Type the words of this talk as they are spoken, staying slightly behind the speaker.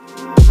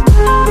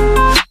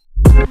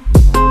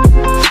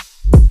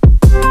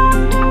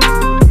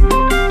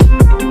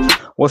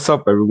What's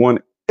up, everyone?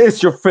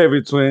 It's your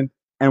favorite twin,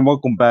 and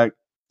welcome back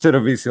to the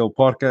VCL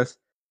podcast.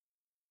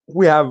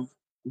 We have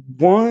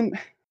one,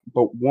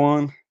 but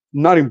one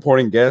not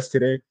important guest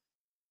today,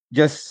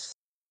 just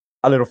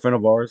a little friend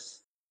of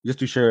ours, just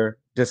to share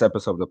this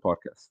episode of the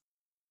podcast.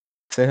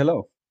 Say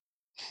hello.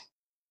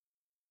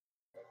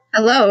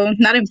 Hello,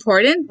 not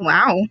important?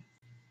 Wow.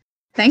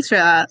 Thanks for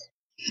that.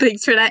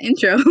 Thanks for that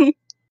intro.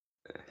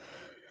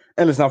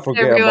 And let's not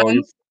forget about Everyone.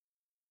 you.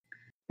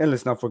 And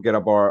let's not forget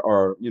about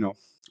our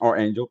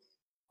angel,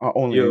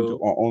 Yo.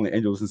 our only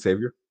angels and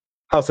savior.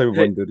 How's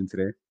everyone doing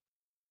today?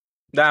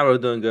 Nah, we're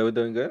doing good. We're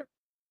doing good.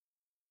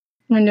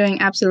 We're doing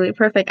absolutely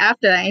perfect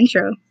after that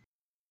intro.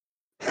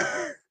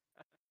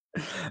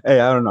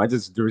 Hey, I don't know. I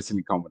just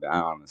recently commented,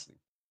 honestly.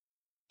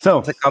 So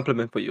It's a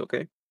compliment for you,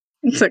 okay?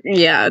 So,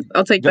 yeah,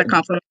 I'll take that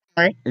compliment.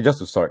 Sorry. just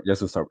to start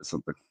with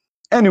something.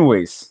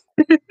 Anyways,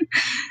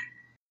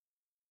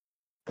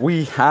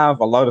 we have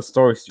a lot of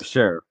stories to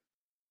share.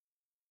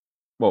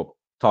 Well,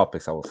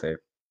 topics, I will say.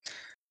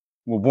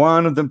 Well,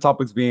 one of them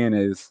topics being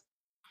is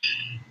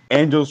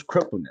Angel's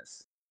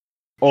crippleness,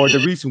 or the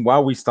reason why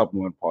we stopped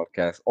doing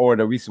podcasts, or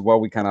the reason why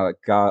we kind of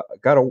got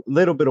a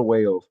little bit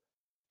away of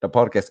the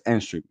podcast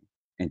and streaming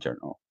in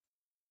general.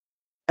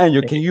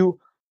 Angel, can you,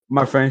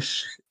 my friend,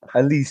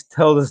 at least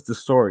tell us the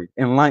story,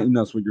 enlighten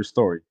us with your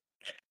story?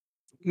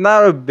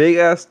 Not a big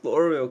ass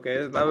story, okay?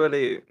 It's not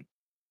really,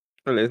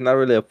 it's not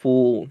really a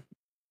full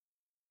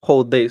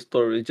whole day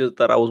story. It's just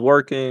that I was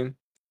working,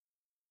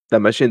 the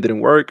machine didn't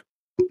work,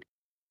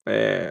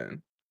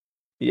 and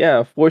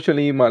yeah,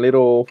 fortunately, my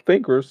little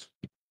fingers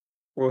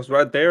was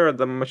right there, and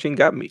the machine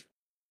got me.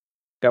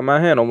 Got my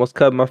hand, almost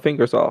cut my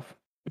fingers off.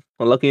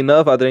 Well, lucky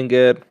enough, I didn't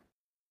get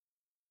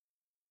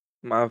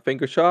my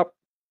finger chopped.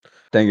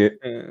 Dang it.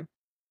 And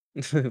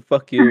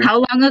fuck you.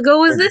 How long ago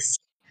was this?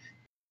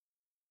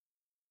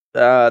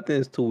 I think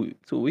it's 2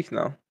 weeks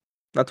now.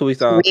 Not 2 weeks,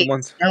 2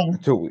 months. No.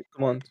 2 weeks.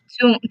 2 months.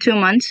 2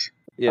 months?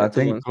 Yeah, I 2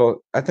 think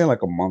months. I think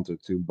like a month or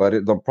two, but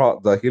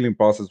the healing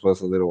process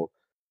was a little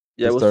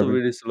Yeah, it was still disturbing.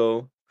 really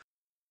slow.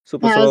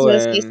 Super I was slow, going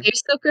to say, and you're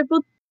still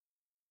crippled?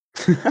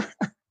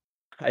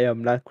 I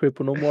am not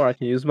crippled no more. I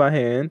can use my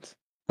hands.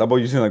 How about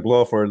using a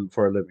glove for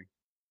a living?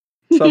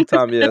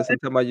 Sometimes, yeah.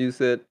 Sometimes I use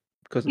it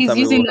because He's sometimes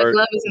it using will the hurt.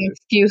 glove as an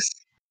excuse.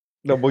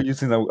 How about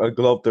using a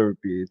glove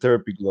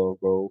therapy glove,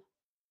 bro?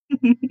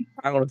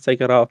 I'm gonna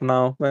take it off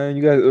now, man.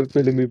 You guys are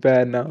feeling me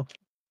bad now.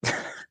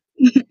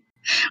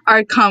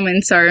 Our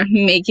comments are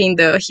making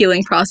the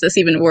healing process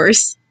even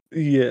worse.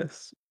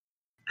 Yes,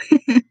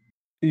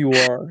 you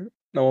are.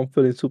 Now I'm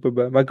feeling super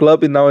bad. My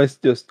glove now is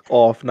just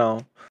off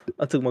now.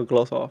 I took my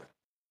gloves off.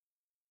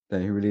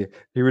 Then he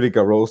really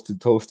got roasted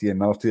toasty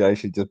enough to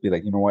actually just be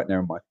like, you know what,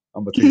 never mind.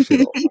 I'm gonna take this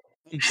shit off.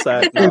 I'm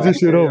sad Take now. this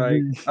shit Okay? off,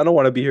 Like, me. I don't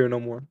want to be here no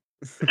more.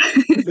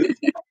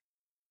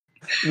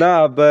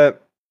 Nah,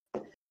 but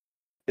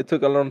it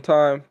took a long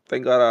time.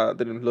 Thank God I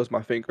didn't lose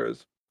my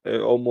fingers.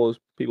 Almost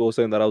people were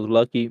saying that I was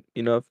lucky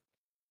enough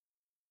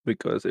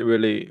because it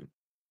really,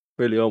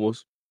 really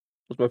almost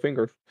lost my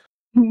fingers.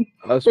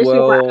 As Especially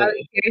well, out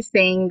here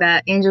saying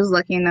that Angel's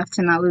lucky enough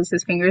to not lose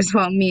his fingers,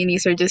 while me and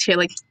Issa are just here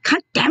like,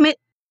 God damn it,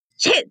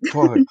 shit.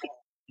 Fuck.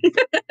 you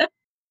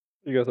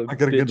guys are I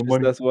gotta get the bitches.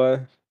 money. That's why.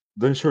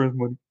 The insurance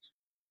money.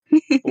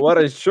 What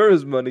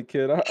insurance money,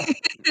 kid? Not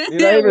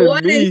even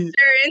What me.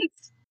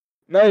 insurance?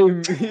 Not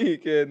even me,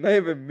 kid. Not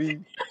even me.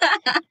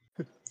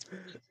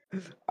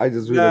 I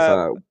just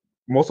realized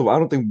Nah. I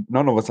don't think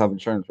none of us have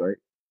insurance, right?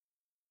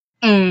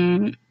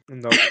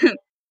 No.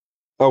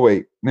 Oh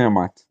wait, never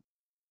mind.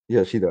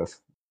 Yeah, she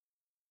does.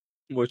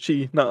 Well,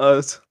 she, not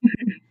us.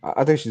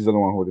 I think she's the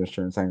only one with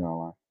insurance. I ain't gonna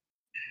lie.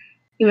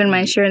 Even my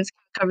insurance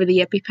can't cover the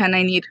EpiPen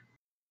I need.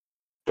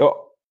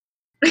 Oh,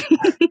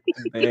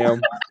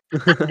 Damn.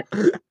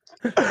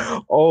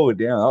 oh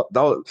damn!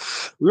 That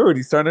was, we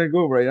already started to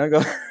go right. I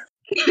got.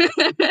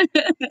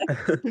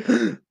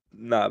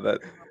 Nah,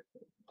 but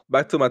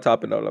back to my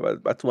topic now.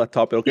 Back to my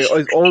topic, okay? Oh,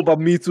 it's all about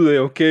me today,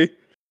 okay?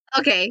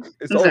 Okay.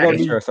 It's I'm all about sorry.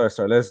 me.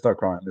 Sorry. Let's start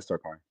crying.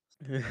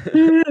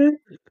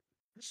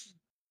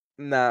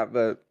 Nah,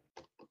 but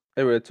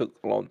it really took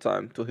a long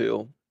time to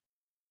heal.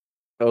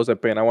 That was a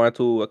pain. I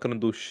couldn't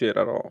do shit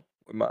at all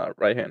with my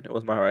right hand. It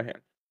was my right hand,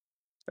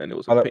 and it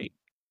was a But pain.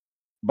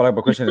 like,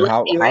 my question is,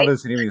 how Lefty, right?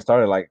 does it even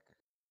start? Like,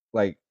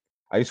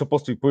 are you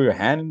supposed to put your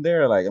hand in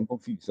there? Like, I'm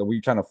confused. So were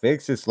you trying to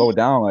fix it, slow it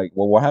down? Like,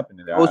 well, what happened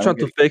in there? I was I don't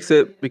trying get to fix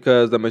it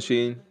because the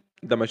machine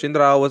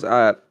that I was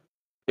at,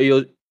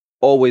 it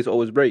always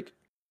break,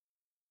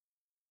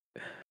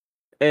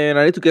 and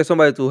I need to get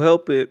somebody to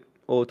help it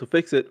or to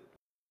fix it.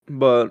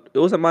 But it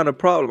was a minor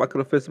problem. I could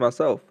have fixed it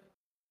myself.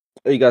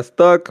 It got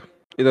stuck.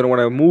 It didn't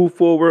want to move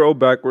forward or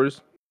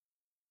backwards.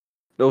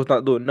 It was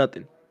not doing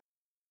nothing.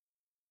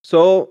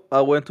 So I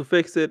went to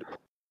fix it,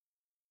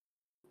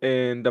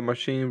 and the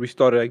machine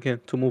restarted again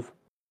to move.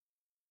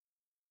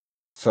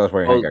 So that's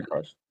where your hand got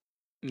crushed.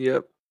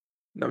 Yep.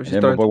 The machine Yeah,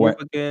 my starting boy to move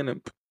went. again,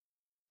 and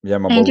Yeah,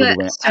 my boy Angel, really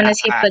went. as soon as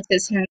he puts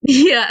his hand,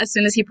 as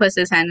soon as he puts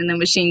his hand in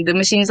the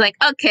machine's like,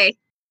 okay,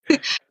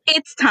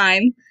 it's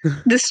time.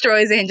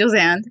 Destroys Angel's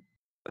hand.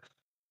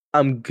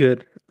 I'm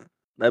good.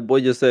 That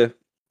boy just said,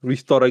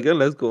 "Restart again.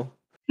 Let's go."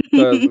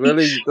 Because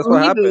really, that's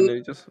what happened.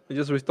 Reboot. It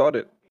just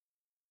restarted.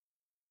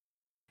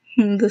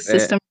 The Eh,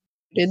 system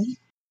did.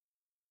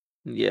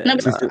 yeah. No,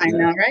 but Nah. you're fine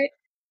now, right?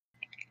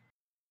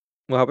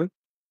 What happened?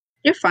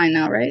 You're fine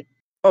now, right?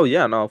 Oh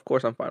yeah, no. Of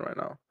course, I'm fine right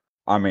now.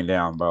 I mean,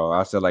 damn, bro.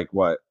 I said like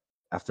what?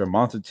 After a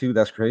month or two,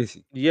 that's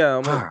crazy.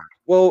 Yeah. Ah,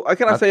 Well, I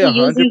cannot That's- say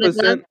You using the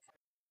glove? 100%.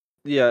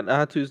 Yeah, I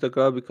had to use the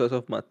glove because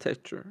of my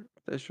texture.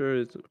 Texture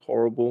is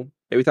horrible.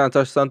 Every time I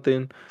touch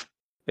something,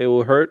 it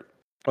will hurt.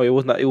 Or it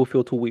was not. It will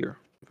feel too weird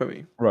for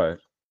me. right.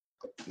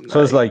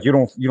 So it's like you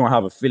don't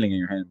have a feeling in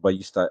your hand, but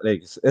you start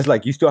like it's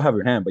like you still have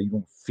your hand, but you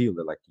don't feel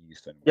it like you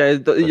used to. Yeah,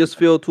 Anymore. it just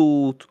feel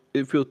too.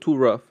 It feel too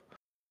rough.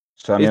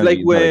 So I It's mean, like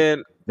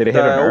when did it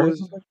hit a I nerve?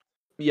 always.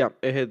 Yeah,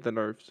 it hit the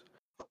nerves.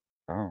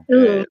 Oh,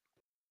 Ooh.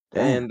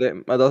 And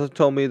then my doctor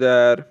told me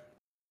that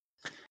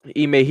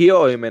it may heal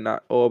or it may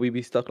not, or we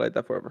be stuck like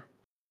that forever.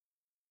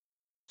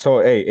 so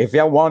hey, if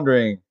y'all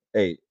wondering,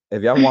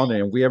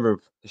 and we ever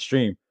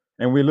stream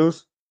and we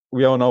lose,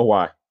 we all know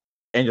why.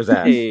 Angel's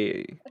ass.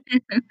 Hey,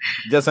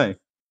 Just saying.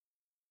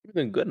 we've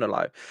been good in our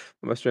life.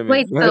 My streaming.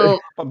 Wait, so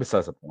But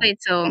besides the point,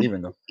 wait, so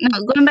even though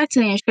no, going back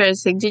to the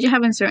insurance thing, did you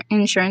have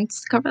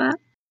insurance to cover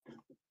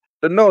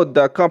that? No,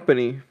 the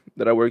company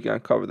that I work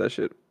at cover that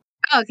shit.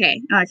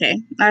 Okay.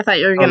 I thought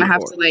you were gonna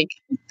have to like,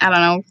 I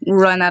don't know,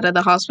 run out of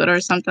the hospital or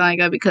something like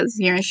that because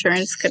your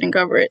insurance couldn't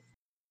cover it.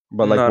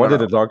 but like, No, what no,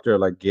 did the doctor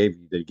like give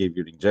you? They gave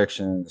you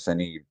injections,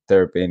 any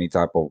therapy, any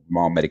type of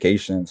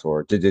medications,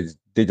 or did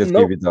they just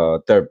Nope. give you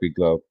the therapy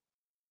glove?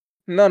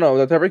 No,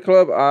 the therapy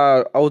club.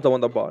 I was the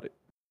one that bought it.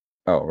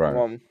 Oh,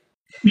 right.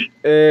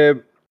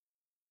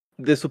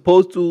 They're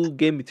supposed to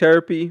give me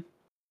therapy.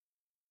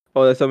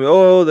 Oh, they tell me,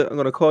 oh, I'm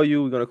gonna call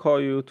you. We're gonna call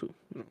you to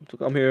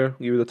come here,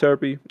 give you the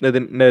therapy. They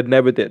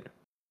never did,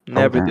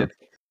 never damn. did.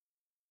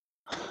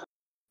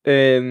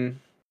 And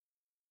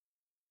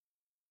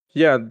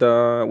yeah,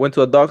 went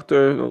to a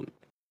doctor.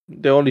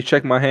 They only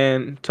checked my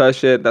hand,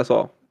 touch it. That's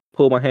all.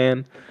 Pull my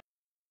hand.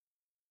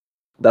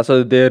 That's what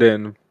they did,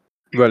 and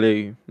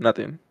really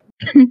nothing.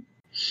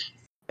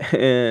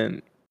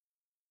 And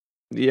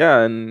yeah,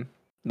 and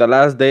the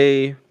last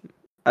day,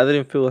 I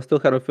still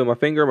kind of feel my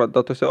finger. But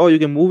doctor said, "Oh, you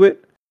can move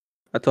it."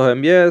 I told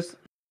him yes,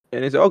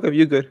 and he said, "Okay,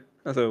 you're good."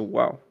 I said,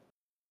 "Wow."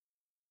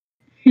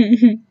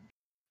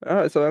 All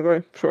right, so I'm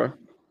going sure.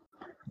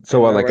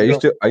 So, And like, right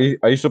now-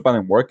 are you still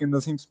planning work in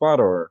the same spot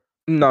or?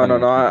 No.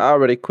 I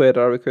already quit.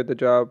 I already quit the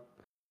job.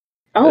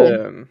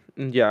 Oh.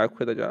 Yeah, I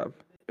quit the job,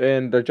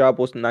 and the job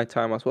was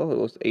nighttime as well. It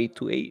was 8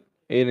 to 8,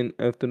 8 in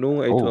the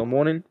afternoon, 8 to the Oh.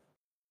 morning.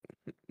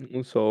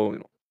 So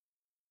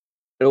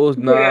it was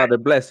not a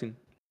blessing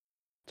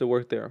to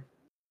work there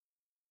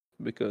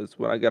because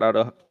when I got out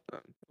of,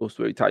 it was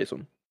very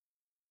tiresome.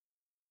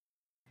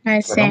 I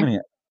So see.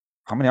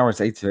 how many hours?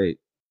 8 to 8.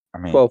 I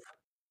mean, 12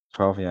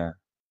 yeah.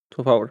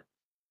 hours.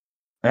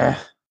 Eh. I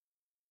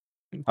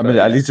So, mean,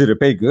 yeah. at least did it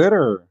pay good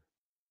or?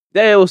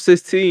 Yeah, it was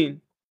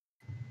 16.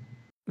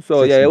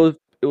 So yeah, 16.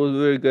 it was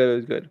very good. It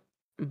was good,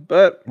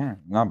 but Yeah,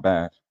 not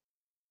bad.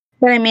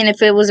 But I mean,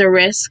 if it was a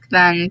risk,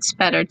 then it's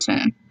better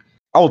to.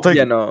 I will take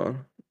yeah, it. no,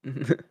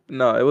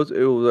 no, it was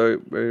very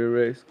very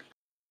risk.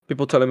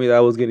 People telling me that I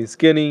was getting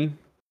skinny,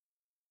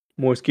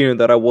 more skinny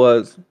than I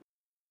was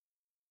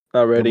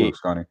already. It was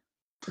funny.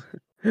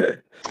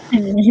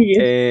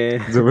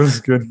 And It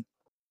was good.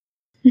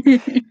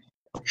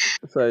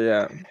 so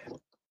yeah,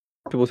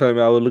 people telling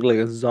me I would look like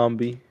a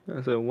zombie.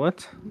 I said,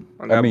 "What?"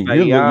 I got mean,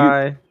 baggy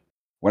eye.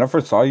 when I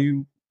first saw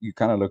you, you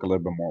kind of look a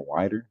little bit more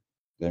wider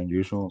than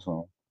usual,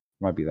 so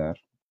it might be that.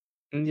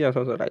 Yeah,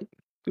 so I was like,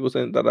 people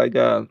saying that I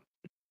got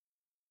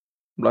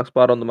black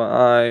spot under my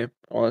eye,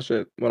 all that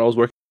shit when I was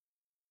working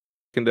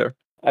there.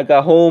 I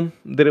got home,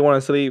 didn't want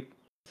to sleep,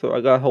 so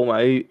I got home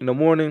at 8 in the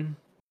morning.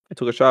 I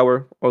took a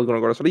shower. I was gonna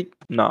go to sleep.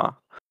 Nah,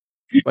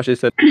 my shit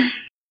said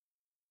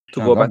to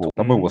go back to.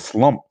 That boy was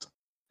slumped.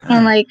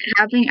 And like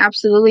having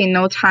absolutely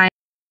no time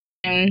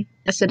the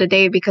rest of the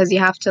day because you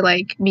have to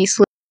like be That's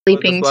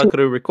sleeping why I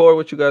couldn't record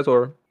with you guys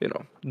or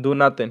do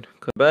nothing.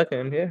 Come back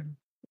and yeah,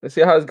 let's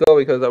see how it's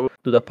going because I will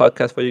do the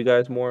podcast for you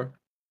guys more.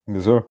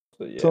 Yes, sir.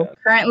 So yeah, So-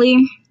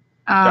 currently.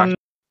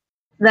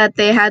 That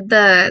they had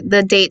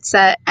the date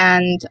set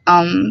and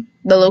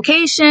the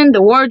location,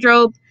 the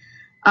wardrobe.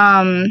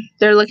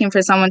 They're looking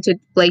for someone to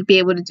like be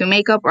able to do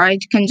makeup, or I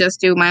can just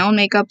do my own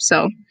makeup.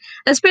 So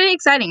it's pretty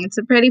exciting. It's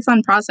a pretty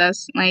fun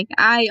process. Like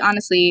I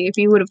honestly, if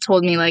you would have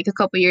told me like a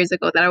couple years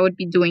ago that I would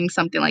be doing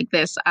something like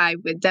this, I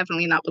would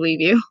definitely not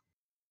believe you.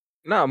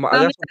 no, So I I'm got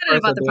some excited friends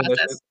about that the doing that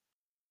process. shit.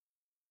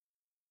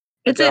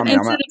 It's I mean,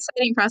 an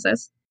exciting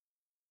process.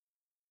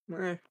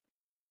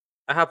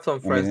 I have some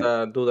friends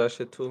that do that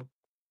shit too.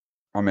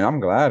 I mean, I'm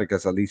glad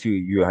because at least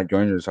you had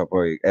joined yourself.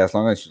 Like, as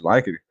long as you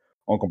like it,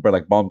 won't compare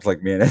like bums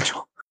like me and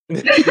Angel.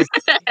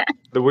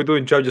 We're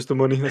doing charges to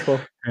money as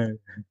well.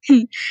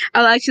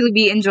 I'll actually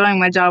be enjoying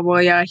my job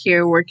while you're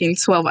here working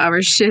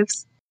 12-hour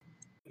shifts.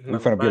 We're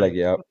gonna be like,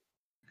 yeah,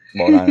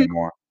 well, not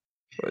anymore.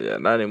 But yeah,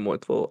 not anymore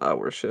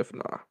 12-hour shift.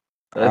 Nah,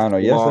 I don't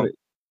know. too long.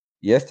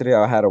 Yesterday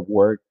I had to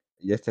work.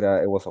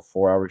 Yesterday it was a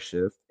 4-hour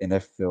shift, and I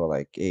feel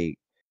like, hey,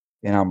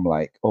 And I'm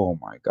like, oh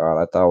my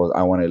god, I thought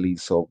I want to leave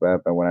so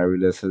bad, but when I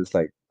realized it's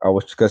like I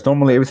was because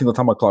normally every single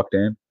time I clocked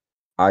in,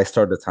 I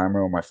start the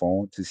timer on my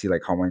phone to see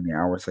like how many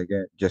hours I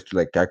get, just to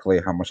like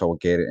calculate how much I will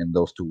get in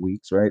those 2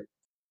 weeks, right?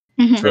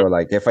 Mhm. So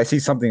like if I see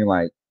something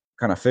like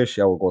kind of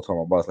fishy, I will go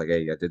tell my boss like,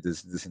 hey, I did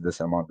this and this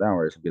amount of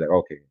hours, and be like,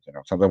 okay,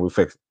 something we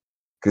fix it.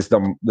 Because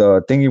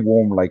the thingy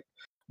won't like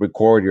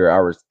record your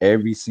hours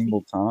every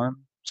single time.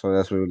 So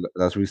that's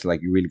reason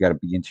like you really got to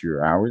be into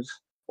your hours,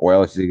 or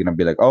else you're gonna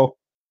be like, uh,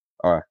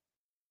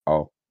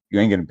 oh, you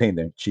ain't getting paid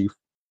then, chief.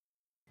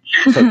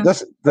 So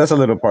that's a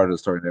little part of the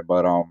story there,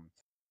 but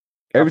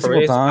every For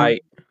single me, time,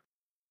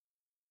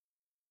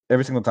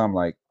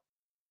 like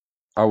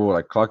I will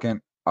like clock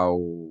in,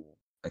 I'll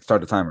like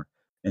start the timer.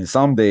 And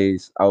some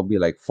days I'll be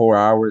like 4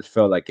 hours,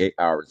 feel like 8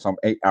 hours. Some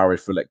 8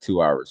 hours feel like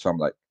 2 hours. So I'm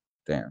like,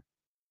 damn.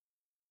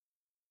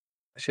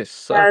 that shit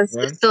sucks, Yes,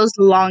 man. it's those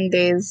long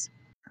days.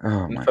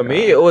 Oh And my for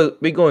me, god. it was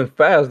be going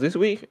fast this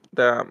week.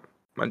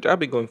 My job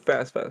be going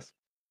fast,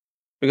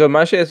 because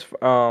my shit is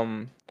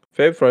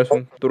February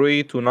from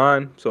 3 to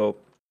 9, so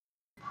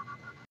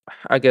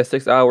I get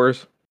 6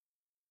 hours,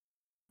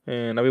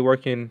 and I'll be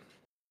working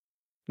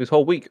this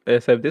whole week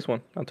except this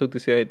one. I took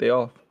this day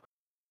off.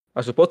 I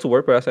was supposed to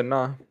work, but I said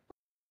nah.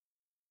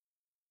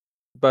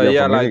 But Yeah,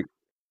 yeah, for me, like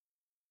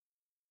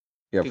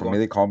keep for me, going.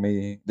 they call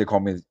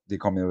me.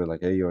 They're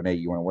like, hey, yo, Nate,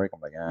 you want to work?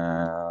 I'm like,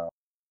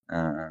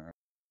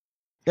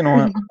 you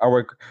know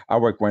what? I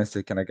work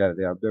Wednesday. Can I get a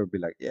day off? They'll be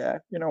like, yeah,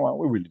 you know what?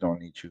 We really don't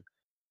need you.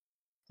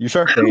 You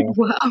sure? Damn.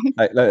 Wow.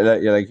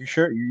 You're like, you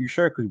sure? You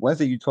sure? Because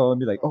Wednesday you told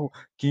me like, oh,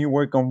 can you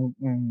work on?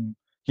 Can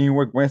you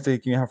work Wednesday?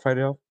 Can you have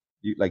Friday off?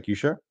 You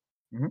sure?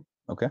 hmm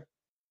Okay.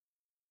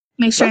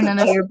 Make sure none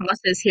of That's. your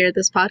bosses hear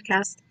this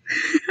podcast.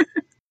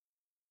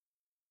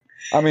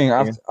 I mean,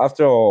 Yeah.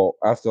 after all,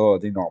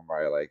 they know I'm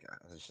right. Like,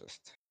 it's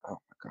just, oh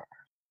my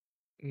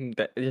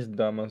That is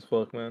dumb as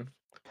fuck, man.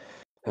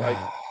 Like,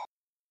 god.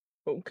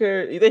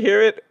 okay, they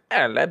hear it,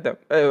 let them.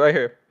 Hey, right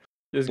here,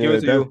 just give it Yeah,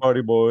 to dance you.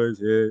 party boys.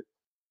 Yeah. You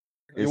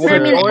It's But I want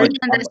mean, to in I'm a, the join? end,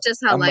 I'm that's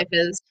just how I'm life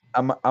is.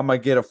 I'm gonna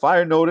get a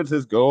fire notice.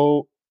 Let's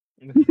go.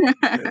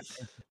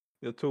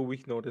 Your 2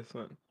 week notice,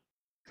 man.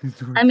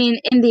 I mean,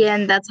 in the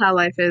end, that's how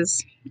life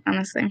is.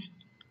 Honestly,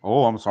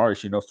 Oh, I'm sorry.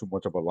 She knows too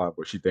much about life,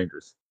 but she's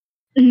dangerous.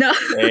 no,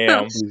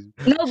 Damn. no. She's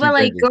But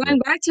like dangerous, going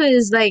bro. back to it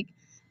is like,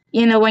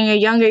 when you're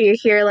younger, you're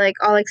here like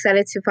all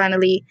excited to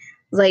finally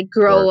like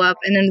grow Right. up,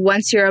 and then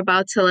once you're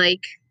about to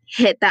like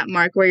hit that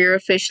mark where you're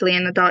officially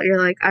an adult, you're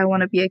like, I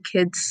want to be a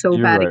kid so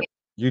You're bad right. again.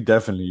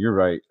 You're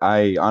right.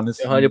 I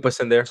honestly,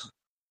 100% there.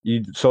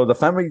 so the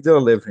family that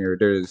live here,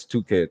 there's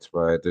two kids,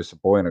 right? There's a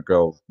boy and a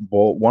girl.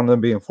 One of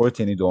them being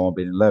 14, the other one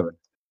being 11.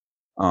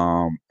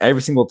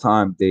 Every single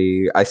time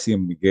I see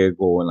him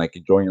giggle and like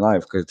enjoying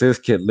life because this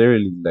kid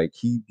literally like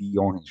he be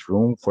on his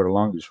room for the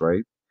longest,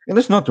 right? And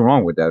there's nothing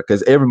wrong with that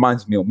because it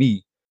reminds me of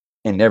me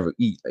and never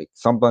eat. Like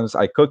sometimes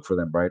I cook for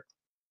them, right?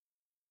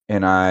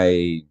 And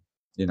I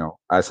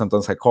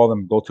sometimes I call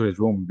them, go to his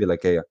room and be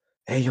like, hey,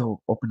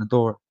 yo, open the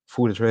door,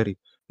 food is ready.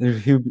 And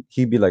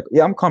he'd be like,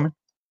 yeah, I'm coming.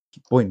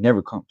 Boy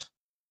never comes.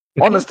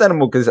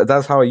 Understandable because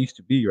that's how I used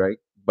to be, right?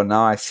 But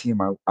now I see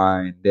him,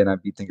 and then I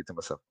be thinking to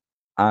myself,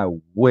 I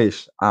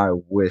wish I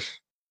would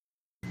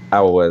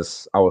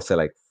say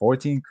like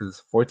 14,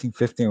 because 14,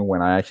 15,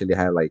 when I actually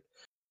had like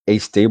a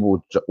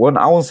stable job. Well,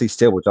 I won't say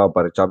stable job,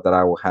 but a job that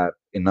I will have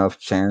enough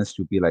chance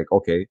to be like,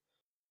 okay,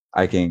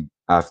 I can,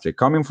 after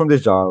coming from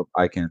this job,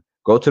 I can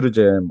go to the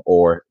gym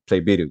or play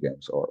video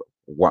games or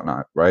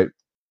whatnot, right?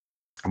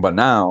 But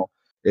now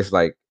it's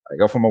like I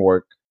go from my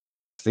work,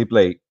 sleep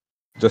late,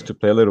 just to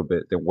play a little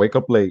bit, then wake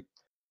up late,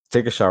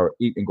 take a shower,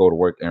 eat, and go to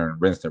work and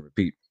rinse and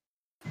repeat.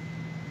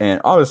 And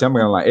obviously, I'm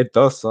gonna lie, it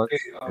does sucks.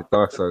 It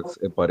does sucks,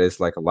 but it's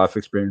like a life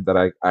experience that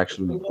I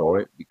actually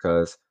enjoy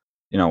because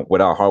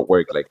without hard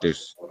work, like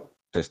there's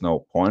no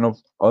point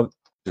of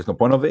there's no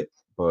point of it.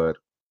 But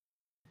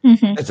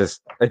Hmm. it's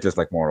just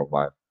like more of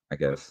life, I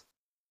guess.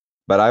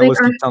 But Like, I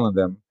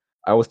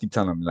always keep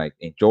telling them like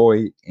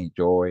enjoy,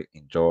 enjoy,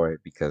 enjoy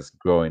because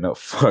growing up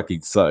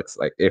fucking sucks.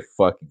 Like it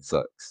fucking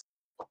sucks.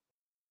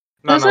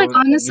 No, there's like no,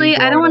 you honestly,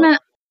 growing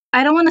up.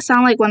 I don't want to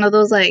sound like one of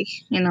those like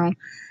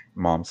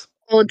Moms.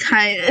 old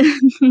time.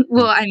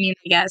 Well, I mean,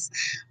 I guess,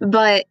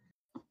 but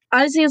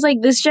honestly, it's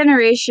like this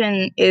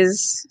generation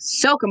is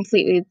so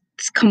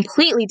it's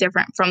completely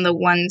different from the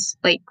ones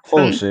like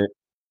Full of from shit.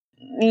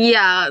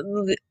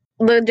 the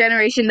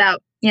generation that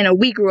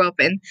we grew up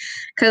in,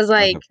 because That's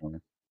like so funny.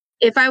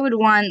 if I would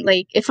want,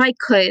 like, if I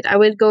could, I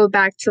would go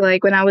back to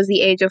like when I was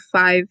the age of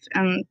 5,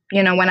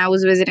 when I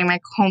was visiting my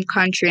home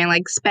country and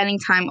like spending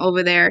time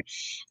over there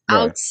Right.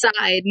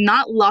 outside,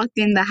 not locked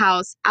in the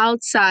house,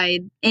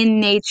 outside in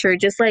nature,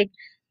 just like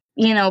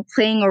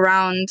playing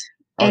around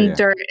Oh in yeah.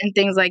 dirt and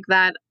things like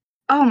that.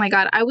 Oh my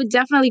god, I would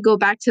definitely go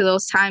back to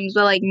those times.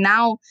 But like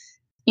now,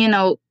 you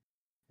know,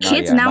 No,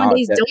 kids yeah. Now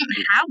nowadays that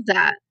don't have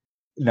that.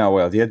 no,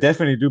 well, they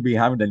definitely do be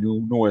having the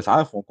newest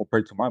iPhone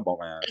compared to my bum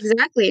ass.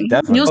 Exactly. You'll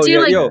Definitely. Oh see yeah,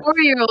 like Yeah. yo,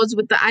 4-year-olds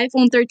with the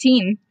iPhone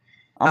 13.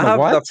 I'm I like, have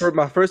what?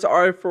 my first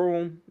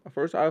iPhone. My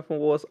first iPhone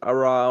was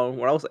around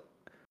when I was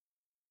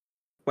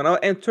when I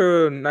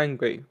entered 9th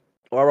grade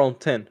or around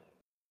 10th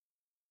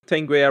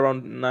grade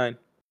around 9.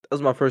 That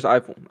was my first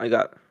iPhone I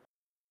got.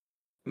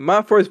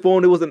 My first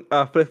phone, it was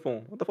a flip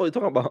phone. What the fuck are you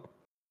talking about?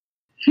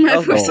 My That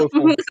was my first first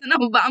phone phone. was an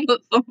Obama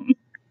phone.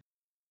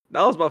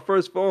 That was my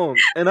first phone,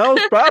 and I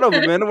was proud of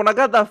it, man. When I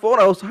got that phone,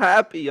 I was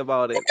happy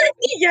about it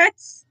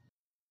Yes.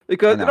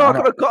 because And you know I I could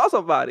don't. have called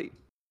somebody.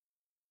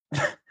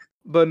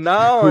 But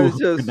now it's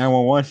just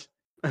 911.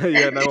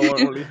 yeah,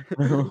 911 only,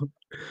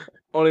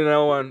 only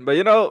 911. But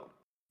you know,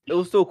 it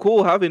was still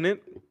cool having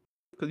it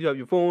because you have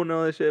your phone and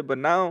all that shit. But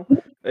now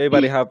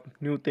everybody have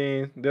new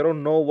things. They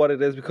don't know what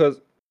it is because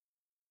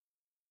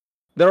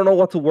they don't know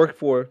what to work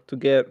for to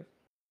get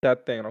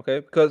that thing. Okay,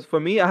 because for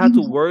me, I had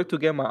to work to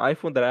get my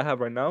iPhone that I have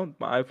right now,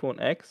 my iPhone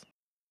X.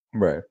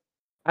 Right.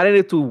 I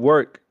needed to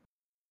work.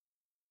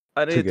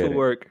 I needed to get it.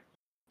 work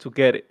to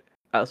get it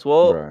as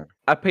well. Right.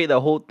 I paid the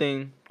whole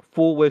thing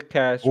full with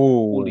cash,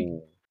 fully,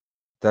 Ooh.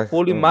 That's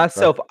fully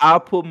myself. I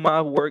put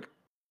my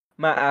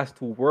ass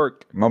to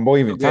work my boy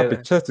to even get tap his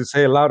it. chest to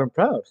say it loud and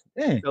proud.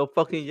 Dang. So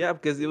fucking yeah,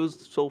 because it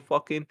was so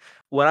fucking.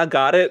 When I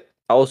got it,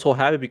 I was so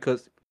happy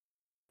because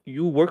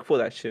you work for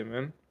that shit,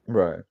 man.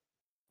 Right.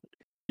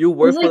 You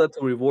work It's for like that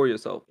to reward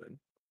yourself, man.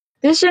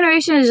 this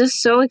generation is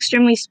just so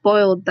extremely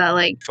spoiled that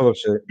like Full of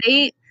shit.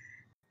 they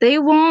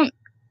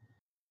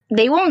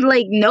won't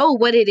like know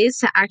what it is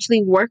to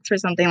actually work for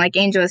something, like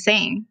Angel was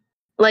saying.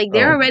 Like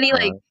they're Oh my already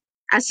like, God.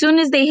 as soon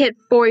as they hit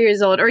 4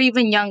 years old or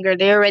even younger,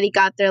 they already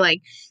got their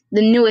like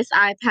the newest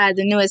iPad,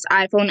 the newest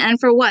iPhone. And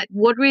for what?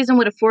 What reason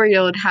would a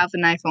 4-year-old have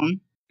an iPhone?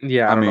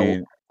 Yeah, I I don't know.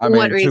 mean,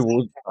 What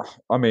reason?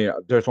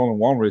 there's only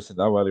one reason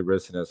that really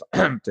reason is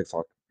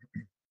TikTok.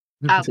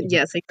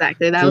 Yes,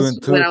 exactly. That To was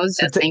and what I was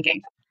just to,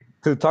 thinking.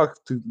 to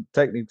talk to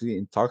technically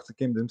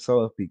intoxicate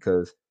themselves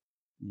because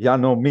y'all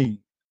know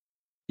me.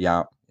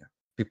 Yeah,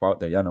 people out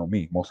there, y'all know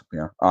me. Most of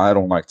them. I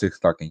don't like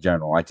TikTok in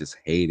general. I just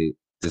hate it,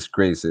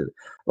 disgrace it.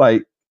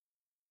 Like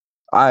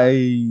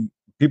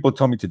people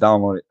tell me to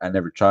download it. I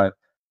never tried.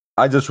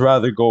 I just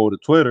rather go to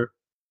Twitter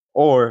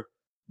or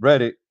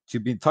Reddit to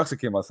be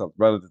intoxicate myself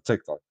rather than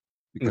TikTok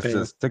because Damn.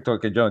 just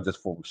TikTok in general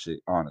just full of shit.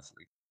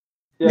 Honestly,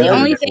 Yeah,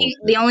 literally full of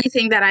The shit. only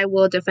thing that I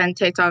will defend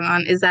TikTok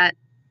on is that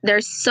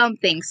there's some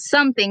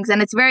things,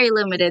 and it's very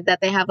limited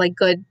that they have like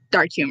good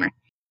dark humor.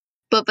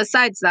 But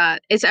besides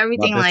that, it's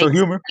everything Not just like for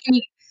humor.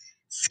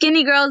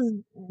 skinny girls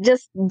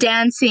just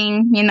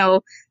dancing,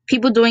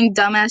 people doing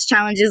dumbass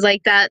challenges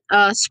like that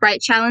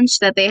Sprite challenge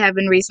that they have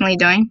been recently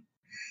doing.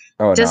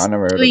 Oh no, I Just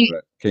never heard of doing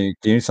that. Can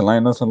you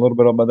enlighten us a little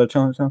bit about that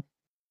challenge now?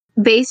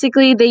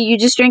 basically you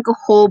just drink a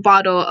whole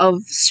bottle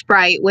of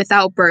Sprite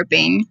without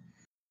burping.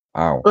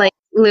 Ow. Like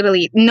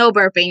literally no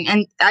burping,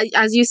 and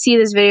as you see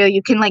this video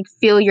you can like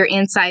feel your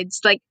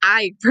insides. Like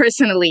I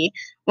personally,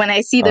 when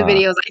I see the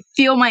videos, I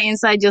feel my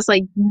inside just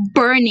like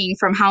burning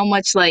from how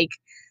much like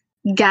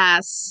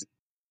gas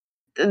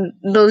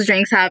those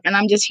drinks have, and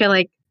I'm just here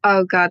like,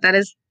 oh god, that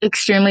is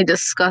extremely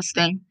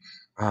disgusting.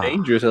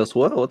 dangerous as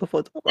well. What the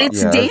fuck?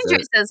 It's Yeah,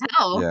 dangerous as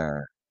hell. yeah.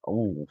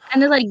 Oh,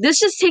 And then like this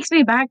just takes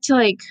me back to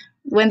like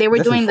when they were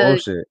this is doing full the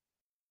of shit.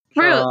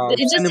 it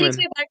just takes Cinnamon.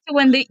 me back to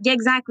when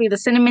exactly the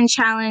cinnamon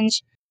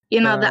challenge, the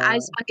Uh,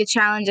 ice bucket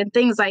challenge and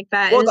things like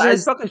that. well, It's the ice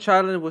just bucket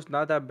challenge was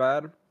not that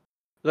bad.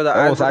 Because the That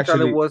ice was bucket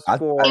challenge actually, was it was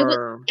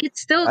for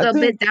it's still I a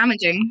bit think,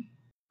 damaging.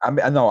 I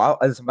mean, I know.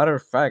 As a matter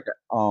of fact,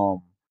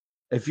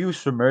 if you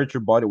submerge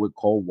your body with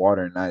cold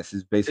water and ice, it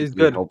it's basically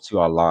good. helps you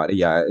a lot.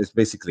 Yeah, it's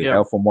basically Yeah.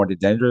 helpful more than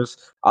dangerous.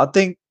 I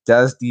think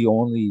that's the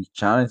only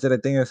challenge that I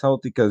think is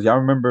healthy because y'all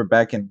remember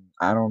back in,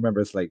 I don't remember,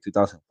 it's like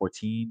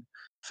 2014,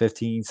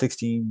 15,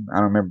 16. I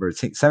don't remember,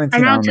 17. I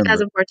Around don't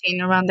remember.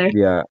 2014, around there.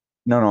 Yeah.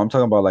 No, I'm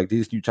talking about like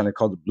this new challenge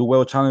called the Blue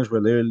Whale Challenge, where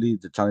literally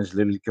the challenge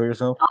literally kill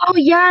yourself. Oh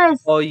yes,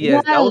 Oh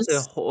yes, that was a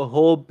yes.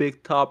 whole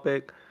big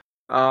topic.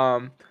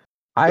 Those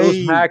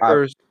I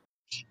hackers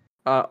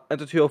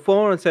entered to your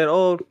phone and said,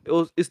 "Oh,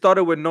 it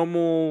started with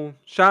normal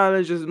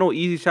challenges, no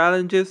easy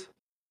challenges,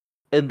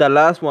 and the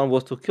last one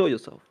was to kill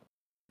yourself.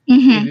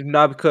 Hmm.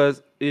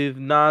 If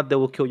not, they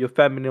will kill your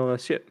family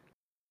and shit."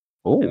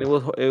 And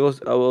oh, it was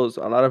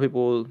a lot of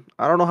people.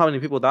 I don't know how many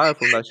people died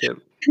from that shit.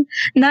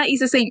 Not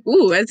Issa saying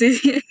ooh as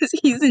if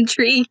he's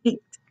intrigued.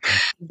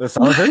 that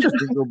sounds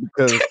interesting though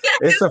because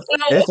it's a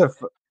No. it's a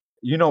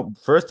f-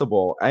 first of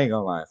all, I ain't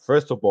gonna lie.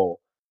 First of all,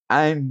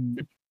 I'm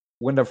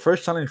when the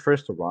first challenge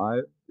first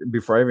arrived,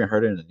 before I even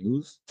heard it in the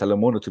news,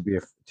 Telemundo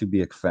to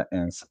be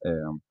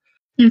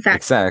In fact,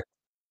 exact,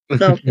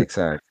 so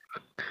exact.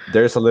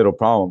 There's a little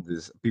problem.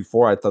 Is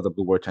before I thought the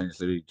Blue Whale Challenge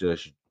literally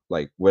just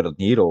like with a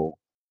needle,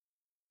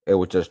 it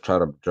would just try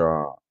to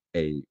draw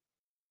a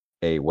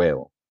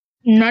whale.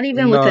 not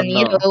even with No, a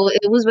needle. no.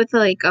 It was with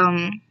like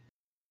It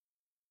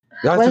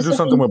has what to is do the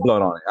something thing? with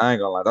blood on it. I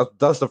ain't gonna lie.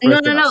 That's the No,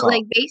 first no, thing I no. saw.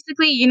 Like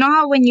basically, you know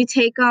how when you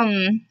take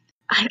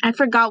I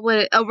forgot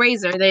what a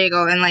razor. There you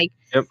go, and like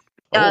Yep.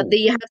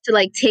 you have to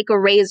like take a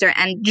razor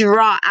and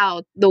draw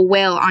out the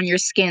whale on your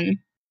skin,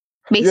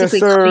 Yes,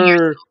 basically cutting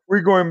your. sir.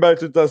 We're going back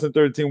to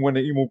 2013 when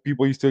the emo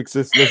people used to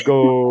exist. Let's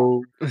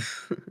go.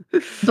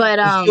 But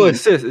It still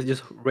exists. It's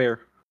just rare.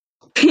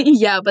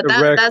 yeah, but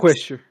A rare that's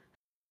question.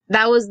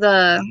 that was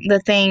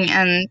the thing,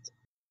 and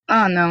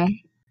I don't know.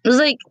 It was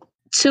like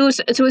to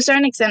a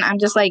certain extent, I'm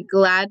just like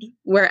glad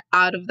we're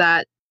out of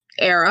that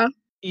era.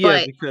 Yeah,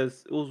 But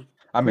because it was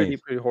I mean,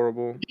 pretty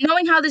horrible.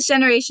 knowing how this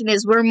generation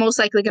is, we're most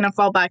likely gonna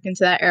fall back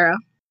into that era.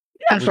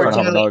 we're gonna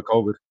have Unfortunately. another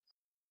COVID.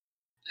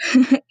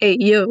 Hey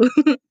you.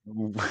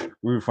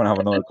 We were gonna have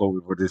another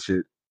COVID for this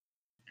shit.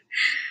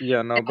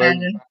 Yeah, no, but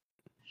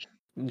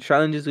And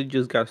challenges it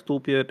just got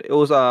stupid. It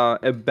was a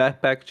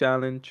backpack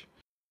challenge.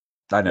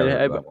 I never Yeah,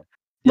 heard of that one.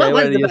 Yeah, what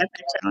was everybody the just,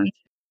 backpack challenge?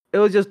 it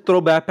was just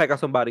throw backpack at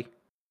somebody.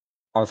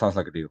 Oh, sounds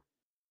like a deal.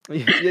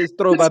 Just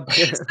throw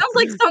backpack. Sounds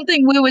like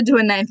something we would do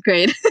in 9th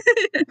grade.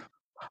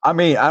 I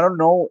mean, I don't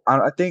know.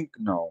 I think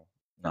no,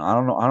 I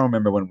don't know. I don't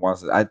remember when it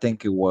was. I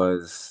think it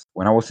was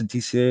when I was in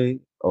TCA,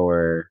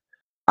 or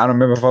I don't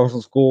remember if I was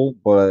in school,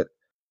 but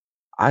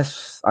I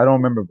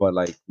don't remember. But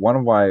like one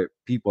of my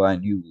people I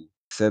knew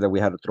said that we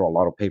had to throw a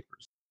lot of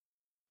papers,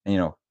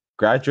 and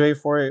graduate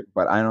for it.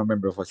 But I don't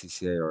remember if it was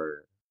TCA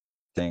or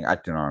thing. I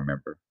do not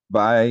remember. But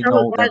I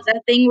Oh, know that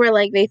that thing where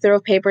like they throw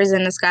papers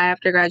in the sky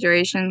after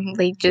graduation,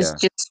 like yeah,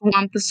 just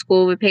swamp the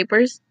school with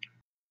papers.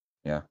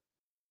 yeah.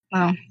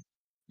 Wow.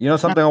 You know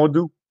something I would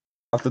do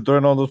after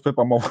throwing all those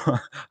papers?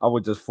 I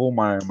would just fill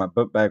my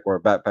book bag or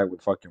a backpack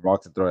with fucking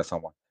rocks and throw it at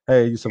someone.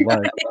 Hey, you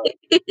survived.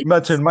 My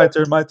turn. My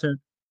turn. My turn.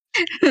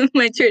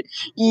 My turn.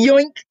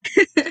 Yoink.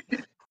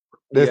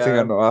 This thing I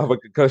Yeah. know. I have a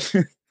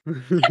concussion.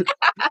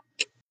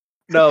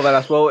 No, but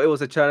as well, it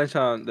was a challenge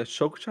on the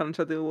choke challenge.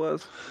 I think it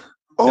was.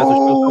 You have to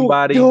choke Oh,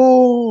 somebody.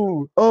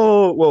 yo.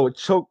 Oh, well,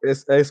 choke.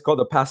 It's called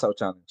the pass out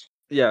challenge.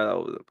 Yeah, that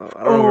was.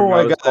 I don't Oh remember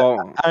my how it's god.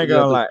 called. I ain't You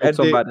have gonna to lie. choke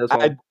somebody as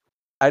well.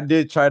 I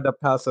did try the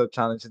pass out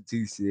challenge in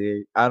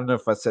TCA. I don't know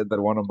if I said that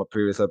in one of my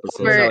previous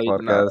episodes of No, the you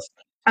did not. podcast.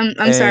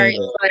 I'm sorry,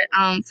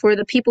 but for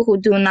the people who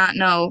do not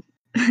know,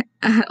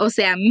 o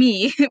sea,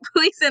 me,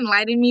 please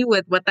enlighten me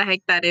with what the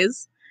heck that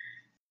is.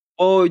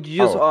 Oh, you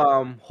just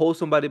Oh. hold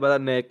somebody by the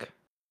neck,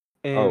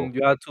 and Oh,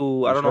 you have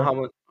to. I you don't know sure? how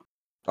much.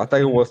 I thought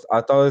it Mhm. was.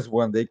 I thought it's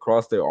when they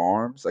cross their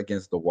arms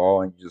against the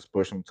wall and you just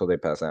push them until they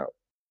pass out.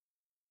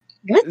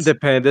 What?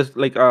 Depends. There's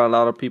like a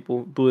lot of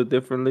people do it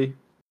differently,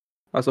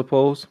 I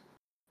suppose.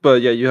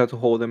 But yeah, you have to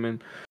hold them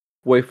and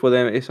wait for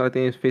them. I think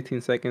it's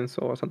 15 seconds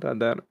or something like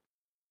that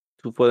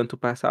for them to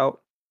pass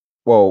out.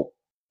 Well,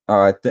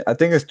 I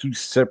think it's two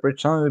separate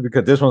challenges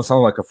because this one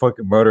sounds like a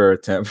fucking murder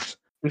attempt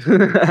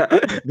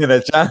than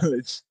a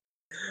challenge.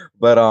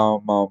 But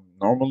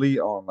normally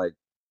like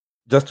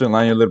just to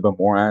enlighten you a little bit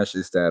more, Ash,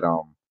 is that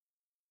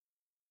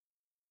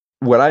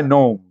what I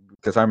know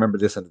because I remember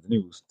this in the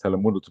news,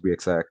 Telemundo to be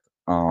exact.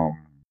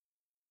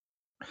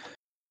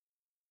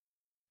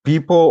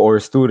 People or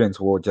students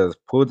will just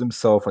put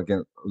themselves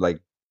against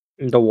like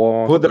The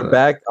wall. put their Something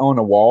like back on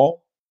a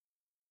wall,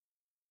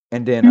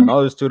 and then Mhm.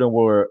 another student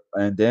will,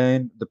 and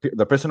then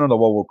the person on the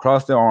wall will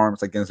cross their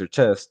arms against their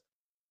chest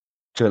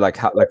to like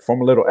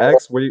form a little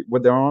X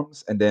with their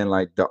arms, and then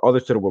like the other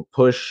student will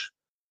push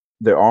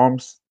their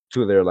arms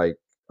to their like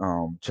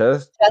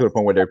chest to the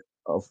point where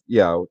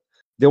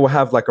they will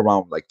have like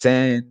around like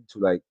 10 to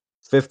like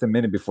 15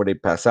 minutes before they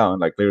pass out,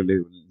 and like they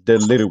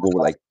literally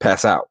will like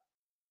pass out.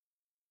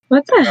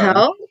 What the that.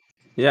 hell?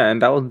 Yeah,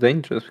 and that was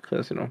dangerous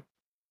because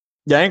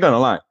Yeah, I ain't gonna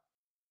lie.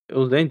 it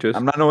was dangerous.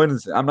 I'm not no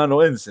innocent. I'm not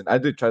no innocent. I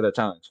did try that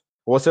challenge.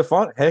 Was it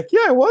fun? Heck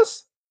yeah, it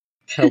was.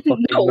 Hell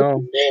fucking No,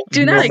 no.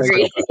 do No, not thank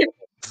agree.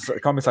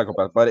 Call me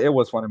psychopath, but it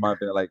was fun in my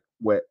opinion. Like,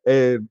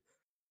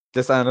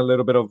 just add a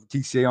little bit of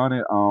TCA on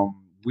it.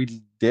 We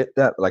did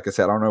that. Like I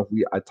said, I don't know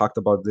if I talked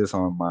about this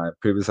on my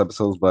previous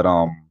episodes, but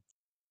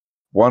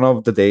one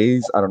of the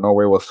days I don't know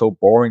where it was so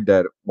boring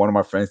that one of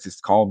my friends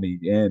just called me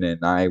in,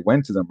 and I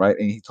went to them right,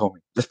 and he told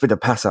me let's put the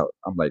pass out.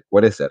 I'm like,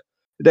 what is that?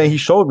 And then he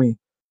showed me,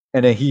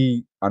 and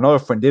then another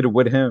friend did it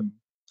with him,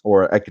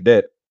 or a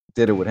cadet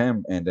did it with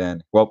him, and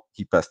then well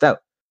he passed out.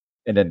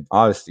 And then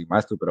obviously my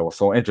stupid I was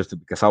so interested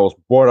because I was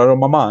bored out of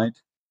my mind.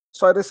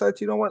 So I decided,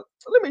 you know what?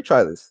 Let me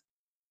try this.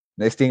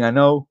 Next thing I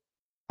know,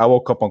 I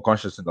woke up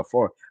unconscious in the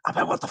floor. I'm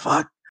like, what the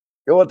fuck?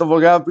 Yo, what the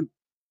fuck happened?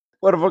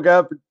 What the fuck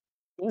happened?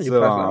 Oh, you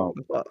So passed out.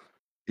 What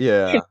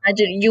yeah.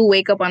 Imagine you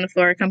wake up on the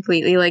floor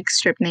completely like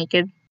stripped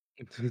naked.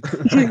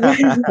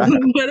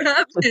 the What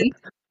happened?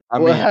 I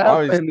What mean,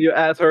 obviously, happened? Your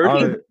ass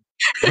hurt.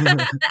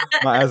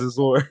 my ass is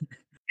sore.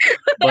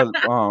 But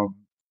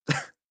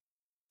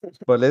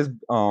let's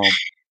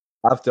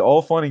after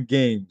all fun and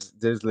games,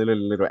 there's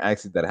little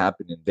accident that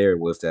happened in there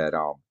was that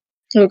Oh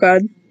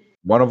God.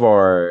 one of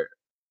our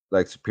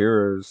like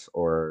superiors,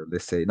 or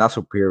let's say not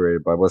superior,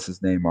 but what's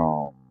his name?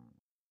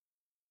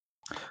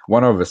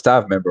 One of a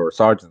staff member or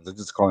sergeants. Let's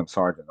just call him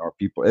sergeant. Or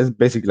people. It's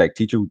basically like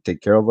teacher who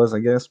take care of us, I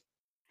guess.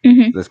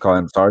 Mm-hmm. Let's call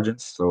him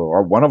sergeants. So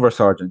one of our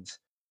sergeants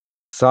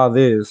saw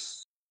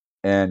this,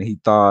 and he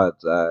thought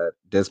that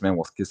this man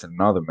was kissing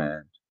another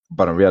man,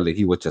 but in reality,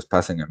 he was just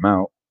passing him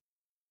out.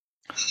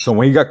 So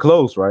when he got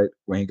close, right?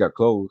 When he got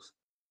close,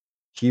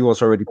 he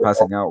was already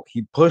passing out.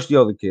 He pushed the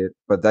other kid,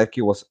 but that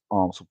kid was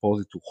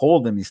supposed to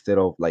hold him instead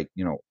of like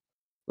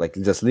like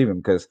just leave him,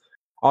 because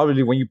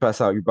obviously when you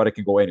pass out, your body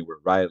can go anywhere,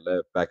 right,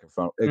 left, back, and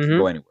front. It can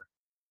go Mm-hmm. anywhere.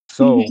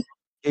 So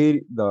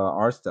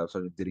our staff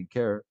sergeant didn't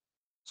care.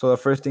 So the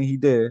first thing he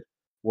did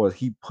was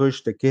he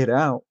pushed the kid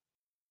out,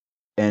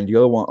 and the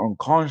other one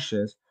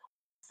unconscious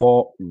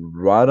fall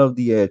right off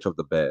the edge of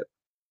the bed.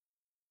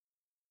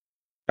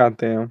 God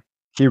damn.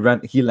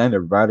 He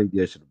landed right at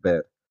the edge of the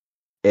bed.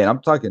 And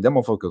I'm talking, them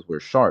motherfuckers were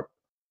sharp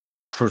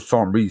for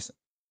some reason.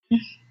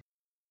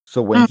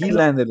 So when he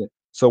landed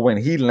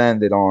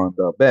on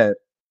the bed,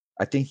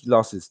 I think he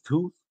lost his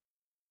tooth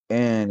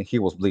and he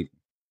was bleeding.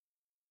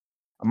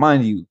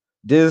 Mind you,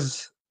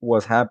 this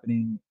was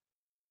happening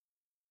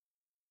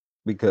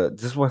because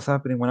this was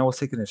happening when I was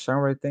taking a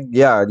shower, I think.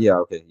 Yeah,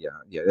 okay, yeah.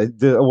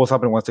 It was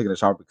happening when I was taking a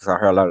shower because I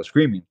heard a lot of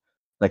screaming,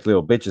 like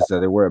little bitches that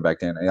they were back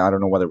then. And I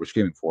don't know what they were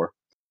screaming for.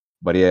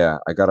 But yeah,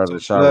 I got out of the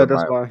shower Yeah, with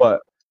that's my why.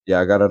 butt. Yeah,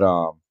 I got it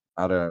out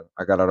of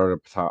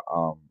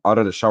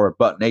the shower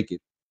butt naked,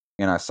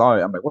 and I saw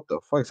it. I'm like, what the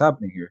fuck is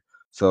happening here?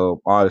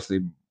 So obviously,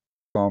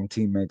 some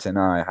teammates and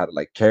I had to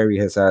like carry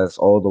his ass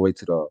all the way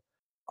to the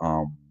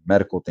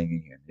medical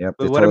thingy. And yep,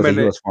 they But wait a told us that he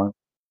minute. was fine.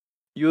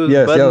 You was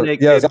Yes, butt yes,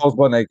 naked, I was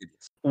butt naked.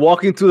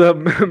 walking to the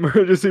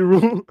emergency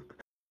room.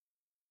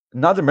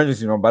 Not the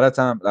emergency room. By that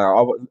time, I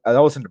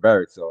was in the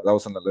barracks, so that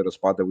was in the little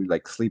spot that we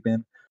like sleep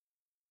in.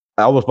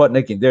 I was butt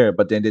naked there,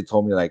 but then they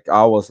told me like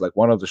I was like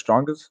one of the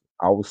strongest.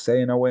 I would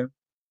say in a way,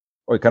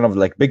 or kind of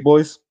like big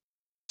boys.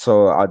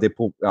 So they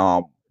put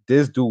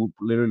this dude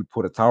literally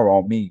put a towel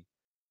on me,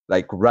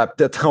 like wrapped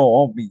the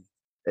towel on me,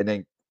 and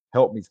then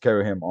helped me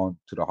carry him on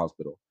to the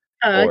hospital.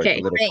 Oh, Or the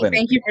okay. little clinic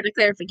Thank you thing. for the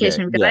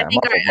clarification because Yeah, my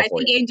I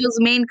fault. think Angel's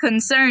main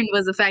concern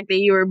was the fact that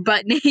you were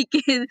butt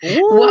naked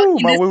Woo,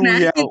 walking my this wee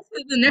man wee into out.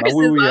 the My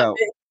wee nurse's wee out.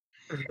 office.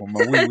 Well,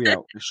 my wee wee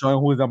out. Showing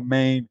who's the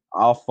main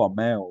alpha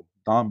male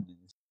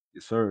dominance.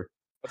 Yes, sir.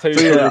 That's how you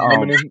So show yeah, your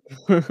dominant.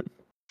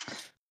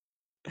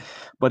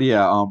 but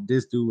yeah,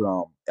 this dude,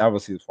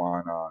 obviously is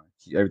fine.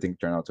 Everything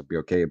turned out to be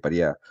okay. But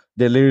yeah,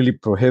 they literally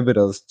prohibit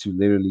us to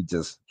literally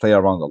just play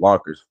around the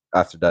lockers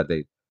after that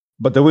day.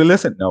 But did we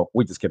listen? No,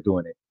 we just kept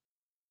doing it.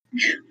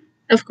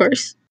 Of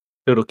course.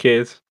 Little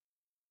kids.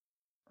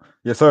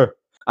 Yes, sir.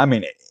 I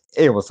mean,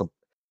 it was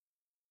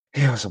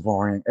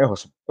boring. It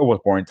was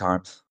boring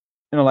times.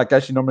 You know, like I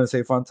should normally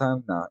say fun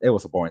time. Nah, it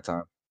was a boring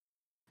time.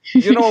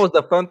 You know what was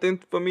the fun thing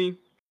for me?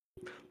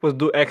 Was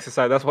do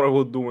exercise. That's what I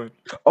was doing.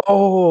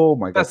 Oh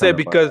my god! That's it,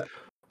 because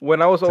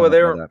when I was over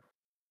there,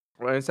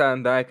 when inside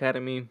in the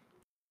academy,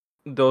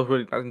 there was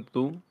really nothing to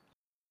do.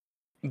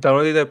 The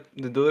only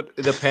it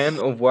depend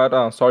on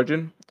what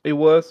sergeant it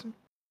was,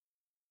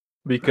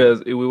 because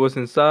if we was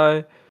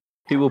inside,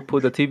 he will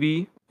put the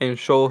TV and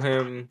show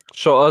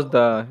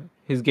us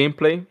his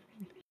gameplay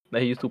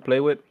that he used to play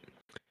with.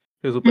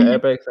 He was super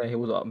epic and he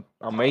was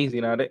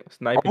amazing at it,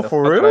 sniping the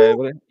for fuck out of real?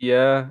 everybody.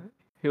 Yeah,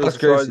 he was That's a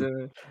crazy.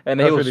 sergeant, and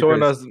he That's was really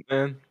showing crazy. us,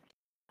 man.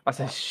 I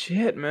said,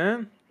 shit,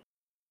 man.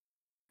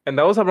 And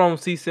that was around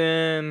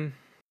season.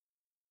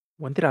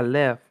 When did I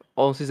left?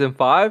 Oh, season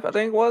 5, I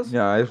think it was.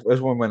 Yeah, it's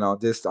when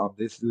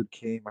this dude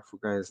came. I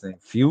forgot his name.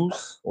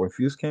 Fuse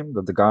came.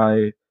 The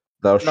guy,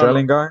 the No,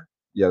 Australian guy.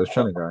 Yeah, the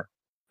Australian guy.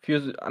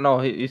 Fuse. No,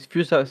 his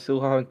Fuse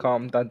still haven't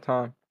come that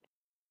time.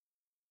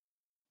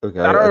 Okay,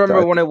 I don't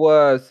remember when it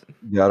was.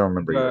 Yeah, I don't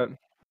remember either.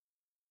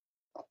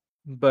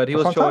 But he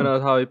That's was what I'm showing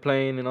telling us how he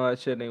playing and all that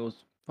shit, and it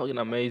was fucking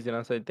amazing.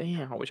 I said,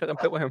 "Damn, I wish I could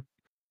play with him."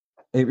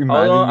 you.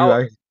 Imagine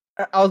you.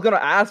 I was gonna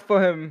ask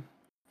for him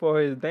for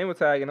his name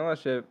tag and all that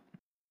shit,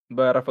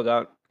 but I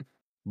forgot.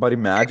 But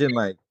imagine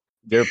like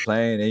they're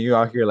playing and you're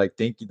out here like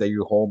thinking that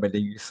you're home, and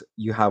then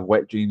you have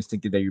wet dreams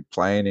thinking that you're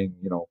playing, and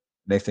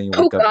next thing you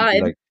Oh wake up, you be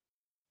God. like,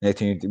 next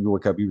thing you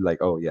wake up, you be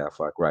like, oh yeah,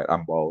 fuck, right,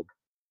 I'm bald.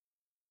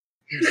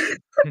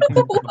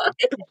 What?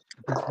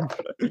 I'm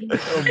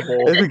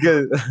bald. It's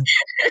because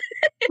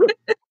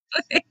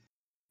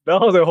That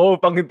was a whole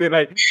fucking thing.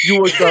 Like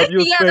you woke up, you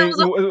was Yeah, that playing.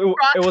 was a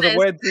It was a process.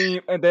 wet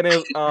dream, and then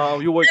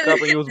you wake up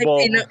and you was Like,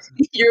 bald.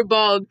 you're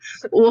bald.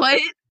 What?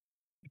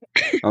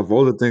 of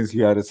all the things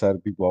you had decided to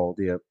be bald,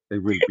 yeah, they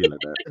really be like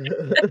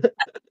that.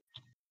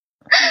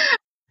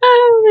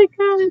 Oh my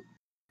God.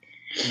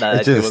 Nah, It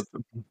that shit just,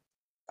 was.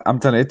 I'm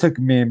telling you, it took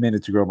me a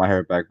minute to grow my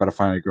hair back, but I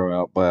finally grew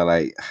out. But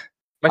like,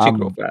 My shit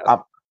grow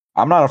fast.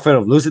 I'm not afraid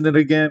of losing it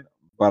again,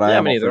 but I Yeah,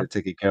 am me afraid neither. of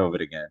taking care of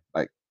it again.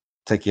 Like,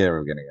 take care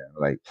of it again.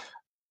 Like,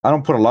 I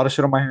don't put a lot of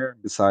shit on my hair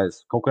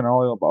besides coconut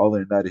oil, but other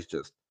than that, it's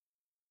just.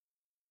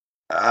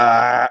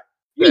 Yeah,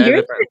 Yeah,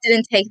 yours different.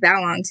 didn't take that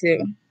long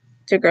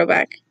to grow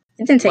back.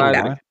 It didn't take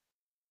that long.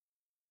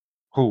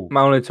 Who?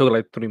 Mine only took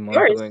like 3 months,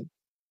 Yours. I think.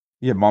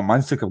 Yeah,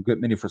 mine took a good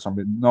minute for some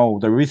reason. No,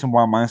 the reason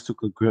why mine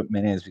took a good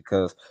minute is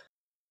because,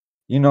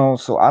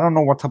 so I don't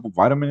know what type of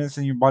vitamin is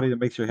in your body that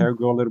makes your hair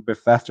grow a little bit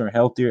faster and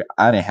healthier.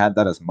 I didn't have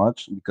that as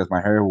much because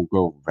my hair will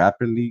grow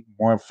rapidly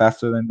more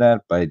faster than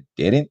that, but it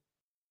didn't.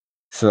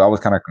 So I was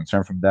kind of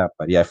concerned from that.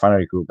 But yeah, I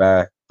finally grew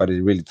back, but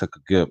it really took a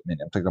good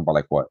minute. I'm talking about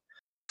like what?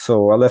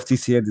 So I left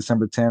TCA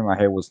December 10th. My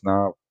hair was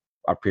now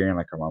appearing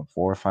like around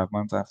 4 or 5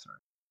 months after.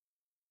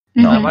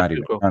 No, Mhm. not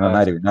even. No,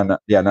 not even. No,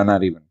 yeah, no,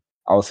 not even.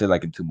 I would say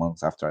like in 2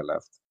 months after I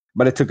left.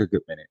 But it took a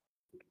good minute.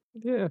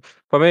 Yeah,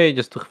 for me it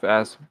just took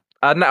fast.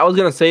 I was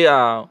gonna say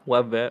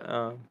what vet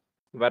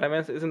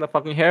vitamins is in the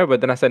fucking hair,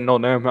 but then I said no,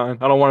 never mind.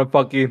 I don't want to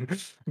fucking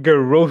get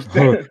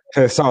roasted.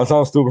 It sounds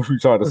stupid. You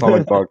try to sound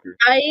like doctor.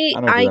 I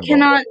know what you're talking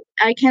about.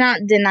 I cannot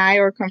deny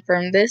or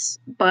confirm this,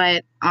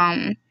 but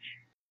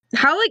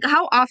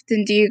how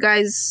often do you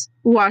guys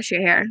wash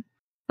your hair?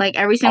 Like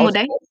every single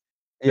day?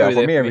 Yeah, Every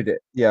for day me for every me. day.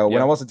 Yeah, when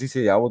Yeah. I was in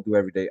TCA, I would do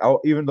every day.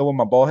 Even though with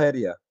my bald head,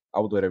 yeah, I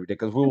would do it every day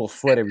because we will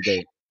sweat every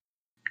day. Oh,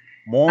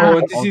 Morning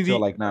in until TCD,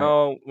 like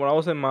night. when I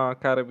was in my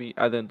academy,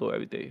 I didn't do it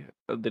every day.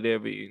 I did it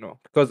every,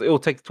 because it will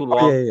take too Oh,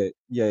 long.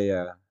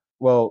 yeah.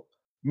 Well,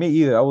 me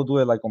either. I would do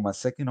it like on my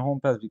second home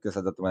pass because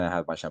at that time I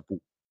had my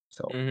shampoo.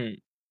 So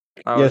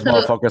Mm-hmm. yes, So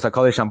motherfuckers, I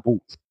call it shampoo.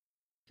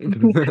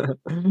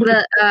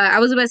 I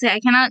was about to say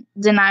I cannot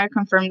deny or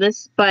confirm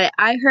this, but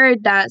I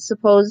heard that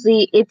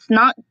supposedly it's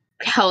not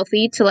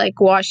healthy to like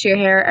wash your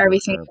hair every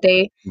single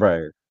day,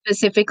 Right.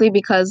 specifically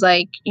because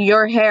like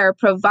your hair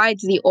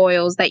provides the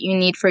oils that you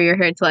need for your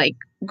hair to like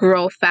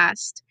grow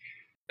fast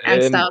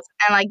and And stuff.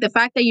 And like the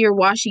fact that you're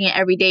washing it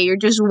every day, you're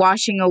just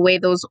washing away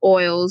those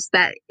oils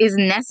that is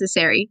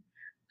necessary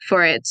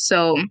for it.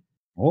 So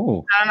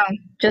Oh, I don't know,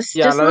 just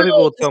yeah, a lot of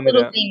people tell me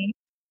that. thing,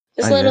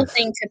 just I little guess.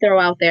 thing to throw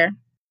out there.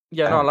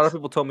 Yeah, no, a lot of Facts.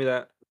 people told me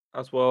that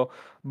as well.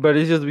 But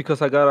it's just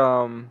because I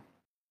got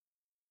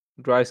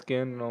dry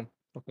skin,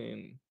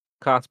 fucking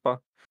caspa,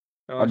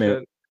 I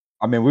mean,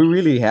 shit. we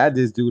really had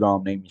this dude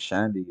named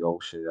Shandy. Oh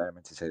shit, I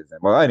meant to say his name.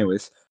 Well,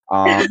 anyways,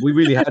 we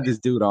really had this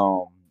dude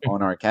on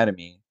our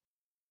academy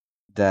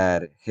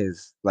that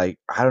his like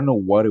I don't know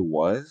what it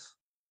was,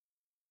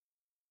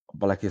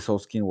 but like his whole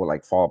skin would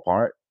like fall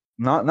apart.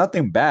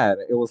 Nothing bad.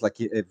 It was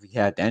like if he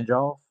had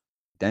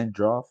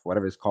dandruff,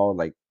 whatever it's called,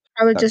 like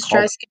I would that just dry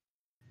called. skin.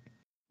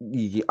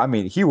 I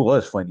mean, he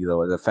was funny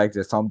though. The fact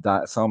that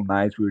some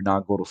nights we would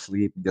not go to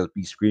sleep and just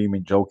be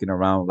screaming, joking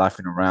around,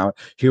 laughing around.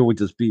 He would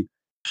just be,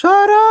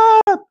 "Shut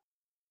up!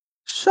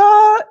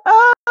 Shut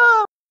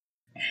up!"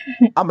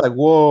 I'm like,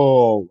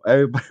 "Whoa!"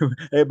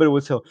 Everybody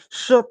would tell,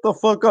 "Shut the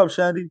fuck up,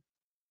 Shandy!"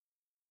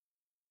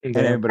 And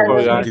Damn, everybody would poor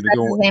just guy. continue That's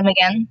doing, his name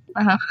again.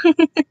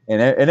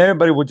 and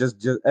everybody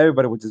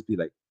would just be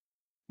like,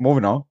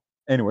 moving on.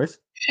 Anyways,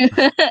 Let's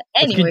keep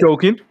Anyway,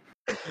 joking.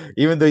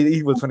 even though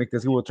he was funny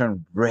because he would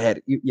turn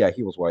red. Yeah,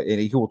 he was white,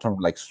 and he would turn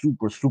like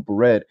super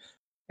red,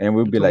 and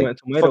we'd be like, "Fuck up."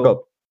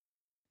 Tomato.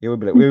 He would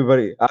be like,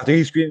 everybody after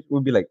he screamed,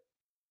 we'd be like,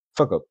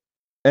 "Fuck up."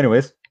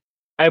 Anyways,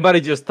 Everybody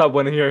just stop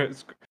when he hear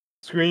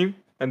scream,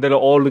 and they'll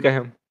all look at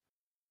him.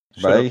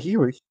 Shut but up. he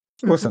was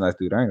a nice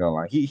dude. I ain't gonna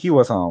lie. He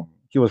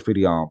was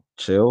pretty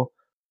chill,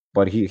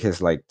 but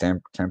his like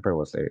temper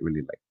was like,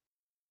 really like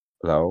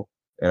low.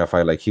 And if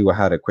I like he would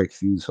had a quick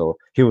fuse, so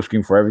he would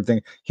scream for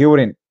everything. He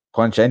wouldn't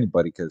punch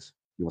anybody because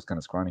he was kind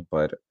of scrawny,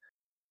 but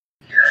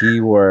he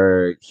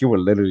would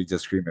literally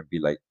just scream and be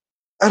like,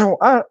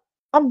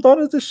 I'm done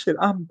with this shit.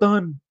 I'm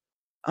done.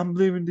 I'm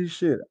leaving this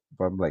shit."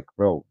 But I'm like,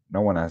 bro,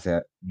 no one has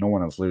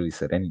literally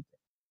said anything.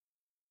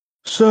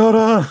 Shut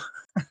up.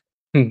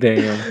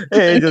 Damn.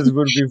 It just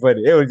would be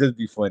funny. It would just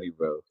be funny,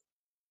 bro.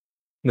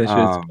 That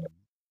shit's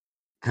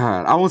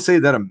God, I would say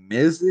that a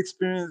missed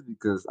experience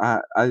because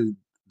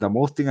the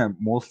most thing I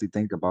mostly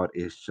think about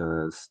is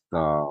just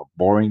the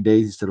boring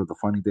days instead of the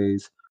funny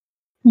days.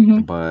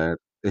 Mhm. But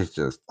it's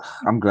just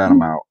I'm glad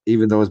I'm out,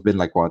 even though it's been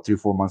like what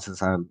 3-4 months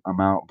since I'm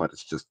out. But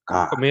it's just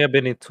God. for me. I've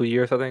been in 2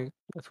 years, I think.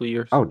 2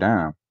 years. Oh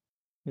damn.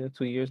 Yeah,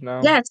 2 years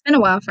now. Yeah, it's been a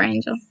while for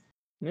Angel.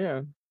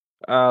 Yeah.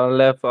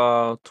 Left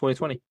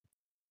 2020.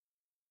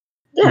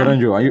 But Yeah,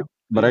 Andrew, are you?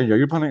 But Yeah. Andrew, are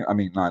you planning? I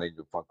mean, not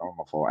Andrew. Fuck, I'm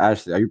my fault.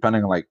 Ashley, are you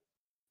planning on like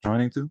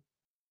joining too?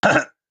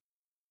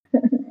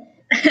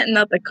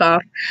 not the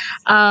cough.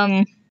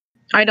 I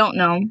don't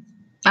know.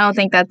 I don't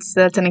think that's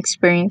an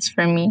experience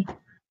for me.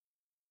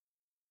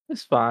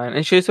 It's fine.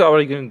 And she's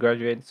already going to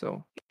graduate,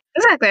 so.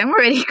 Exactly, I'm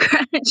already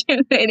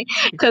graduating.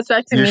 Goes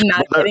back to You me sure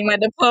not about getting my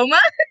diploma.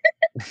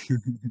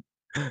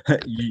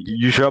 that?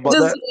 you sure about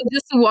that?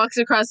 Just walks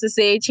across the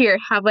stage. Here,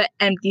 have an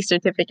empty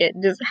certificate.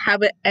 Just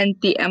have an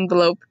empty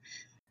envelope.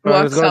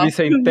 Brian is Walks going to be off.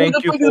 saying Where thank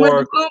the you fuck is my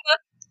for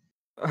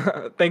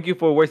diploma? thank you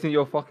for wasting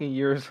your fucking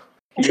years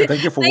here.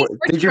 Thank you for Thanks for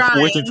thank you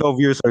for wasting trying. 12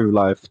 years of your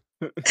life.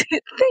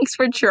 Thanks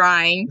for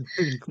trying.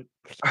 So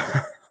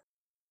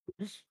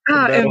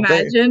that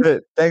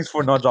Imagine. Thanks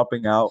for not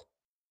dropping out.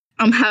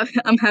 I'm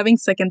having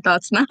second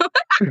thoughts now.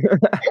 But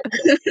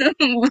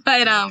but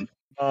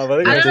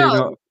I Next don't thing you know.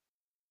 know,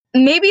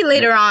 Maybe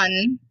later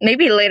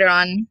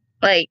on,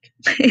 like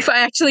if I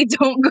actually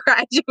don't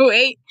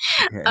graduate.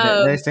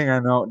 next thing I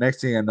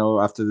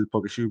know, after this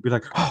poker, she would be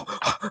like, "Oh,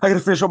 I gotta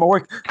finish all my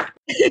work."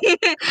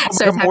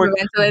 Starts my work.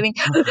 hyperventilating.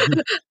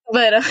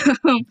 But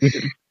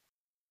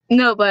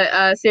no,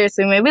 but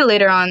seriously, maybe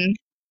later on.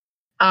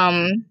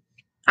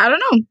 I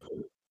don't know.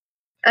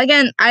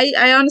 Again,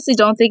 I honestly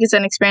don't think it's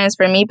an experience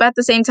for me, but at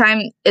the same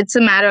time, it's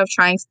a matter of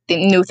trying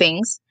new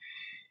things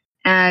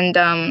and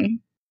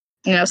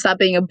stop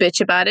being a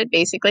bitch about it,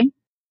 basically.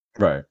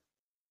 Right.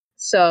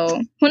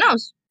 So who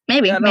knows?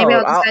 Maybe Yeah, maybe no.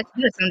 I'll decide to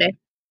do it someday.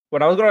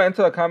 When I was going to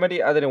enter the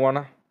comedy, I didn't want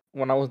to.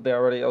 When I was there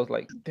already, I was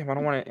like, damn, I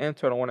don't want to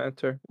enter. I don't want to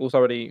enter. It was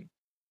already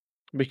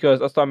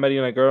because I started meeting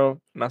a girl,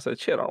 and I said,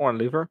 shit, I don't want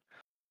to leave her.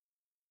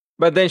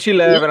 But then she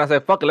left, and I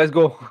said, "Fuck it, let's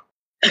go."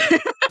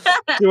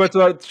 She went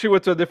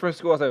to a different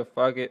school. I said,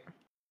 "Fuck it,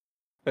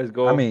 let's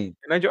go." I mean,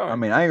 and I joined.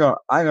 I ain't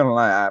gonna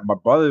lie. My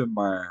brother,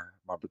 my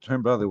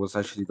twin brother, was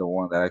actually the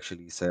one that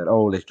actually said,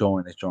 "Oh, let's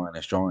join.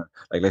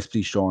 Like, let's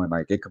please join.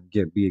 Like, it could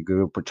be a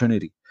good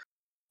opportunity."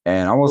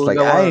 And I was Who's like,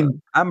 the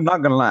one? I'm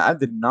not gonna lie. I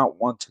did not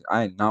want to.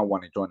 I did not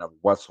want to join them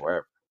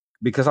whatsoever,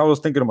 because I was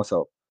thinking to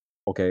myself,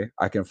 okay,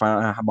 I can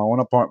have my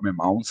own apartment,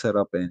 my own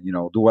setup, and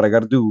do what I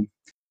got to do,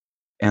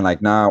 and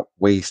like not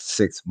waste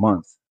 6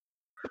 months.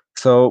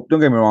 So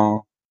don't get me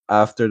wrong.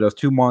 After those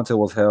 2 months, it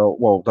was hell.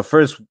 Well, the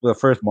first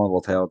month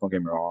was hell. Don't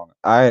get me wrong.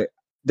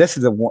 This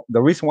is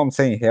the reason why I'm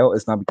saying hell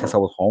is not because I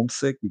was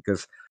homesick,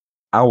 because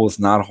I was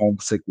not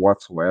homesick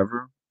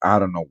whatsoever. I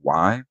don't know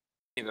why,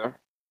 Either.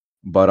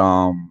 but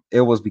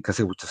it was because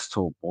it was just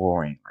so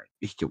boring. Like,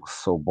 it was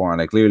so boring.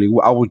 Like, literally,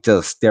 I would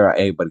just stare at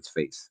anybody's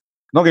face.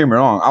 Don't get me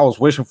wrong. I was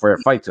wishing for a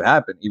fight to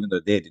happen, even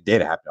though it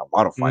did happen a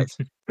lot of fights.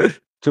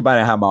 Too bad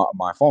I had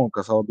my phone,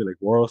 because I'll be like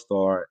World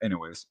Star.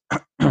 Anyways,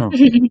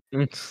 Fucking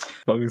it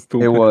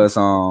stupid. was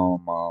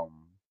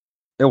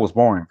it was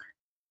boring.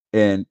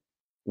 And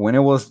when it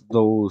was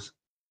those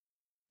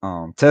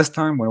test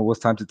time, when it was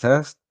time to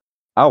test,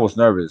 I was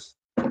nervous.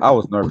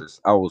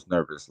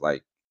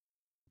 Like,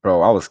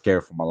 bro, I was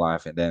scared for my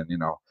life. And then,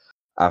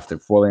 after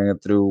following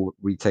it through,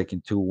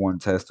 retaking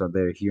 2-1 tests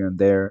here and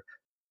there,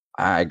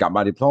 I got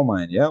my diploma,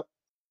 and yep,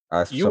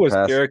 I You were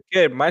surpassed. scared,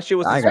 kid. My shit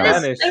was in I got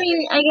Spanish. I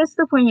mean, I guess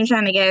the point you're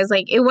trying to get is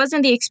like, it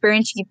wasn't the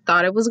experience you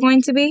thought it was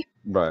going to be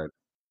right.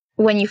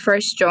 when you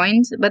first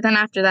joined, but then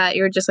after that,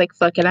 you're just like,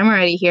 fuck it, I'm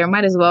already here,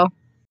 might as well.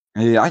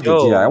 Yeah,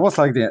 I was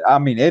like that. I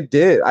mean, I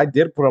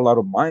did put a lot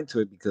of mind to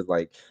it, because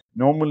like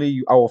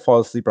normally I will fall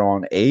asleep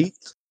around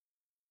 8,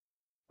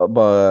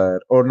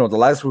 or no, the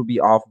lights would be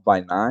off by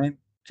 9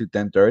 to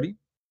 10:30,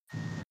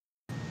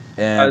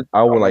 and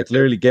I would like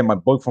literally get my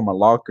book from my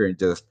locker and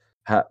just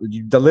have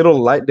the little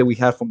light that we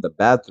had from the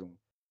bathroom,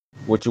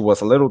 which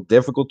was a little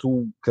difficult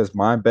because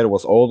my bed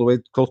was all the way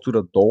close to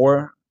the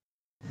door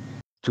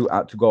to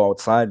go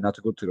outside, not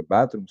to go to the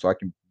bathroom, so I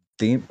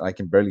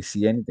can barely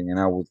see anything, and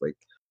I was like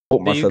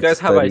put Do you myself to guys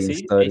have study and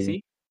AC? study.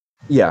 AC?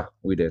 Yeah,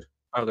 we did.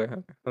 Okay,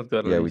 that's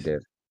good. Yeah, we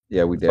did.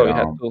 Yeah, we That's did. what we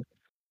had too.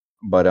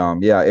 But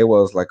yeah, it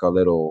was like a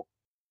little.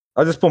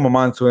 I just put my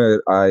mind to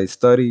it. I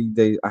studied.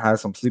 I had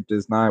some sleep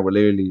this night. Where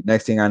literally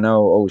next thing I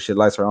know, oh shit,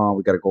 lights are on.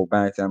 We gotta go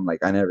back. And I'm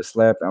like, I never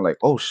slept. I'm like,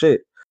 oh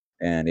shit.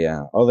 And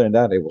yeah, other than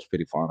that, it was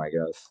pretty fun, I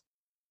guess.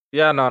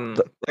 Yeah, no.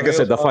 Like I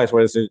said, the fights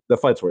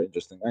were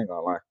interesting. I ain't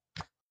gonna lie.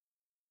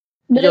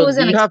 But it was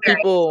an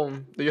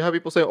experience. Do you have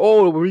people saying,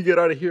 "Oh, when we get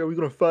out of here, we're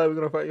gonna fight. We're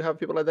gonna fight"? You have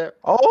people like that.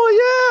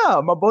 Oh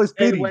yeah, my boy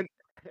Speedy.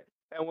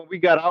 And when we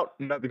got out,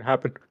 nothing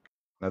happened.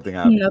 Nothing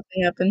happened.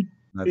 Nothing happened.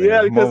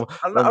 Yeah, because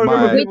I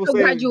remember Wait people till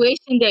saying,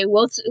 graduation day.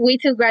 Wait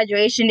till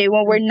graduation day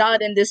when we're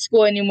not in this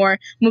school anymore.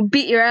 I'm gonna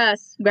beat your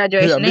ass.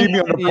 Graduation day. Meet me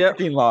on the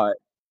parking lot.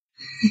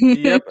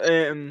 Yep,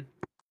 and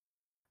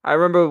I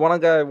remember one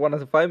guy wanted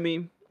to fight me,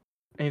 and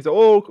he said,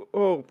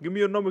 "Oh, give me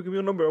your number.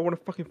 I want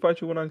to fucking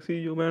fight you when I see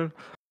you, man."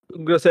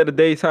 I'm gonna say the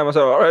daytime. I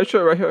said, "All right,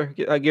 sure, right here."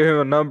 I gave him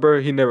a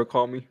number. He never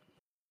called me.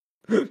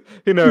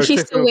 He never.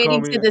 She's still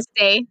waiting to this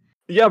day.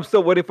 Yeah, I'm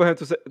still waiting for him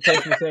to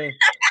text me saying,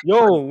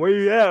 "Yo, where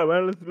you at,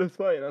 man? Let's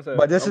fight." And I said,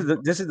 but this is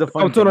the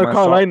funny I'm to North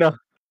Carolina.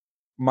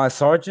 My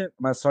sergeant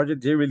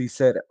did really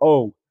said,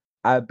 "Oh,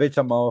 I bet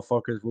your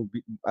motherfuckers were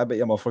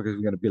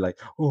gonna be like,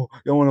 oh,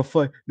 you want to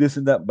fight this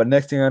and that." But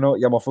next thing I know,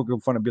 your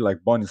motherfuckers gonna be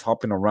like bunnies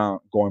hopping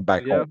around, going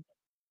back home.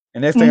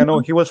 And next thing I know,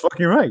 he was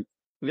fucking right.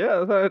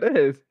 Yeah, that's how it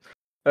is.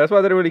 That's why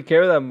I didn't really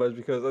care that much,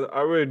 because I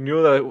already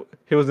knew that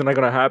it was not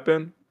gonna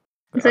happen.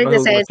 It's like they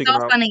say, it's all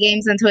fun and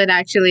games until it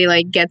actually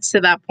like gets to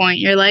that point.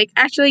 You're like,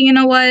 actually, you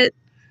know what?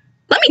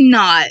 Let me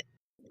not.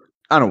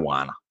 I don't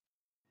wanna.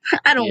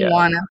 I don't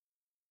wanna.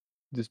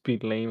 Just be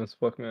lame as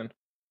fuck, man.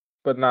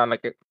 But nah,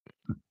 like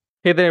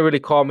he didn't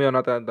really call me or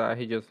nothing like that.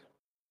 He just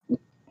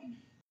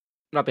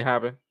nothing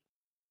happened.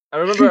 I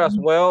remember as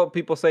well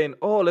people saying,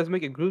 "Oh, let's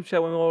make a group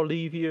chat when we all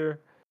leave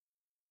here."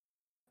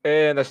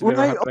 And that's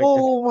right.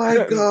 Oh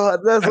my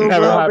god, that's what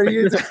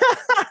happened.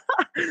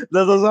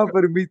 That's what's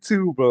happened to me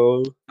too,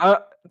 bro.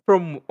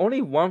 From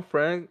only one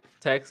friend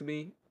text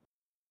me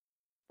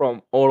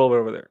from all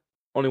over there.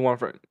 Only one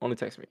friend only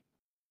text me,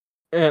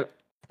 and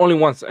only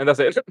once, and that's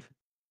it.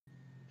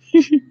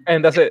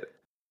 And that's it.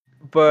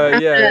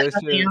 But yeah,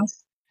 it's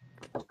just,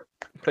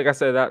 like I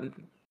said, that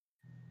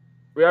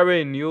we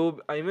already knew.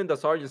 Even the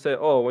sergeant said,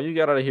 "Oh, when you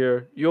get out of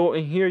here, you'll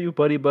in here, you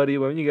buddy.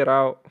 When you get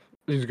out,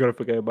 you're just gonna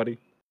forget, buddy."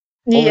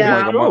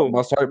 Yeah. Oh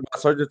my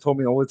sergeant told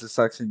me always the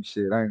exact same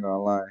shit. I ain't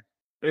gonna lie.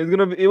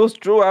 It was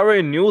true. I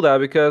already knew that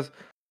because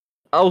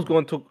I was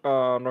going to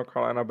North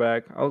Carolina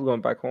back. I was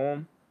going back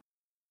home,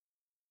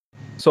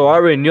 so I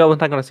already knew I was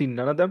not gonna see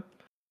none of them.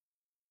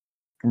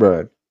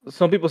 Right.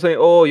 Some people say,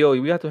 "Oh, yo,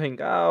 we have to hang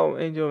out,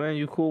 Angel, man.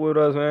 You cool with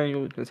us,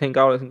 man? Let's hang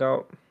out.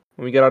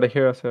 When we get out of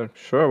here," I said,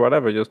 "Sure,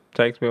 whatever. Just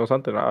text me or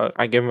something."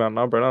 I gave him my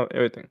number and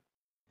everything.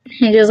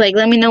 He just like,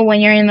 let me know when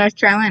you're in North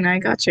Carolina. I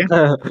got you.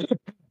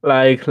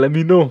 Like, let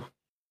me know.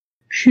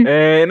 And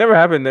it never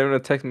happened. They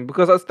didn't text me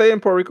because I stayed in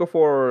Puerto Rico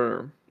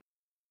for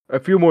a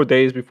few more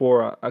days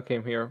before I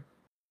came here.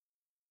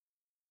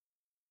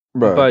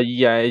 Bruh. But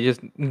yeah, it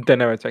just they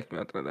never text me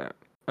after that.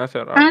 I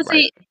said, all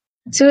Honestly, right.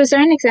 to a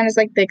certain extent, it's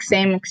like the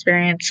same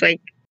experience.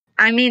 Like,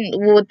 I mean,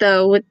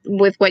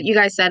 with what you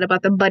guys said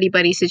about the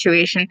buddy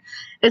situation,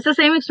 it's the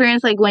same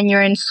experience like when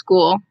you're in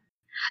school.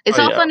 It's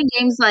Oh, all yeah. fun and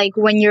games like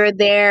when you're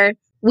there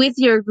with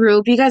your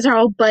group. You guys are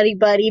all buddy,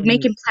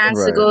 making plans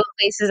to Right. go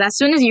places. As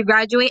soon as you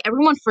graduate,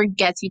 everyone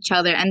forgets each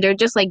other and they're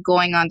just like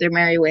going on their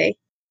merry way.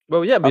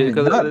 Well, yeah, I mean,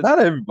 because not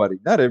everybody,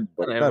 not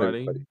everybody, not not everybody.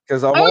 everybody.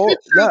 Because of Only all, the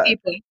true yeah,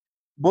 people.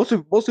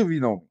 most of you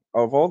know me.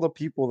 Of all the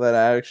people that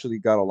I actually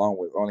got along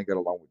with, I only got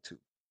along with two.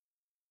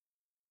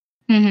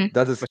 Hmm.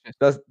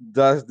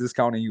 That's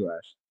discounting you,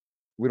 Ash.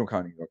 We don't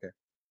count you, okay?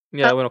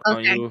 Yeah, we don't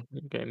count Okay. you.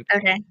 Okay.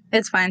 Okay,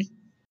 it's fine.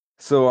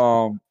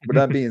 So with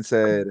that being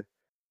said,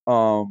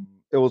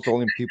 it was the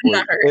only people.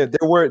 Not her. They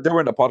were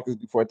in the podcast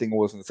before. I think it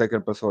was in the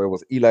second episode. It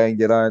was Eli and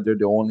Gerard. They're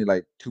the only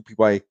like two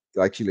people I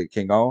actually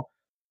came out.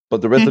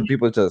 But the rest of the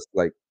people just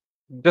like,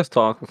 Just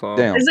talk. So.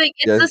 damn. It's like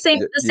it's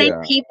the same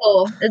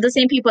people. The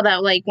same people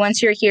that like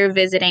once you're here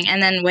visiting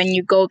and then when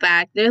you go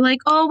back, they're like,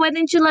 "Oh, why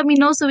didn't you let me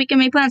know so we can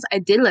make plans?" I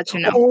did let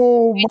you know.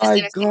 Oh You just my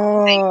didn't say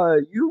anything. god,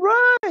 you're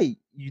right.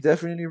 You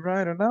definitely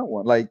right on that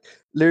one. Like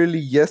literally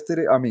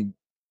yesterday. I mean,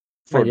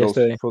 for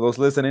yesterday. those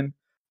listening,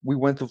 we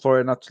went to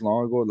Florida not too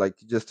long ago, like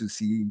just to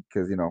see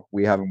because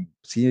we haven't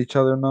seen each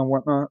other and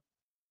whatnot.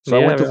 So I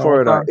Yeah, went to we all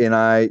Florida, time. and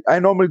I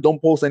normally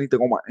don't post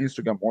anything on my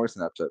Instagram or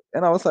Snapchat,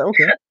 and I was like,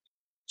 okay.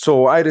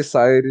 So I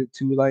decided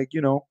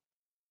to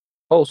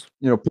Post.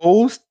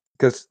 post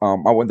because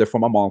I went there for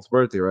my mom's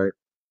birthday, right?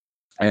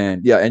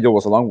 And yeah, Angel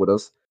was along with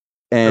us,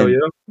 Oh and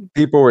yeah.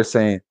 people were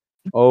saying,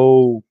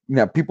 "Oh,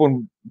 yeah."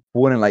 People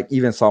wouldn't like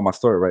even saw my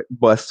story, right?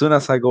 But as soon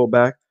as I go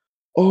back,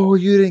 "Oh,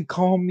 you didn't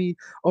call me.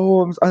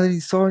 Oh, I already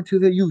saw it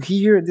that you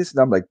here." And this, and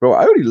I'm like, "Bro,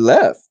 I already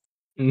left."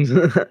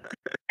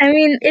 I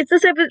mean, it's a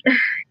separate.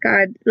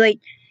 God, like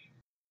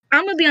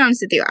I'm gonna be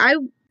honest with you. I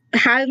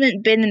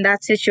haven't been in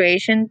that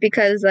situation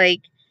because like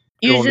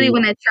usually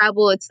when I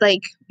travel, it's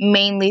like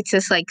mainly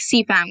to like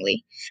see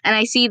family, and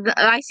I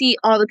see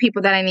all the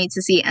people that I need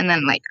to see, and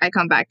then like I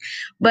come back.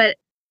 But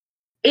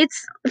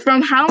it's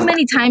from how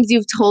many times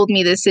you've told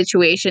me this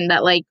situation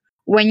that like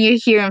when you're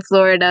here in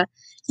Florida,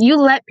 you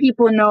let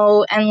people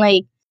know and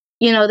like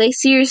they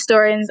see your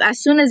story and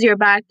as soon as you're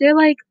back, they're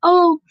like,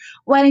 "Oh,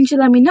 why didn't you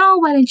let me know?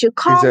 Why didn't you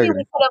call me? We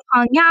Exactly. could have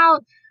hung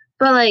out."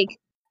 But like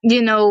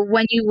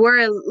when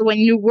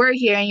you were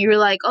here and you were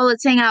like, "Oh,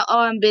 let's hang out. Oh,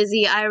 I'm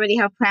busy. I already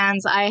have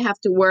plans. I have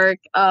to work.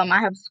 I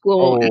have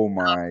school." Oh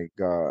my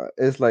god!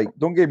 It's like,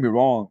 don't get me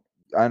wrong.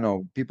 I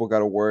know people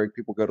gotta work,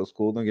 people go to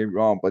school. Don't get me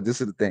wrong, but this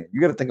is the thing. You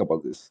gotta think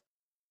about this,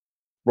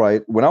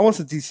 right? When I was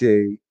in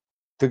TCA,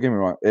 don't get me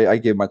wrong. I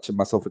gave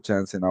myself a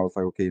chance, and I was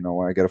like, okay, you know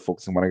what? I gotta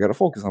focus on what I gotta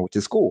focus on, which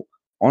is school.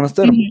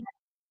 Understandable. Mhm.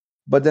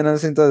 But then at the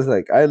same time, it's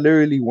like I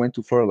literally went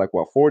to Florida like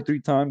what 3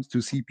 times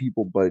to see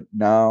people, but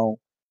now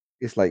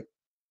it's like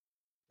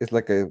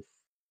a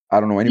I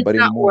don't know It's anybody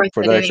not anymore worth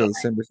for it the anyway. actual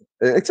same reason.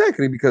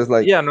 Exactly, because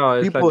like Yeah, no,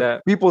 it's like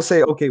that. people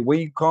say, okay, when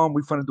you come,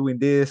 we finna doing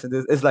this and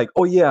this. It's like,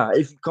 oh yeah,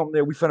 if you come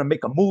there, we finna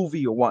make a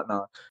movie or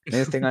whatnot.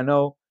 Next thing I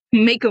know,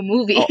 Make a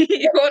movie. oh,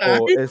 Hold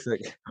on. it's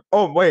like,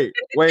 oh wait,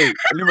 whoa,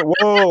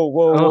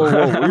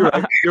 you're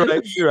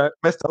right,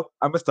 messed up,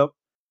 I messed up.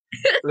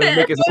 Let's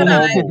make it No Hold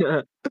see.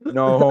 homo,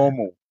 no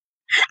homo,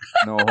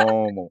 no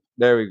homo.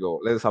 There we go.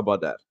 Let's how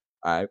about that.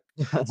 All right.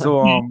 So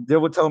on. they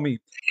would tell me,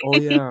 oh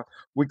yeah,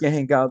 we can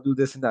hang out, do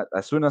this and that.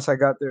 As soon as I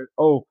got there,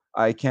 oh,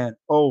 I can't.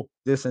 Oh,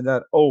 this and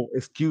that. Oh,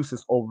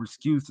 excuses over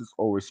excuses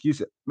over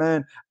excuses.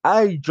 Man,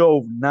 I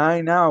drove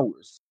 9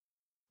 hours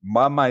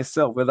by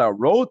myself without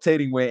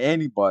rotating with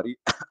anybody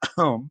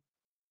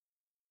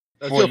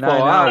That's for your fault.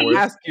 9 hours.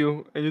 I asked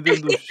you and you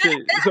didn't do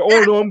shit. You said,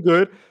 "Oh no, I'm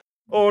good.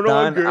 Oh no,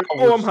 I'm 9 good.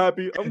 Oh, I'm hours.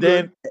 happy. I'm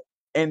And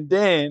good."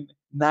 then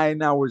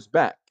 9 hours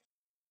back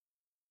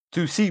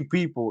to see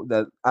people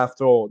that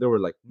after all they were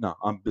like, no,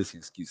 I'm busy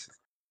excuses.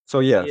 So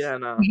yes, Yeah,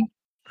 no.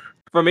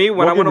 For me,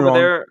 when I don't get went me over wrong.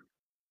 there,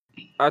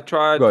 I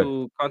tried Go ahead.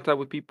 to contact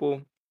with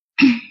people,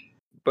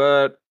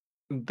 but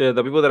the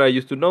people that I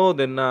used to know,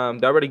 then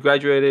they already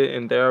graduated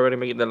and they're already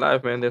making their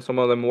life, man. There's some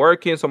of them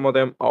working, some of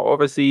them are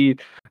overseas.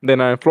 They're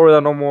not in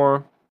Florida no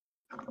more.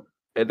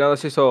 And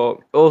that's just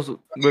so it was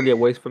really a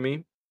waste for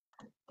me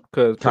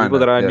because the people Kinda,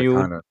 that I yeah, knew,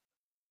 kinda.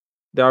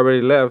 they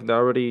already left. They're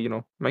already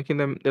making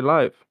them their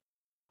life.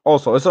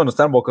 Also, it's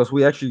understandable because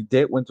we actually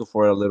did went to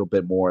for a little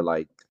bit more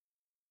like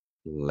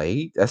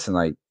late. That's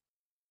like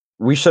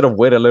we should have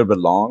waited a little bit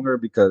longer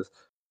because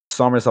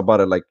summer's about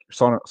it. Like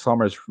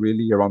summer's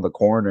really around the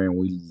corner, and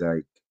we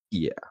like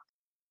yeah.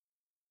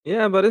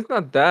 Yeah, but it's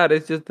not that.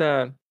 It's just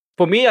that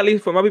for me, at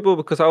least for my people,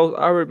 because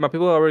my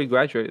people already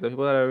graduated. The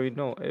people that I already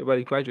know,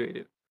 everybody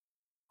graduated.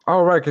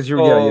 All right, because So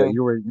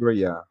you were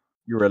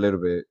a little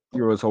bit.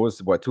 You was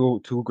always what two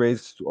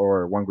grades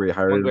or 1 grade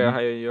higher one than grade me.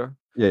 higher year.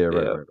 Yeah, Yeah.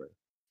 right.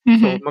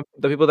 So Mhm.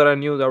 the people that I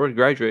knew, they already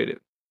graduated.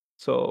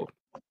 So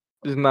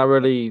it's not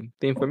really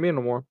thing for me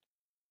no more.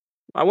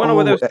 I went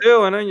over there Oh,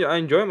 still, and I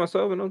enjoyed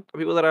myself. You know,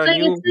 people that I Like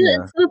knew.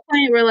 yeah.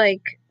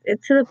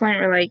 it's to the point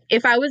where like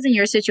if I was in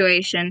your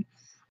situation,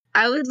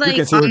 I would You like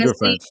consider good honestly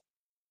friends.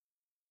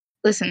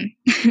 listen.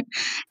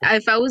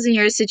 If I was in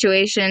your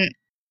situation,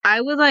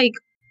 I would like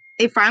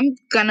if I'm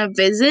gonna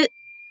visit,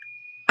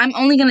 I'm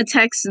only gonna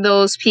text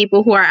those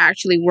people who are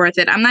actually worth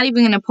it. I'm not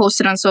even gonna post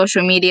it on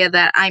social media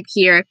that I'm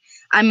here,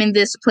 I'm in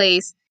this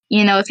place.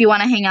 You know, if you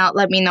want to hang out,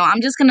 let me know.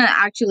 I'm just gonna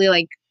actually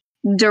like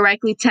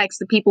directly text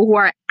the people who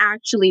are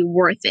actually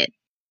worth it.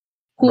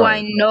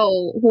 Right.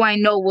 Who I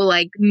know will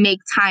like make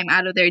time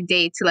out of their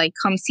day to like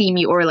come see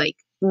me or like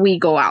we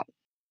go out.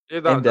 Yeah,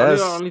 And I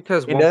that's only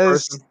test and one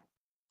that's person.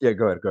 yeah,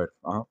 go ahead, go ahead.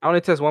 Uh-huh. I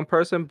only test one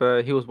person,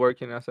 but he was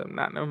working. I said,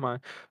 nah, never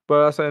mind.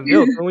 But I said,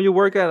 yo, when you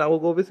work at, I will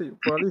go visit you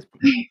for at least.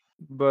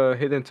 But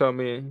he didn't tell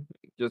me.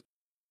 Just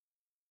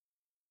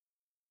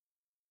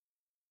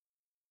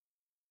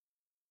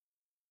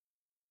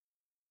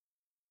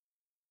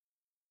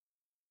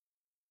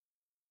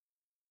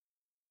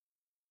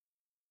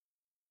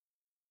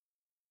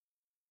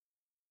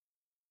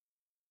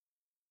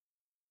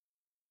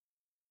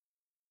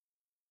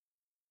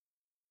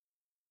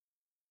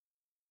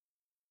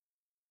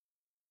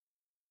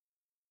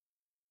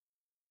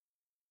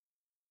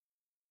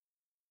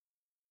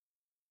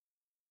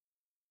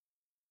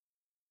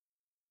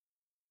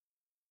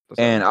I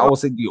said, And I what? will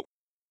say the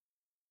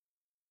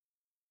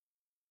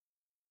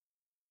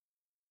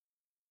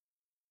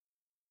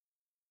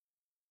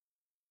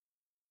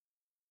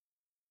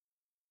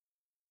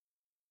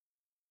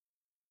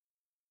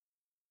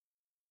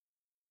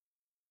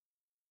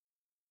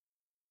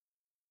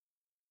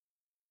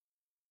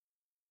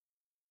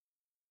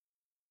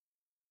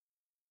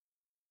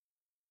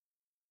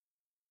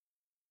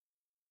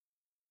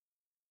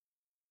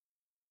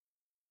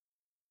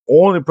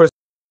only person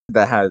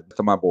that has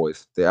to my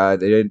boys.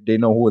 They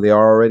know who they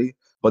are already.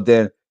 But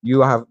then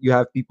you have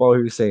people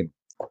who are saying,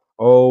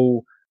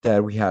 "Oh,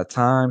 that we had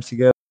times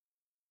together."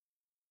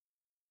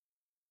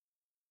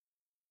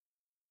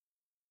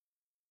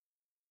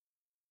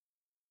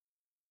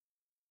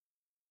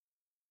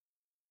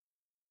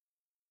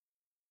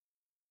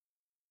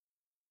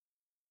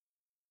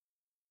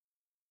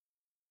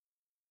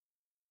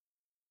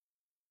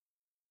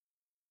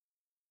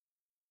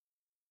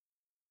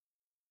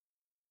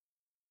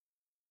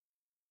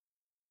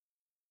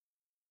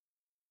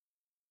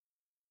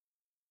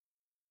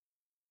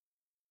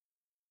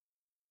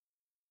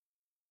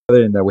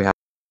 And that we have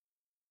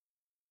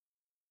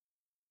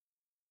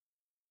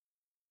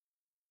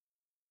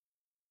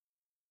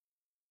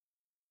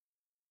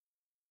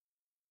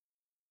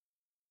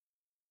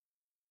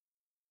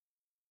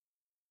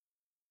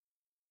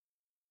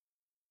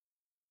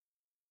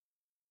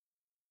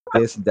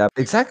this and that.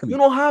 You Exactly.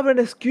 don't have an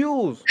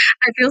excuse.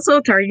 I feel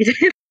so targeted.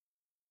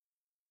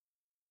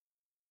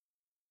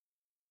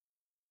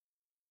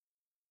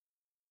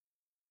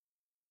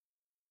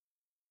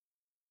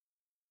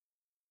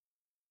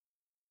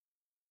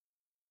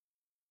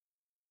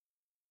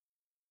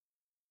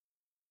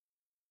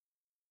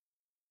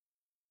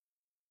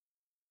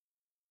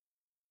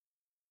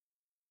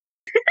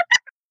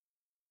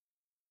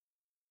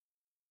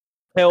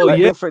 Hell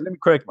yeah. Let me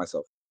correct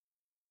myself.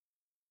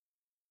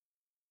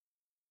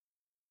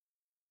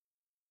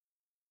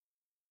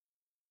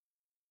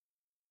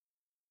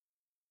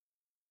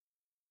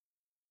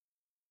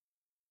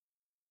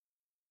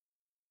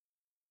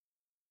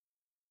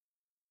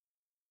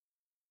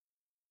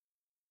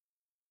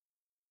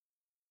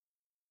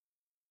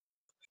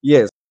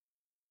 Yes.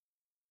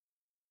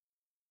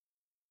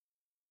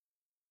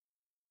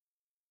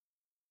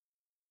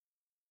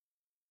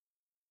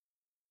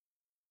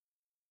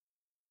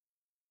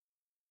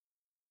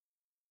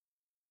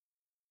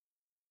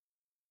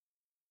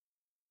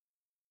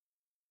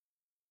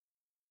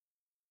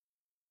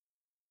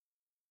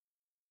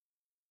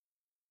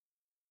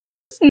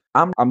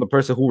 I'm the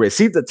person who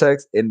received the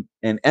text and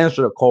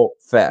answered the call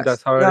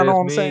That's fast. how You it know is.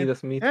 what I'm saying?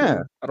 That's me Yeah.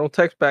 too. I don't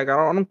text back. I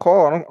don't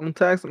call. I don't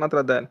text. Nothing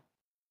like that.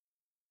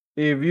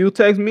 If you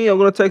text me, I'm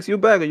gonna text you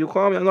back. If you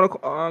call me, I'm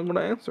gonna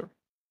answer.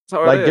 That's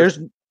how it Like is.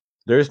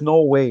 there's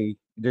no way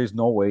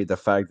the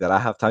fact that I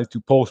have time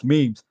to post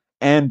memes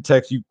and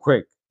text you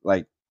quick.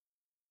 Like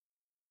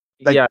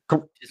Yeah,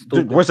 it's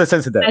stupid. where's the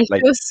sense of that? I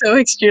Like feel so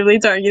extremely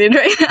targeted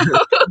right now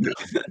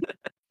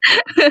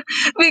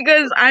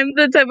because I'm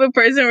the type of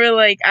person where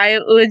like I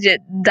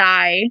legit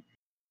die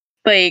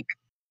like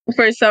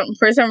for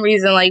some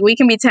reason like we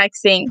can be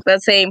texting,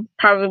 let's say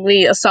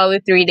probably a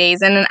solid 3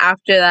 days, and then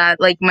after that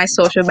like my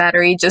social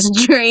battery just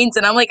drains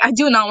and I'm like I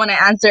do not want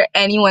to answer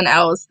anyone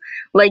else.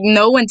 Like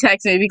no one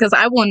texts me because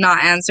I will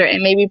not answer,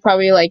 and maybe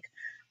probably like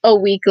a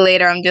week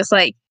later I'm just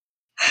like,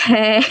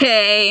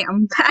 hey,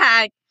 I'm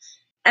back.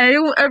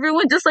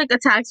 Everyone just like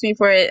attacks me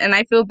for it and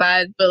I feel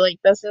bad, but like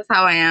that's just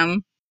how I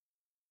am.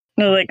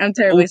 No, like I'm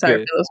terribly sorry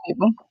Stupid. for those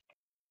people.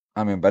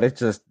 I mean, but it's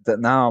just that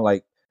now,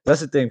 like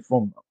that's the thing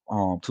from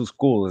to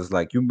school is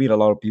like you meet a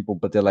lot of people,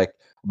 but they're like,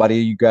 buddy,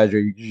 you guys are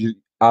usually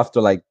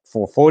after like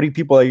for 40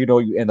 people that you know,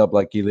 you end up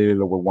like you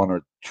literally with one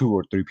or two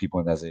or three people,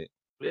 and that's it.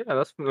 Yeah,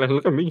 that's like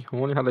look at me. I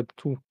only had like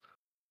 2.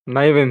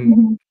 Not even,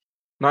 Mhm.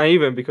 not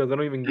even because they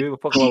don't even give a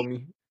fuck about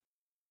me.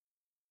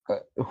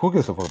 Who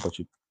gives a fuck about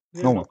you?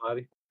 Yeah, No one.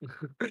 nobody.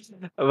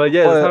 But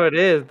yeah, that's But how it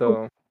is,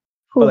 though.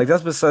 but like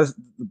that's besides.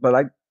 But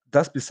like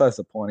that's besides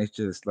the point. It's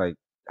just like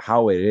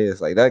how it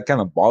is. Like that kind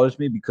of bothers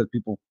me because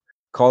people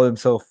call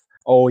themselves,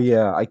 "Oh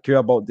yeah, I care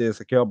about this,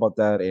 I care about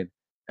that," and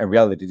in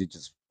reality, they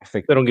just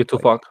fake They it. don't give 2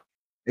 Like fuck.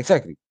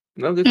 exactly.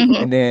 They don't give 2 Mhm. fuck.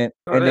 Oh, And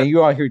yeah. then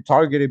you out here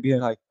targeted,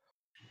 being like,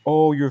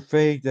 "Oh, you're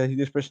fake. That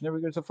this person never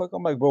gives a fuck."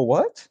 I'm like, bro,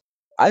 what?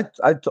 Like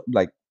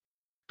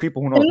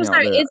people who knows I'm me out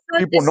sorry. there.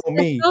 People know It's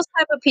me. those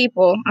type of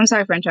people. I'm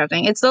sorry for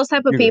interrupting. It's those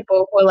type of You're good.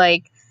 people who are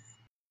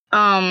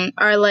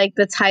like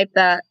the type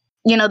that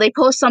they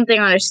post something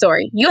on their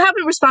story. You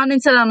haven't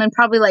responded to them in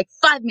probably like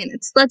 5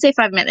 minutes. Let's say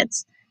 5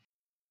 minutes.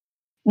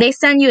 They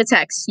send you a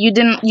text. You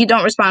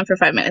don't respond for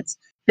 5 minutes.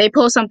 They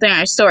post something on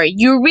your story.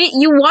 You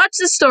watch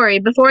the story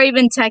before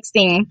even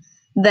texting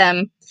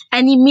them,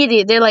 and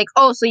immediately they're like,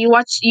 "Oh, so you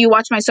watch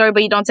my story,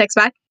 but you don't text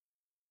back."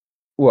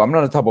 Well, I'm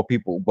not the type of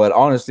people, but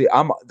honestly,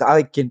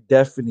 I can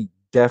definitely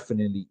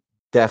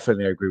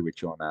agree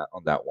with you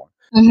on that one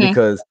Mm-hmm.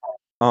 because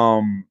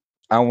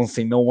I won't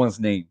say no one's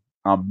name.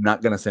 I'm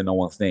not gonna say no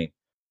one's name,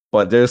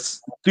 but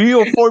there's three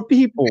or four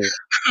people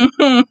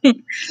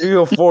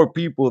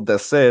that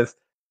says,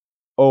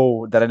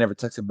 "Oh, that I never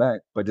texted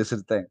back." But this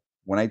is the thing: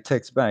 when I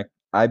text back,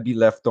 I be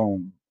left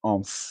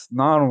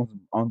not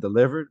on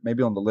delivered,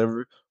 maybe on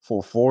delivered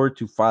for 4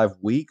 to 5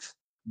 weeks.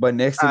 But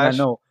next thing I Ash.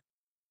 know,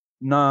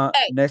 nah.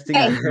 Hey,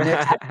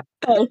 hey,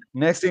 hey.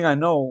 Next thing I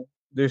know,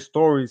 there's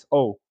stories.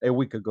 Oh, a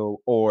week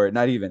ago, or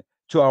not even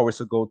 2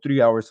 hours ago,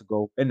 3 hours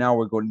ago, an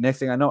hour ago. Next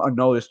thing I know,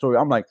 another story.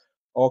 I'm like,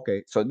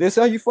 okay, so this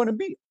is how you want to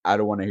be. I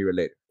don't want to hear it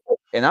later.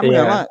 And I'm not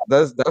gonna Yeah.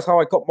 lie, that's how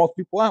I cut most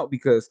people out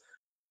because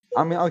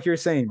I'm out here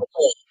saying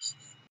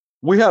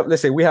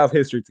let's say we have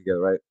history together,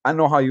 right? I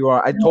know how you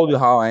are. I told you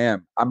how I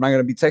am. I'm not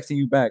gonna be texting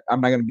you back. I'm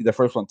not gonna be the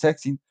first one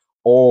texting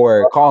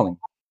or calling,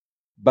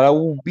 but I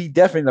will be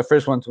definitely the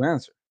first one to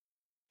answer,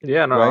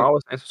 Yeah, no, I right?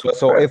 always answer super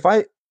So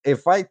fast.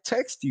 if I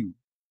text you,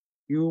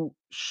 you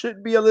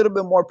should be a little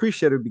bit more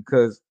appreciative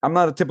because I'm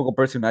not a typical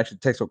person who actually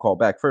text or call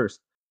back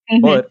first.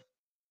 Mm-hmm. But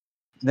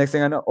next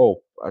thing I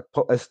know,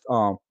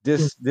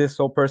 this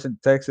whole person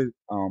texted,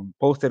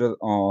 posted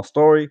a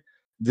story.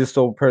 This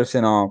whole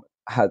person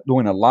had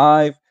doing a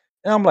live,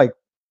 and I'm like,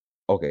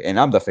 okay, and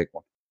I'm the fake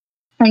one.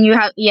 And you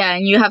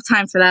have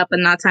time for that, but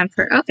not time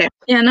for okay.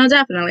 Yeah, no,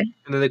 definitely.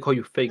 And then they call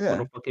you fake for Yeah,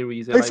 no fucking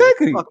reason. Like, what the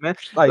exactly. fuck, man?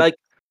 Like, Like,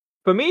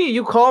 for me,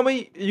 you call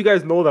me, you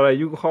guys know that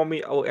you call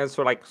me, I will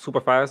answer like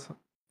super fast.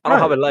 I don't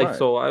have a life, right.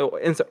 so I will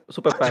answer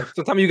super fast.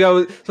 Sometimes you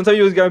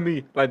guys got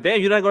me like, damn,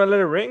 you're not gonna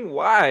let it ring?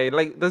 Why?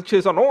 Like that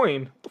shit's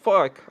annoying. What the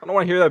fuck? I don't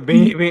want to hear that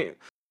beeping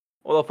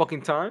all the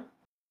fucking time.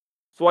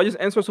 So I just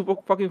answer super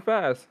fucking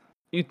fast.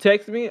 You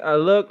text me, I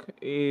look.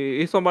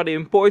 If somebody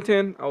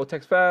important, I will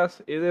text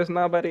fast. If there's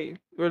nobody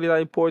really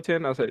that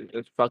important, I say,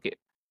 just fuck it.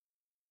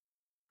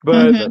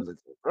 But Mm-hmm.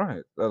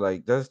 Right.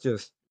 Like that's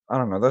just I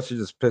don't know. That should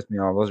just piss me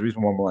off. That's the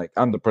reason why I'm like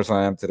I'm the person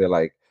I am today.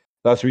 Like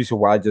that's the reason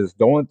why the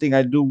only thing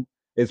I do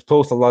is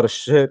post a lot of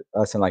shit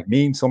as in like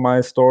memes on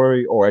my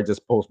story, or I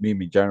just post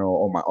meme in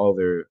general on my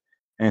other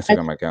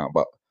Instagram account.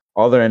 But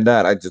other than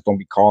that, I just don't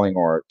be calling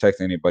or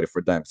texting anybody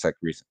for that exact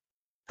reason.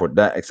 For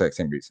that exact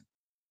same reason.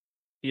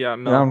 yeah,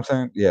 You know what no. I'm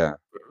saying? Yeah.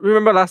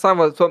 Remember last time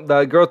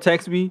the girl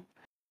texted me?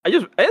 I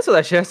just answered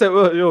that shit. I said,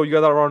 well, yo, you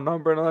got the wrong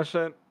number and all that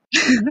shit.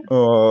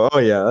 Oh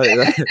yeah.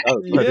 That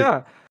was funny.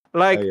 Yeah. Oh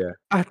Like,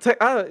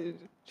 yeah.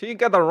 she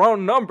got the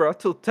wrong number. I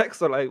still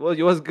text her, like, well,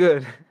 you was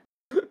good.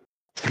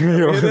 You We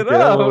hit was it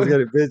good. I up. was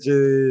getting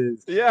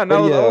bitches. Yeah, and But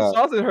I was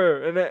yeah. saucing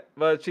her,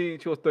 but she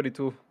was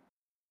 32.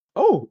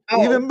 Oh,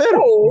 Oh. even better.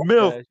 Oh.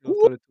 MILF. Yeah, she was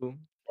 32. She was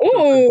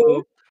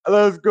Oh. 32.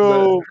 Let's But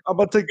go. I'm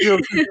gonna take care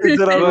of two kids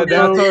that I but don't then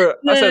I know. told her,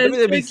 I said, let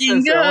Let's me be fucking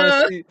sincere. go.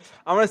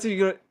 I want to see you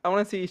gonna, I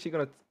want to see if she's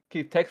gonna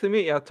keep texting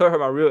me. Yeah, I told her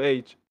my real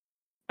age.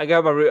 I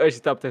got my real age. She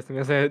stopped texting me.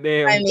 I said, I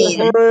damn. Oh,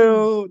 for mean,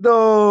 real?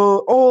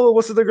 No. Oh,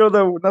 what's the girl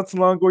that not so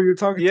long ago you were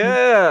talking to?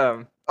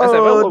 Yeah. I said,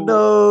 Oh well,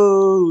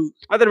 no.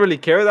 I didn't really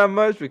care that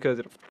much because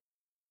it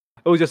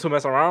was just to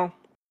mess around.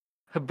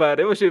 But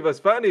it was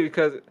funny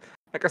because,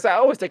 like I said, I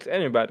always text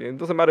anybody. It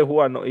doesn't matter who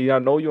I know. Either I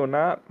know you or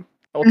not.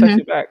 I will text mm-hmm.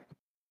 you back.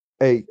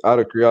 Hey, out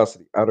of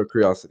curiosity,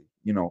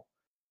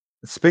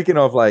 speaking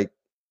of like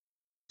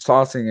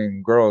saucing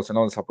and girls and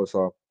all this type of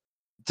stuff,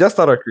 just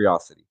out of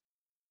curiosity,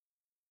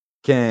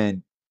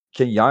 can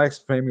can y'all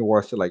explain me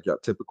what's your like your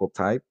typical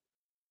type?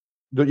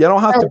 You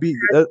don't have to Oh, be.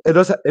 It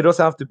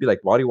doesn't have to be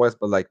like body wise,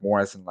 but like more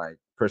as in like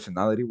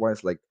personality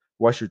wise. Like,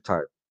 what's your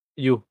type?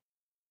 You.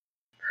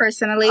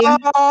 personally.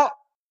 Oh!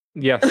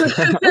 Yes. Hold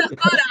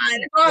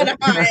on.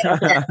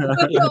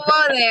 Don't go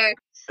there.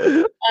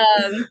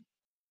 Um,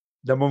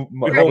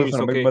 We're That was homies,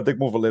 gonna make my okay? dick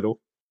move a little.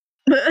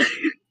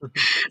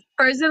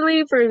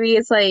 personally, for me,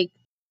 it's like,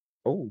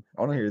 Oh,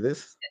 I want to hear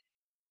this.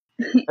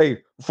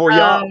 Hey, for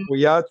y'all, um,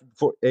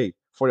 for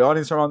the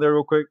audience around there,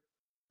 real quick,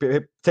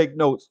 take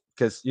notes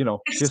because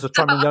she's a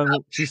charming stop,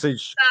 young.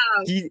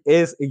 She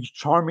is a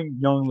charming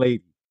young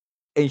lady.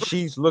 and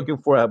she's looking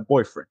for a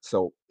boyfriend.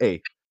 So,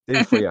 hey,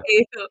 this is for you.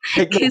 Ew.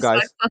 Take note, Kiss my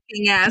guys.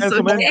 fucking ass,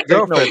 Gentlemen, okay? take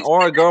Girlfriend notes.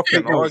 or a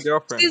girlfriend Take or a notes.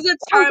 girlfriend. She's a Or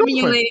charming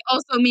girlfriend. lady.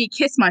 Also, me,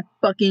 kiss my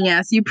fucking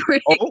ass, you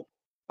pretty.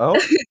 Oh,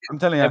 I'm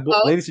telling Hey, you,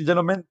 Oh. ladies and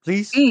gentlemen,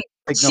 please Mm,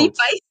 take she notes.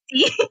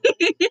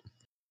 feisty.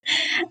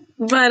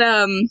 But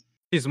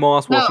She's small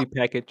as well. No. She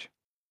package.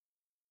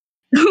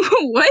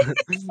 what?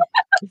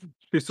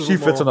 She's too She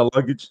fits on small. the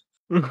luggage.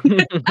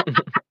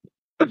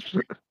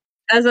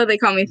 That's what they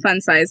call me,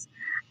 fun size.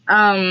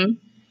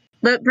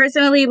 But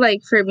personally,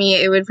 like for me,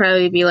 it would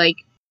probably be like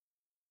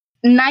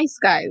nice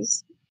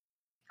guys,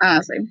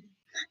 honestly,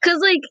 because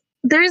like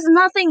there's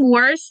nothing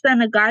worse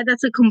than a guy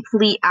that's a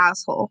complete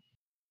asshole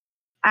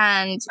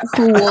and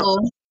who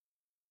will.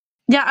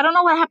 Yeah, I don't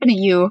know what happened to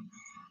you.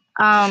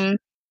 Damn,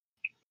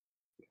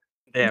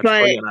 she's But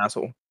probably an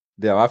asshole.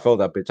 Yeah, I felt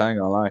that bitch. I ain't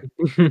gonna lie.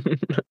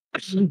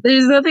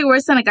 there's nothing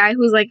worse than a guy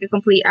who's like a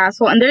complete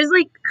asshole. And there's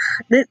like,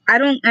 I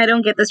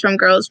don't get this from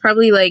girls.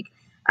 Probably like,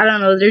 I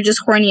don't know, they're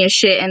just horny as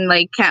shit and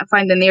like can't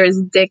find the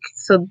nearest dick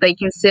so they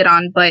can sit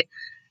on. But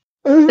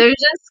there's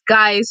just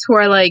guys who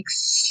are like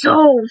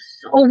so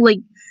like,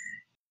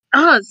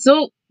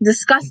 so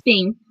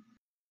disgusting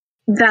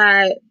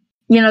that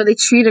they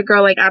treat a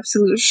girl like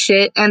absolute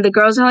shit, and the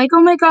girls are like,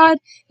 oh my god,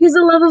 he's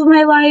the love of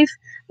my life,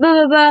 blah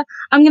blah blah,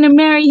 I'm gonna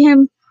marry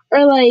him,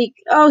 or like,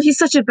 oh, he's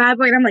such a bad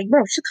boy, and I'm like,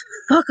 bro, shut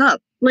the fuck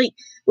up. Like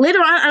later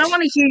on, I don't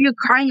want to hear you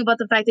crying about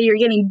the fact that you're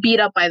getting beat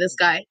up by this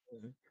guy.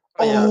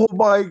 Oh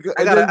my god!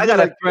 I got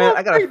a friend.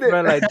 I got a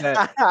friend like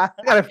that. I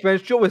got a friend.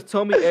 She always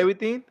tell me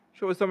everything.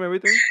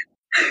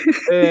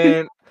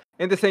 And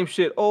the same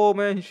shit. Oh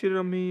man, he cheated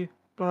on me.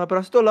 Blah, but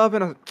I still love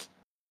him.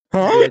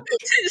 Huh?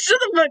 Shut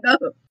the fuck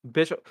up.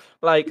 Bitch,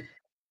 like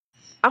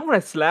I'm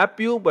gonna slap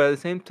you, but at the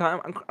same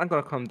time, I'm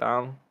gonna come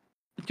down.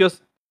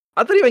 Just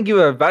I don't even give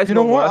her advice. You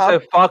know no more. what? I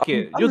said, fuck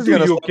it. I'm You just do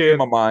gonna you, slap you in kid.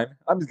 my mind.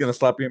 I'm just gonna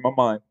slap you in my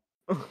mind.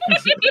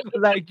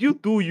 Like you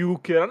do you,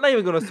 kid. I'm not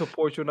even gonna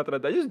support you, nothing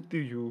like that. Just do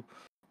you.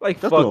 Like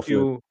Just do a fuck flip.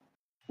 you.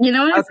 You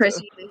know what I That's-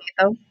 personally think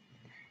though?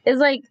 Is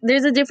like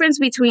there's a difference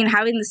between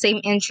having the same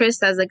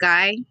interest as a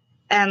guy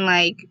and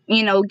like,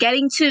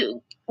 getting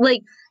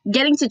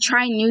to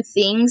try new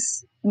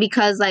things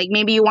because like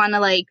maybe you wanna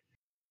like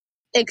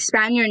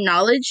expand your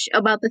knowledge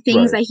about the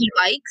things Right. that he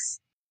likes.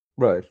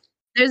 Right.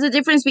 There's a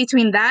difference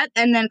between that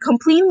and then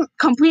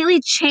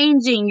completely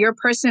changing your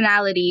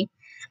personality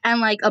and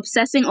like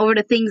obsessing over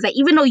the things that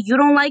even though you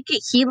don't like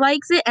it, he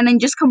likes it, and then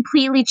just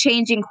completely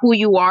changing who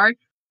you are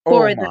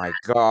for Oh my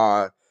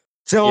god!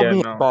 Tell Yeah,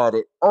 me no. about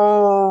it.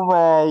 Oh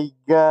my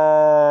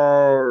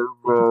god,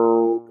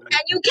 bro!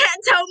 And you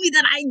can't tell me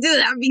that I do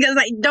that because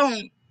I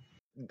don't.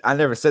 I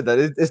never said that.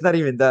 It's not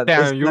even that.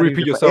 Damn, It's you not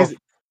repeat even yourself.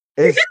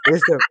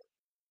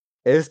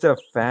 It's the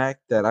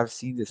fact that I've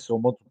seen this so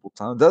multiple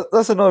times.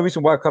 That's another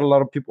reason why I cut a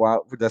lot of people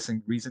out for that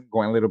same reason.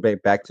 Going a little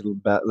bit back to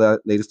the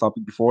latest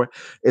topic before,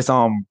 it's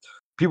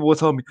people will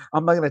tell me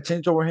I'm not gonna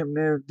change over him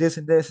there, this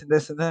and this and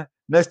this and that.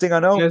 Next thing I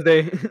know, Yes,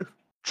 they.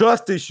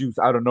 trust issues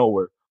out of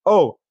nowhere.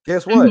 Oh,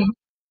 guess what? Mhm.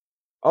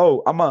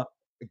 Oh, I'm gonna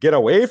get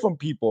away from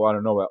people out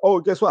of nowhere. Oh,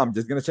 guess what? I'm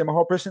just gonna change my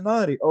whole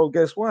personality. Oh,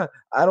 guess what?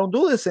 I don't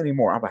do this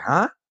anymore. I'm like,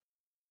 huh?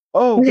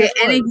 Oh, Okay, guess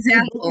an what? You broke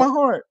example. my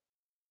heart.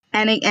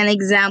 An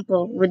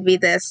example would be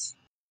this.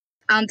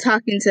 I'm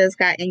talking to this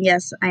guy, and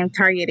yes, I am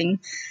targeting,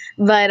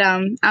 but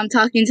I'm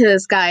talking to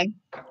this guy.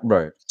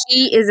 Right.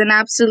 He is an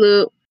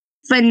absolute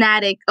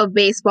fanatic of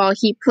baseball.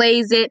 He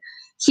plays it.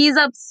 He's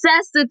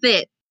obsessed with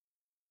it.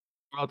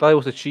 I thought it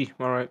was a she.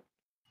 All right.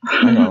 I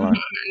ain't gonna lie.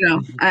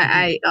 No,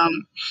 I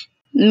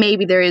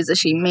maybe there is a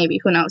she,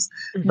 maybe, who knows,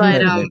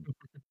 but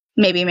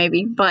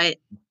maybe, but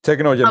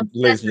Taking over, obsessed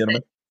ladies and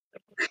with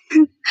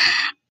gentlemen.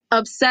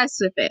 obsessed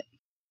with it.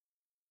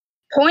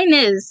 Point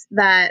is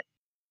that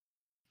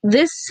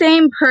this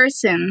same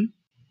person,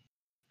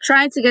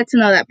 trying to get to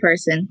know that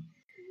person,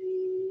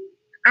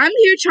 I'm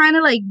here trying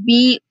to like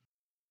be,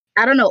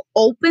 I don't know,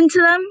 open to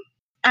them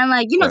and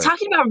like, Right.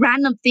 talking about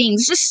random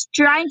things, just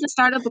trying to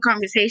start up a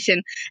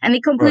conversation, and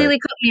they completely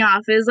cut me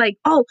off. It was like,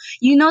 oh,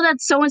 that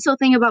so and so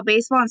thing about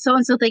baseball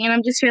and so thing, and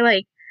I'm just here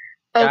like,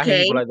 Yeah, I hate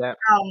okay, people like that.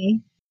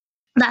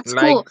 that's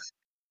Like- cool,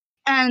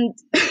 and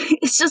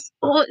it's just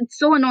it's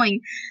so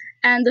annoying,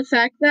 and the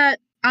fact that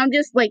I'm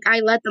just like, I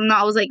let them know.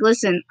 I was like,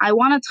 listen, I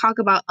want to talk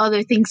about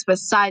other things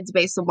besides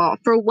baseball.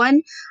 For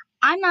one,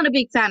 I'm not a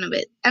big fan of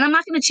it, and I'm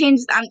not going to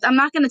change. I'm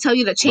not going to tell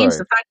you to change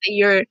the fact that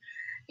you're,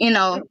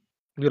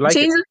 You like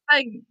change it. it.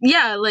 Like,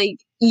 yeah, like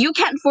you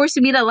can't force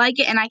me to like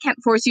it, and I can't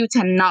force you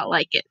to not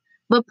like it.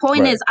 But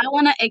point Right. is, I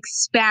want to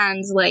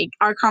expand like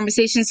our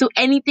conversation to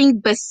anything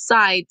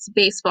besides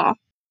baseball.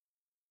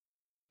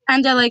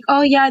 And they're like,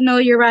 oh yeah, no,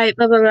 you're right,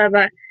 blah blah blah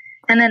blah.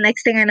 And then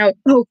next thing I know,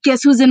 oh,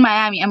 guess who's in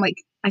Miami? I'm like,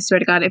 I swear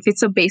to God, if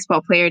it's a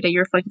baseball player that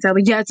you're fucking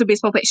telling, yeah, it's a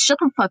baseball player. Shut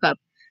the fuck up.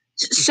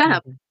 Shut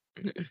up.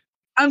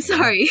 I'm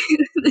sorry.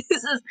 This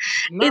is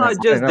No, It's-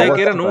 just I they know,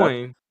 get what's the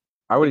annoying.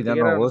 I really They don't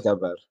get know an- what's that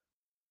bad.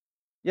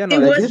 Yeah, no, It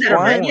they was just that get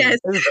bad, annoying. yes.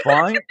 It's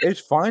fine. It's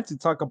fine to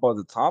talk about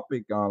the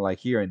topic like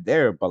here and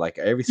there, but like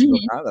every single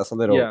time, that's a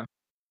little Yeah.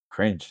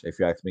 cringe, if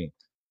you ask me.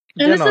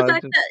 And Yeah, it's no,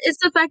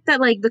 the fact that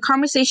like the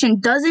conversation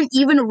doesn't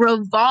even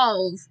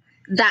revolve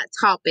that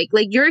topic.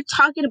 Like you're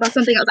talking about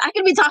something else. I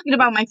could be talking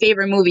about my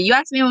favorite movie. You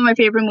ask me what my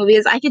favorite movie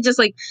is, I could just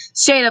like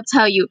straight up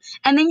tell you.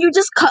 And then you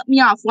just cut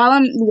me off while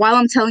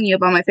I'm telling you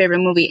about my favorite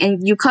movie.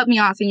 And you cut me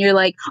off and you're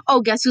like,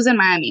 "Oh, guess who's in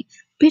Miami?"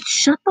 Bitch,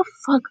 shut the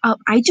fuck up.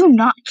 I do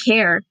not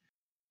care if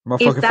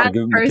Motherfucker, that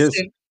give him a kiss.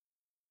 person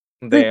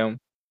damn.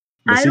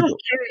 I don't Besito.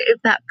 care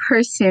if that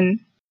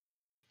person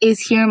is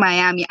here in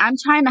Miami. I'm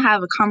trying to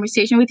have a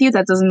conversation with you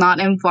that does not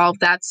involve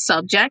that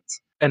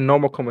subject. A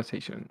normal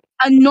conversation.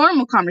 A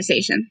normal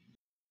conversation.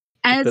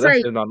 And it's But that like,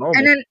 shit is not and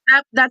normal. then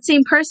that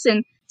same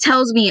person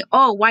tells me,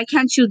 "Oh, why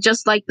can't you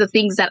just like the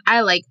things that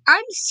I like?"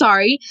 I'm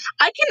sorry.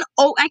 I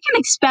can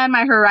expand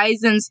my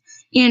horizons,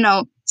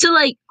 to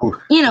like, Ooh.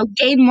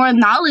 Gain more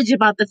knowledge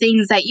about the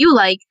things that you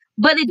like,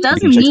 but it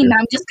doesn't check mean it. that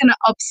I'm just gonna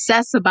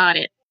obsess about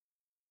it.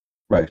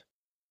 Right.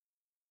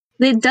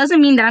 It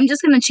doesn't mean that I'm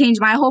just gonna change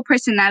my whole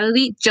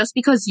personality just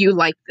because you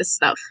like this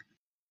stuff.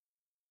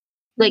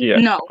 Like, Yeah.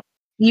 no.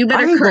 You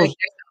better correct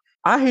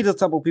I hate those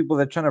type of people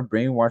that trying to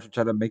brainwash and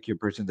try to make you a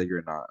person that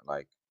you're not.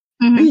 Like,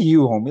 yourself. be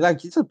you, homie. Like,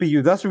 just be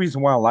you. That's the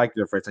reason why I like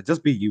your friends. Like,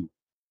 just be you.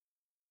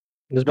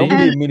 Just Don't be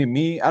be you. meaning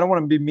me. I don't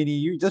want to be meaning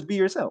you. Just be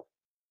yourself.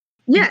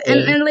 Yeah,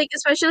 Yeah. and like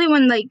especially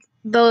when like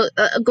the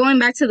going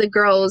back to the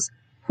girls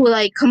who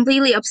like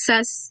completely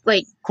obsess,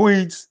 like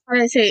Queens. how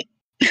do I say,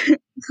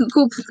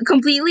 who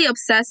completely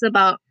obsess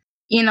about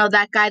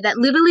that guy that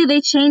literally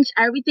they change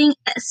everything,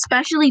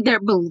 especially their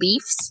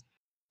beliefs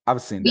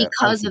I've seen that. I've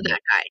because seen of that.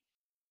 that guy.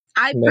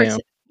 I Damn.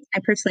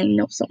 personally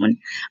know someone,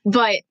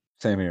 but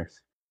Same here.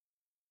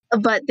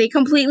 they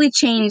completely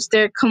changed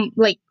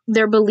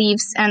their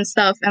beliefs and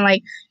stuff, and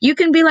like you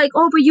can be like,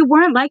 "Oh, but you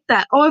weren't like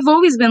that. Oh, I've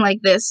always been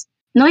like this."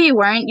 No, you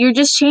weren't. You're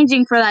just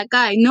changing for that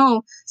guy.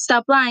 No,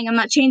 stop lying. I'm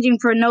not changing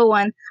for no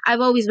one. I've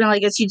always been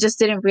like this. You just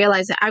didn't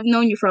realize it. I've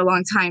known you for a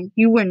long time.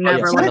 You were never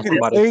yeah, like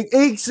somebody. this.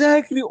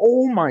 Exactly.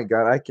 Oh my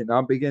god, I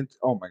cannot begin.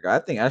 Oh my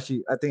god, I think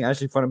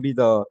Ashley gonna be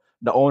the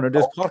owner of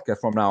this podcast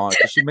from now on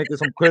because she's making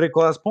some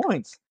critical ass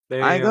points.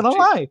 I ain't Damn. gonna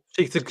lie.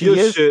 She took She your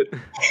is. shit.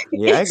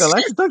 Yeah, I ain't It's gonna lie.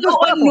 just She took the so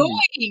spot from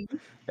me. annoying.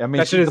 I mean,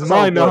 That she shit is does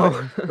mine all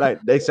now. like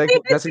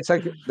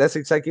that's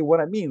exactly what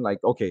I mean.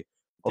 Like, okay,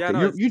 Yeah, no,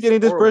 you it's dating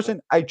this horrible.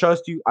 person. I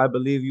trust you. I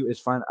believe you. It's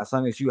fine as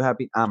long as you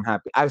happy. I'm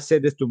happy. I've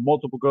said this to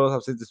multiple girls.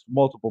 I've said this to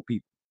multiple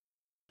people.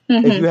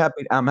 If Mhm. you're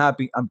happy, I'm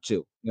happy. I'm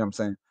chill. You know what I'm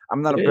saying?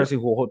 I'm not a Yeah. person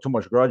who hold too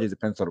much grudges.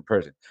 Depends on the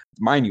person.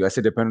 Mind you, I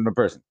said depend on the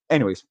person.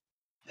 Anyways,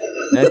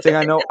 next thing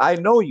I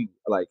know you.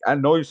 Like I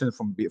know you since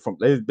from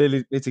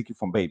basically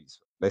from babies.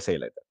 Let's say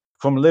it like that.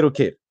 From a little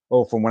kid.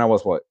 Or from when I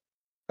was what?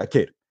 A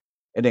kid.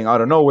 And then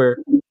out of nowhere,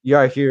 you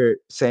are here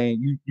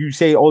saying you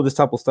say all this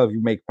type of stuff.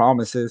 You make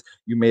promises.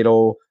 You made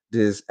all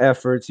these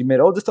efforts. You made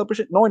all this type of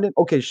shit. Knowing that,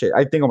 okay, shit.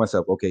 I think of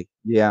myself, okay,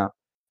 yeah,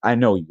 I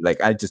know you.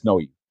 Like I just know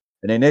you.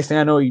 And then next thing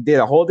I know, you did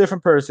a whole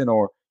different person,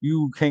 or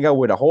you hang out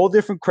with a whole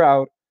different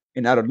crowd,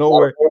 and out of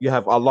nowhere, you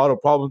have a lot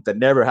of problems that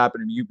never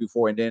happened to you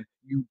before, and then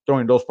you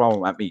throwing those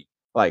problems at me.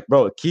 Like,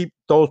 bro, keep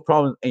those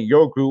problems in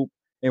your group,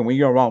 and when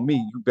you're around me,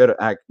 you better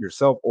act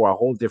yourself or a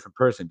whole different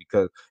person.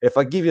 Because if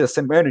I give you the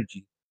same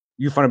energy,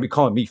 you're gonna be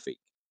calling me fake.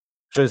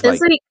 So it's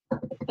It's like, like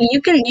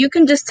you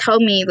can just tell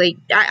me, like,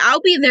 I'll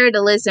be there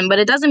to listen, but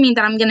it doesn't mean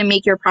that I'm gonna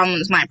make your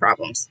problems my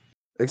problems,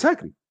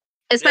 exactly.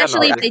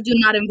 especially Yeah, if they do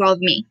not involve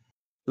me.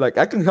 Like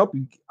I can help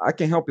you. I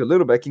can help you a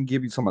little bit. I can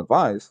give you some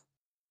advice,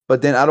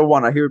 but then I don't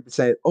want to hear it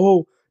say,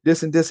 "Oh,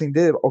 this and this and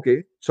this."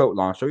 Okay, so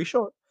long story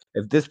short,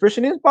 if this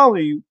person is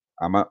bothering you,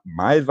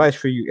 my advice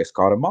for you is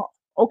cut them off.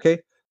 Okay,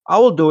 I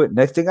will do it.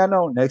 Next thing I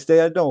know, next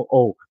day I don't.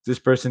 Oh, this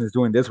person is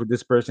doing this with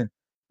this person.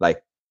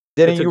 Like,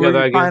 Get didn't you together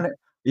really again. find it?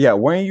 Yeah,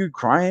 weren't you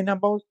crying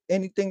about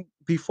anything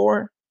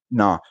before?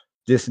 Nah,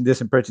 this and this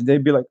and person.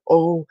 They'd be like,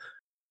 "Oh,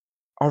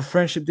 our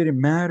friendship didn't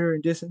matter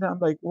and this and that." I'm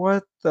like,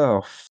 what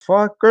the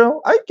fuck,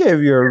 girl? I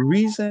gave you a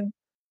reason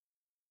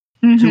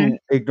Mm-hmm. to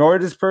ignore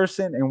this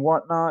person and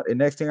whatnot. And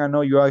next thing I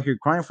know, you're out here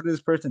crying for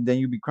this person. Then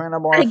you be crying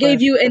about I our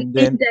gave you friendship. an And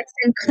then, index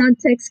and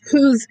context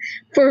clues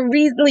for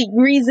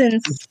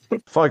reasons.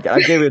 fuck it, I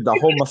gave it the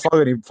whole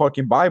misogyny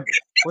fucking Bible.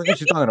 What is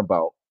she talking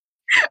about?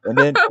 And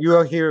then you're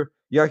out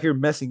here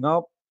messing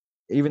up,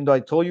 even though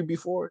I told you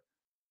before.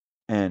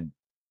 And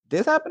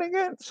this happened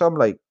again. So I'm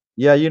like,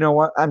 yeah, you know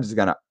what? I'm just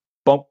gonna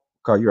bump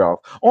cut you off.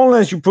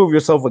 Unless you prove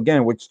yourself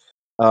again, which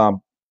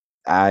um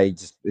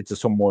it's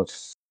just so much.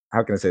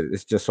 How can I say it?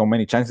 It's just so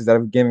many chances that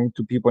I've given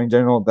to people in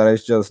general that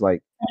it's just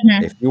like,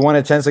 Mm-hmm. if you want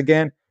a chance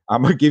again,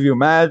 I'm gonna give you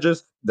my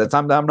address the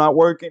time that I'm not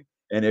working.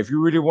 And if you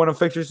really want to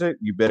fix your shit,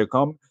 you better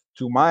come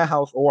to my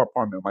house or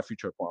apartment, my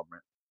future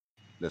apartment.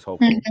 Let's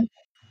hope so.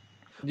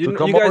 So You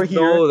come over guys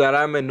here. know that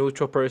I'm a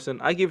neutral person.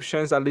 I give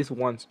chance at least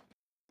once.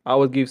 I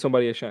would give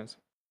somebody a chance.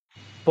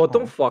 But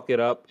don't Oh, fuck it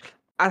up.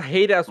 I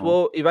hate as oh.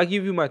 well. If I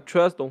give you my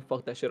trust, don't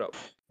fuck that shit up.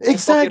 Don't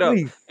fuck it up.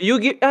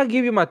 Exactly. I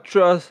give you my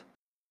trust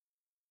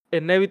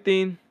and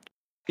everything.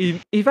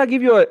 If I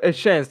give you a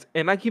chance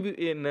and I give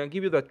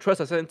you the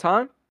trust at the same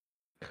time,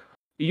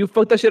 you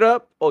fuck that shit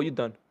up, oh, you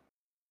done.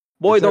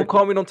 Boy, don't Exactly.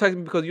 call me, don't text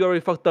me because you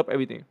already fucked up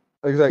everything.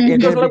 Exactly.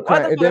 And Because then be like, why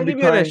crying. the And fuck then I be give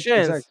you a crying.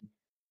 chance? Exactly.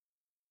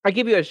 I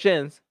give you a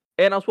chance,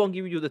 and I also won't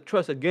give you the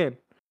trust again.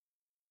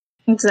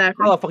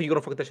 Exactly. How the fuck are you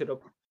gonna fuck that shit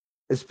up?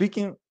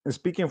 Speaking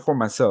for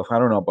myself, I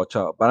don't know about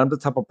y'all, but I'm the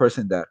type of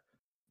person that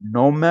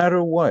no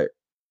matter what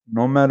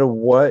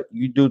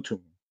you do to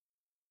me,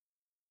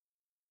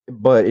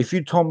 but if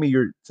you told me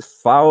your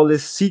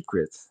foulest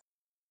secrets,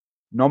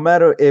 no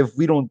matter if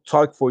we don't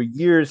talk for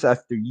years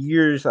after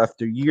years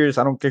after years,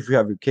 I don't care if you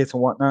have your kids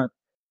and whatnot,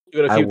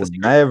 You're gonna I keep will the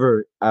secret.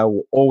 never, I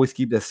will always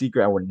keep that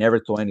secret. I will never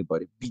tell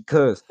anybody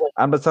because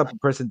I'm the type of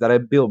person that I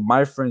build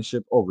my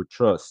friendship over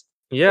trust.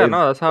 Yeah,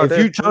 no, that's how it If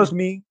is. you trust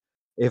me,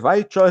 if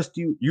I trust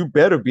you, you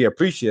better be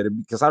appreciated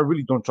because I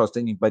really don't trust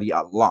anybody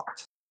a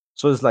lot.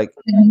 So it's like,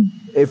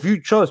 if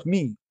you trust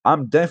me,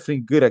 I'm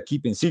definitely good at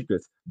keeping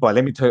secrets. But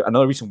let me tell you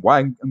another reason why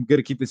I'm good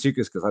at keeping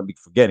secrets because I'll be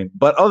forgetting.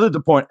 But other the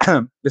point,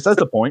 besides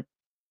the point,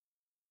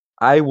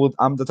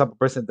 I'm the type of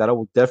person that I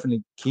will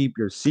definitely keep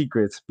your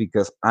secrets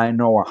because I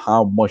know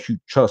how much you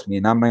trust me,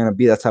 and I'm not gonna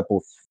be that type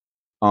of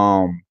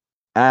um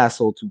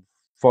asshole to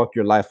fuck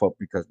your life up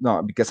because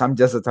I'm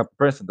just the type of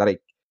person that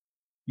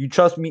you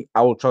trust me,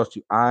 I will trust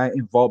you. I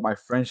involve my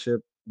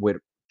friendship with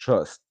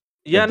trust.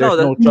 Yeah, If no,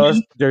 there's no that's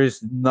trust, there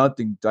is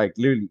nothing like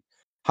literally.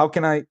 How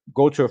can I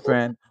go to a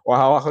friend or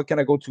how can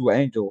I go to an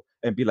angel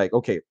and be like,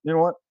 okay, you know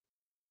what?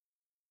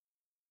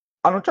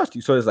 I don't trust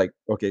you. So it's like,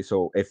 okay,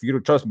 so if you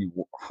don't trust me,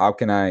 how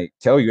can I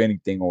tell you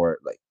anything? Or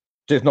like,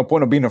 there's no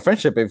point of being a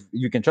friendship if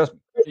you can trust me.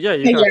 yeah,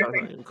 you cannot talk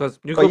Exactly. because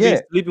you But could be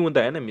yeah, sleeping with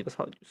the enemy. That's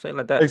how you say it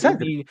like that. You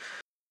exactly.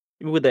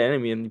 be with the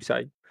enemy and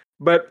beside.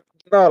 But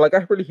no, like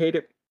I really hate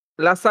it.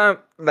 Last time,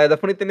 like the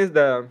funny thing is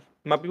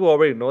my people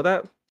already know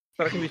that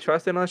I can be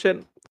trusted on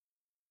shit,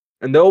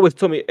 and they always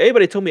told me.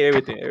 Everybody told me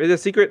everything. If it's a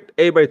secret,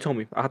 everybody told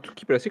me. I have to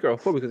keep it a secret,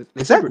 of course, because it's a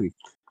secret. Exactly.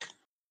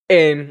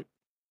 And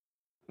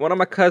one of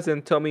my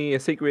cousins told me a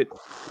secret,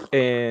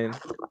 and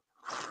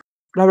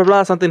blah blah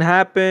blah. Something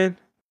happened,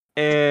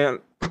 and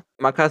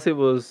my cousin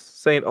was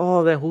saying,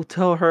 "Oh, then who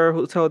tell her?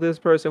 Who tell this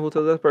person? Who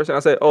tell this person?" I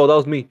said, "Oh, that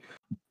was me."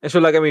 And she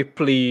was like at me,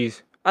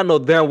 "Please, I know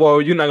damn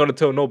well you're not gonna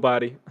tell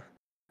nobody."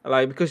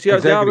 Like because they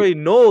Exactly. already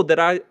know that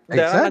I'm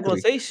not gonna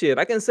Exactly. say shit.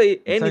 I can say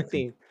Exactly.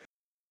 anything,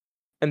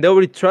 and they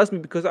already trust me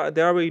because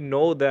they already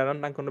know that I'm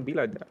not gonna be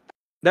like that.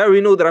 They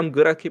already know that I'm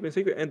good at keeping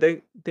secret, and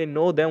they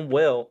know damn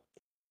well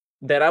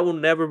that I will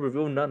never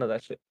reveal none of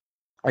that shit.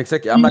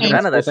 Exactly. I'm not gonna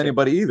None of that expose shit.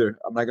 anybody either.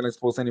 I'm not gonna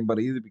expose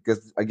anybody either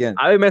because again,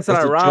 I be messing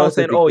that's the around trust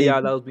saying, that they "Oh gave yeah,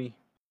 that was me.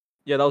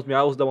 Yeah, that was me.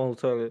 I was the one who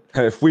told it."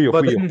 you. Fui yo,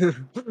 But fui yo.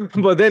 then,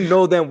 but then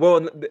know damn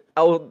well that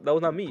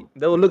was not me.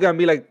 They will look at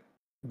me like,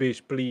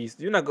 "Bitch, please,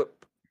 you're not go."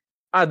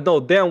 I know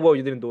damn well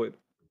you didn't do it.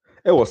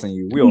 It wasn't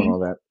you. We all know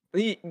that.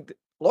 He,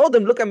 all of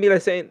them look at me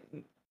like saying,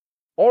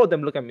 all of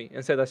them look at me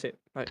and say that shit.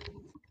 Like,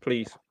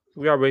 please,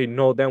 we already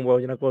know damn well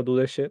you're not gonna do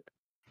that shit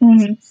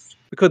Mhm.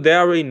 because they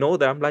already know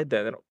that I'm like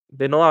that.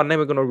 They know I'm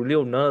never gonna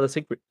reveal none of the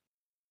secret.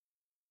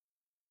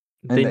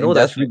 They and, know and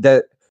that that's shit.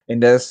 that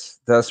and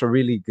that's a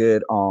really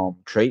good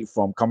trait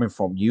from coming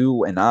from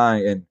you and I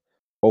and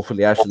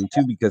hopefully Ashley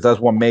too because that's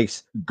what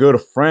makes good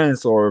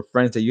friends or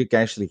friends that you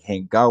can actually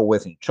hang out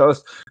with and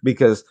trust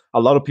because a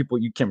lot of people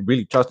you can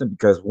really trust them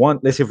because one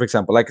let's say for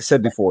example like I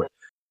said before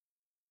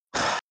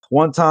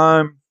one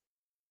time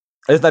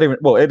it's not even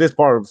well it is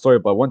part of the story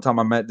but one time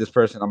I met this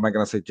person I'm not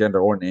gonna say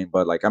gender or name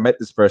but like I met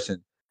this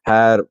person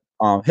had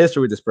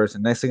history with this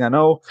person next thing I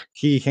know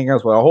he hang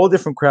out with a whole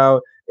different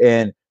crowd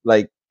and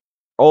like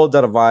all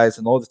that advice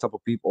and all this type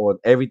of people and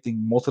everything,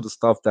 most of the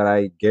stuff that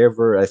I gave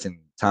her as in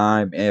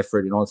time,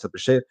 effort, and all this type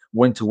of shit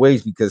went to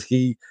waste because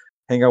he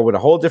hang out with a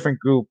whole different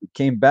group,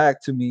 came back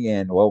to me,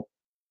 and well,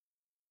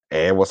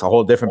 it was a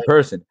whole different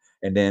person.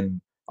 And then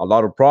a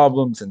lot of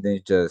problems, and then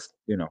just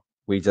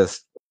we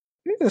just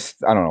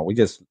I don't know, we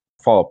just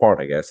fall apart,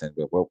 I guess, and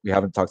well, we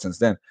haven't talked since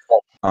then.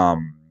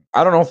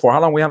 I don't know for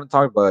how long we haven't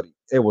talked, but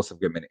it was a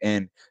good minute,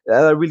 and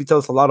that really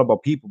tells a lot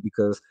about people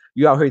because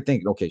you out here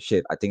thinking, okay,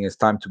 shit, I think it's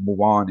time to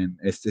move on, and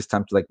it's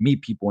time to like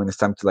meet people, and it's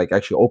time to like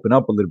actually open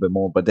up a little bit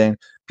more. But then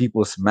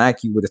people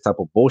smack you with this type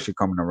of bullshit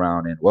coming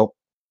around, and well,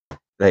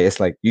 like, it's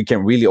like you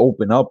can really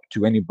open up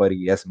to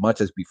anybody as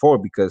much as before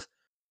because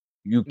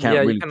you Yeah,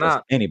 can't you really trust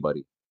cannot.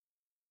 anybody,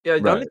 Yeah,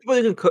 the only right? people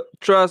you can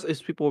trust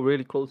is people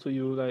really close to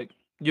you. Like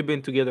you've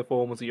been together for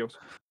almost years.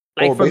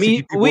 Like Or for basically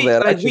me, people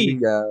that actually,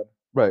 we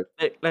right,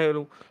 like,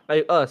 like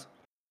like us.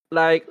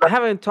 Like I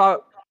haven't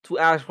talked to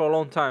Ash for a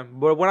long time,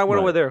 but when I went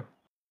over right, there,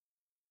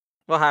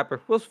 what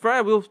happened? We was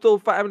friends. We were still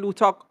family. We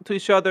talk to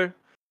each other.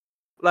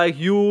 Like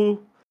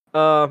you,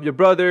 your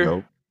brother.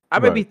 yo, I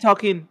may be right.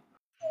 talking.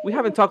 We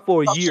haven't talked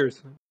for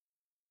years.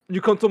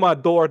 You come to my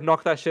door,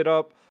 knock that shit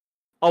up.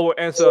 I will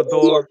answer the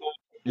door.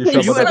 You And shut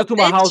It's up you the enter a to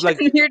my house bitch. like,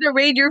 I'm here to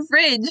raid your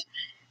fridge.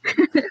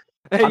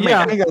 hey, I mean, I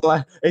yeah. ain't gonna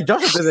lie. Hey,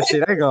 Joshua did this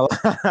shit. I ain't gonna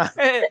lie.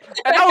 And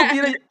I would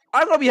be like,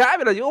 I'm gonna be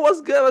happy. Like, yo,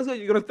 what's good? What's good?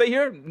 You're gonna stay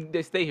here?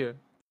 They stay here.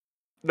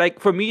 Like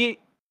for me,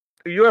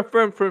 you're a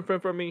friend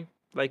for me.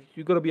 Like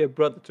you're gonna be a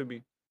brother to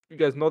me. You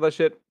guys know that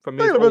shit. For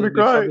me, You're it's gonna make always me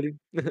been cry. family.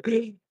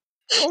 It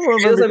Oh, you're gonna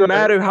make me doesn't cry.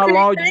 matter how You're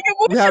long getting we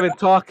emotional. haven't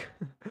talked.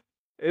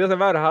 It doesn't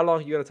matter how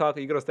long you're gonna talk.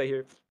 You're gonna stay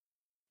here.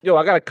 Yo,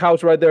 I got a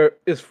couch right there.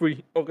 It's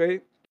free.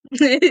 Okay.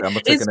 I'm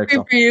gonna take It's it next free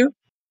time. for you.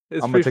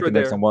 It's I'm gonna fish take right the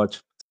next there. and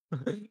watch.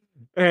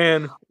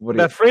 And What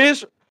do the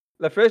fish,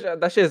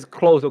 that shit is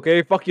closed.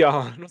 Okay, fuck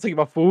y'all. I'm not taking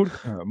my food.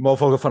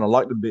 motherfucker finna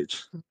lock the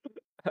bitch.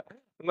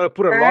 I'm gonna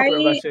put a locker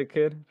in that shit,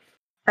 kid.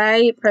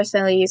 I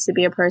personally used to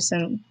be a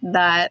person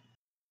that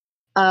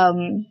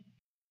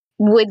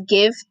would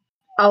give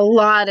a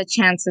lot of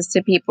chances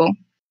to people,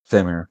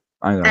 Same here.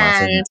 I ain't gonna lie.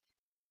 Same here. and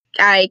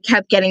I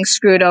kept getting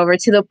screwed over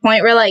to the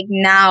point where, like,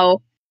 now,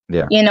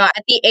 Yeah. you know,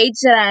 at the age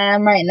that I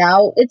am right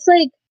now, it's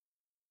like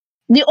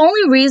the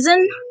only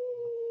reason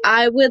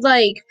I would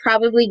like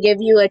probably give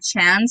you a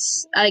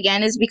chance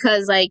again is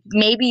because like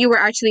maybe you were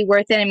actually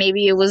worth it and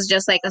maybe it was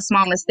just like a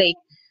small mistake.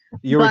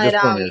 You were But just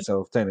proving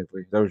yourself,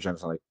 technically. They were trying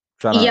to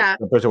yeah.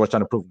 the person was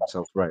trying to prove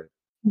himself, right?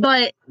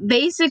 But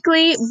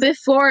basically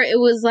before it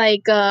was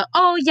like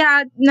oh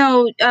yeah,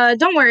 no,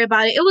 don't worry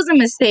about it. It was a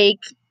mistake.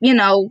 You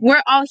know,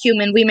 we're all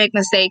human, we make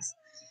mistakes.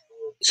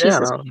 Yeah,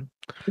 Jesus. no.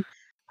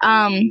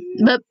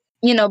 But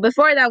you know,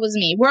 before that was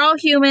me. We're all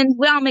human,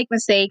 we all make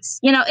mistakes.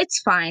 You know, it's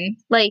fine.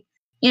 Like,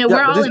 you know, Yeah,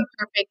 we're but all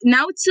imperfect.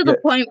 Now it's to the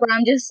point where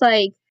I'm just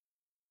like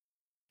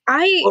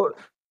I Well,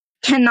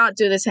 cannot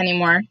do this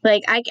anymore.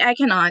 Like I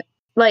cannot.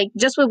 Like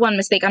just with one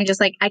mistake, I'm just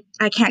like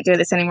I can't do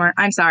this anymore.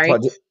 I'm sorry.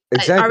 but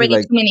exactly, Already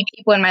like too many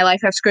people in my life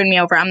have screwed me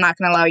over. I'm not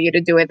gonna allow you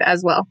to do it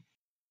as well.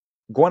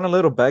 going a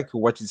little back to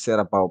what you said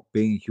about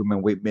being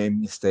human, we make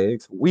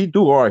mistakes. We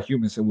do are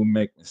humans and we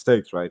make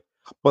mistakes, right?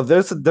 But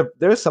there's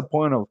a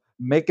point of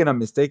making a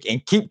mistake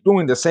and keep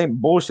doing the same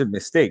bullshit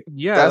mistake.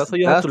 yeah, that's what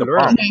you have That's to the learn.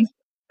 problem.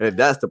 Mhm.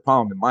 That's the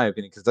problem in my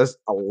opinion, because there's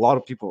a lot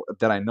of people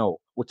that I know,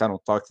 which I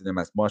don't talk to them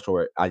as much,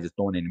 or I just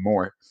don't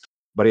anymore.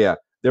 But yeah,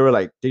 they were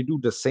like, they do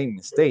the same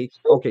mistake.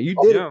 Okay, you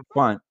did Yeah. it,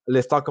 fine.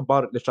 Let's talk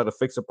about it. Let's try to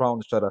fix the problem.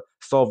 Let's try to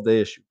solve the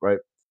issue, right?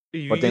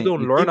 But You then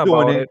don't you learn keep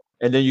doing about it, it.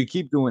 and then you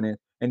keep doing it,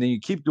 and then you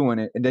keep doing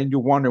it, and then you're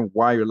wondering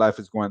why your life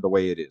is going the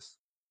way it is.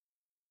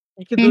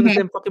 You can do the Mhm.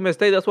 same fucking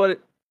mistake. That's why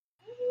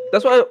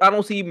I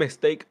don't see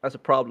mistake as a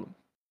problem.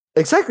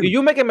 Exactly. If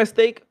you make a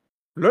mistake,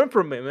 learn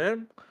from it,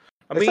 man.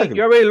 I mean, Exactly.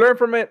 you already learned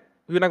from it.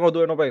 You're not gonna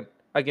do it no way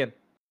again.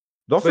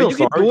 Don't But feel you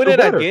keep sorry. doing Feel it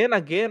better.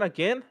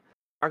 again.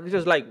 I'm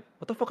just like,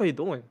 what the fuck are you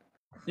doing?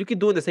 You keep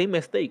doing the same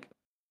mistake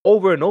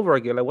over and over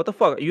again. Like, what the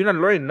fuck? You're not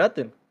learning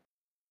nothing.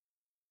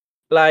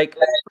 Like,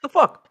 what the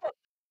fuck?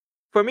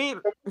 For me,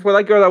 for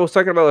that girl I was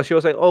talking about, she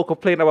was like, oh,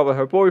 complaining about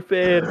her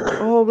boyfriend.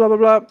 Oh, blah, blah,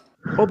 blah.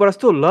 Oh, but I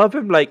still love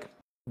him. Like,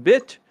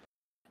 bitch,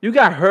 you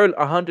got hurt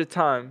 100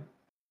 times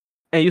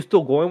and you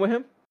still going with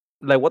him?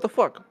 Like, what the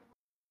fuck?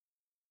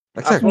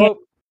 As Exactly.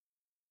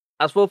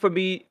 well, for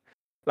me,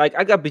 like,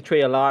 I got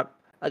betrayed a lot.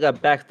 I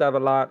got backstabbed a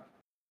lot.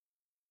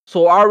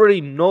 So I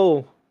already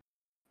know,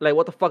 like,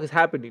 what the fuck is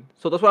happening.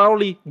 So that's why I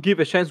only give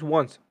a chance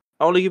once.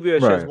 I only give you a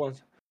chance Right.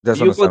 once. That's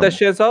You put that understandable.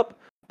 chance up,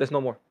 there's no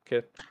more,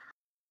 kid.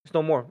 There's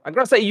no more. I'm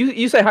gonna say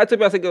you say hi to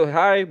me, I say go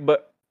hi,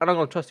 but I'm not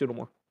gonna trust you no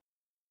more.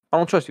 I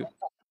don't trust you.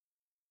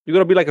 You're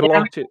gonna be like a Yeah.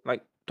 long shit.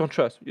 Like, don't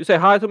trust. You say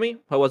hi to me,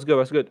 oh, what's good,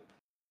 what's good?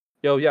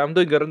 Yo, yeah, I'm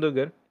doing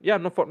good. Yeah,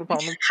 no problem.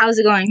 How's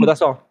it going? But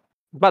that's all.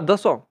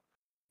 That's all.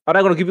 I'm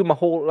not gonna give you my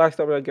whole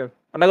lifestyle again.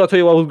 I'm not gonna tell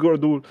you what I was gonna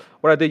do,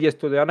 what I did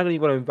yesterday. I'm not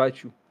even gonna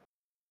invite you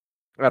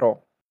at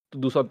all to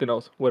do something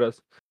else with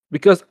us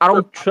because I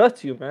don't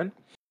trust you, man.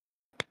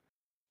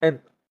 And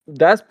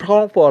that's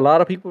problem for a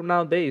lot of people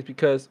nowadays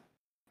because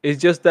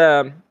it's just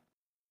that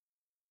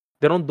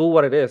they don't do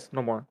what it is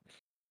no more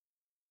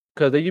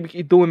because they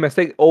keep doing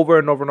mistakes over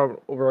and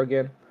over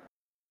again,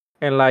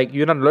 and like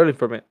you're not learning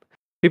from it.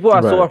 People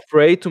are so Right.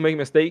 afraid to make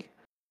mistakes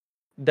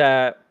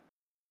that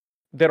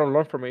they don't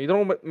learn from it. You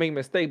don't make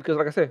mistakes because,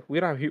 like I said,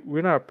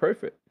 we're not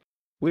perfect.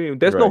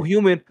 There's no Right.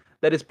 human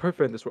that is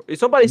perfect in this world. If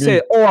somebody Me.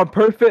 says, "Oh, I'm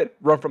perfect,"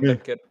 run from Me. them,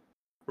 kid.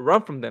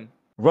 Run from them.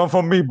 Run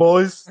from me,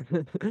 boys.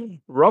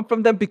 Run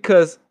from them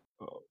because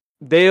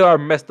they are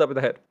messed up in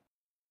the head.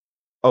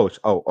 Oh,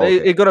 okay.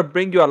 It's gonna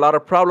bring you a lot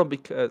of problem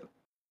because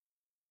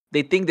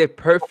they think they're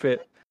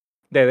perfect.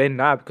 That they're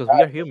not because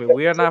we are human.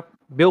 We are not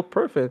built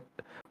perfect.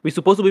 We're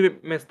supposed to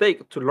be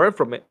mistake to learn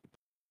from it.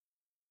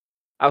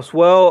 As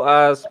well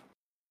as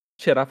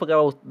shit, I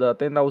forgot what was the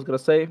thing I was gonna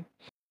say.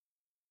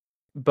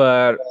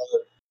 But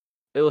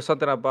it was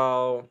something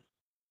about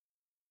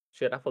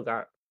shit, I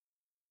forgot.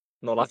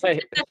 No, like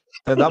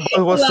And that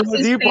boy was so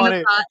deep on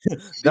it.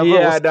 That boy was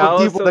yeah, so that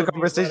was deep on so the deep on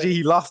conversation, it.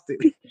 he lost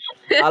it.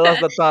 I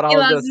lost the thought I He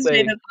was lost gonna his say.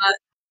 train of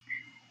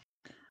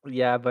thought.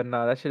 Yeah, but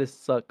no, that shit is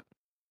suck.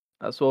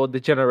 That's what the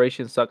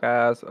generation suck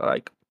ass.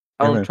 Like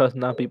I don't Amen. trust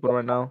now people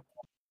right now.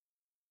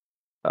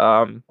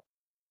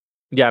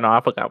 Yeah, no,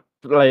 I forgot.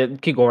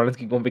 Like keep going, let's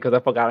keep going because I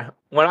forgot.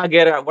 When I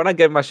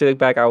get my shit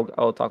back,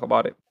 I'll talk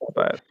about it.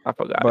 But I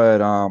forgot it.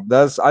 But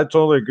that's I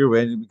totally agree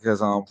with you because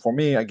for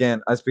me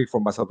again, I speak for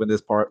myself in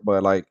this part,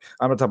 but like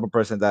I'm the type of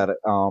person that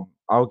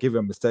I'll give you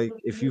a mistake.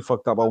 If you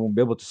fucked up, I won't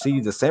be able to see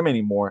you the same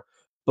anymore.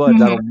 But that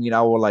Mhm. don't mean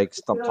I will like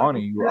stop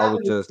taunting you. I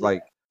would just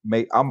like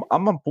I'm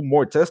gonna put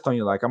more test on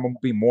you, like I'm gonna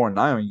be more an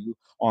eye on you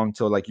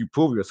until like you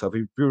prove yourself. If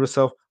you prove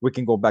yourself, we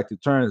can go back to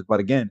terms. But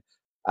again,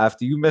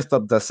 after you messed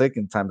up the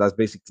second time, that's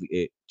basically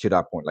it to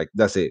that point. Like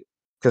that's it.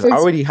 Because I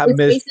already have It's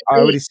missed, basically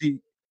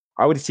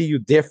I already see you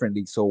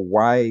differently. So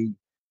why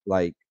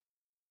like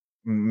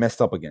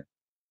messed up again.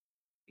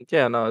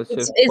 Yeah, no, it's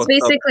just It's fucked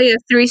up. basically a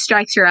 3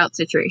 strikes you're out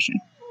situation.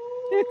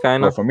 Yeah,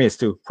 kind Well, of. for me, it's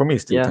two. For me,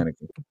 it's two Yeah.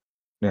 technically.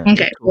 Yeah.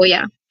 Okay, well,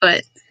 yeah,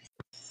 but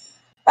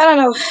I don't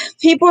know.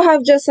 People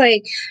have just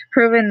like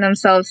proven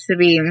themselves to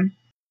be,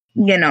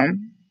 you know,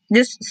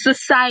 just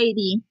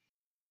society,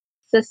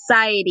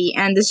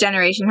 and this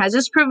generation has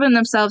just proven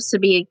themselves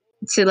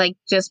to like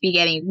just be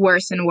getting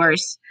worse and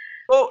worse.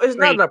 Well, it's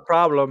not Like, a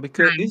problem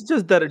because time. it's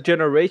just that a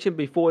generation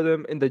before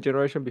them and the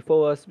generation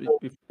before us,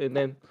 and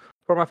then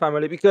for my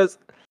family. Because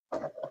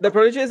the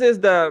problem is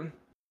that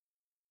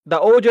the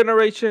old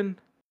generation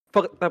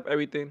fucked up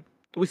everything.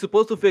 We're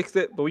supposed to fix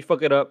it, but we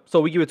fuck it up.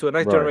 So we give it to a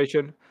next Right.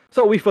 generation.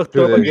 So we fucked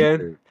True up that, again.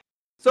 true.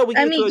 So we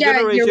I give it mean, to a yeah, you're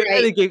generation,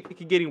 and right. it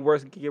keep getting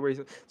worse and keep getting worse.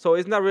 So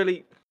it's not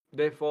really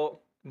their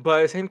fault, but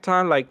at the same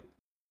time, like,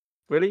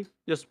 really,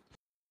 just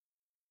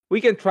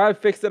we can try to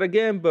fix it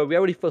again, but we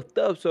already fucked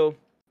up. So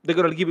they're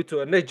gonna give it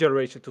to a next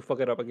generation to fuck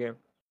it up again.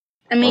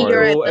 I mean, Or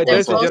you're right. So But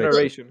there's a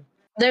generation.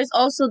 there's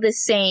also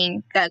this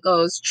saying that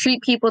goes,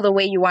 treat people the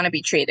way you want to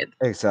be treated.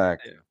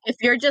 Exactly. If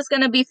you're just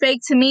gonna be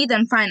fake to me,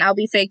 then fine, I'll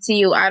be fake to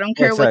you. I don't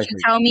care what you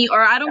Exactly. tell me,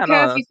 or I don't Yeah,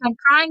 care no, if you come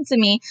crying to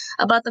me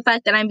about the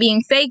fact that I'm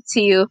being fake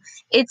to you.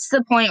 It's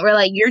the point where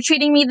like you're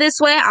treating me this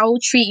way, I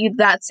will treat you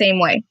that same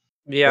way.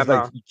 yeah, It's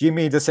no. like give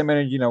me the same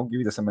energy, give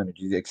me the same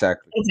energy.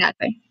 Exactly.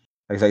 Exactly.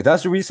 Exactly.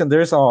 That's the reason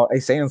there's a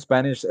saying in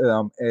Spanish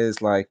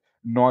is like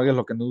no hagas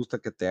lo que no gusta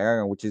que te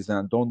hagan, which is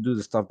don't do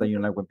the stuff that you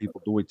like when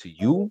people do it to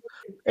you.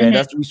 And Mhm.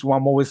 that's the reason why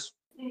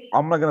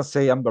I'm not gonna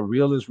say I'm the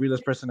realest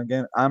person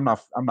again. I'm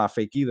not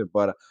fake either,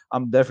 but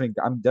I'm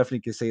definitely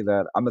can say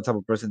that I'm the type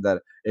of person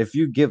that if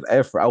you give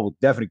effort, I will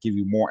definitely give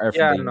you more effort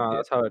Yeah, than you no, give.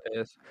 that's how it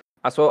is.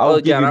 That's what. I will Oh,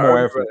 give yeah, you I more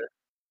remember effort.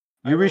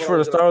 it. You reach for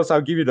the I stars,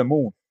 I'll give you the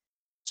moon.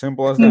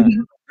 Simple as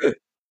that.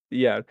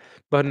 Yeah,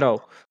 but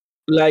no,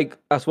 like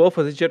as well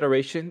for this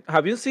generation.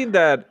 Have you seen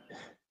that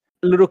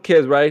little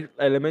kids, right?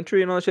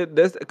 Elementary and all that shit.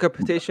 There's a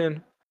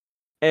competition,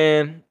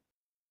 and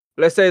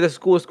let's say the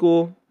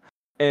school,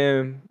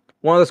 and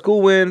one of the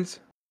school wins,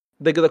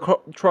 they get a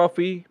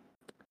trophy.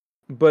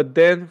 But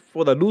then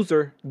for the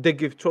loser, they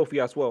give trophy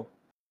as well.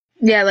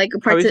 Yeah, like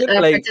a Have you seen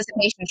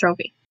participation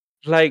trophy.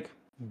 like,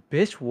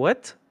 bitch,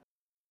 what?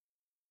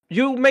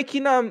 You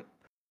making them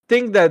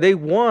think that they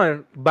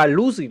won by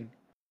losing.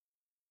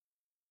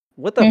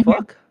 What the Mhm.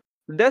 fuck?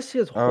 That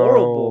shit's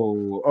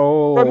horrible.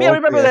 For me, I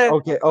remember Okay, that.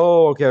 okay.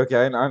 Oh,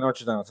 okay. I know what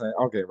you're trying to say.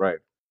 Okay, right.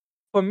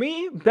 For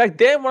me, back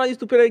then when I used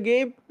to play that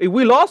game, if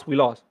we lost, we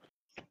lost.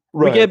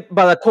 We Right. get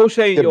by the coach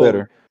saying, Get "Yo,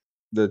 better.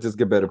 Just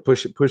get better.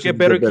 Push it get to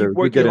better, get better. keep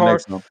You get working it hard."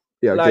 next time.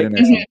 Yeah, get it Like,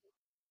 next time.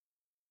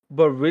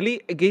 but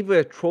really, it gave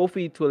a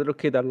trophy to a little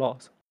kid that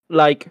lost.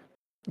 Like,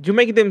 you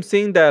make them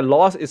think that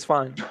loss is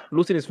fine,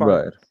 losing is fine.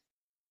 Right.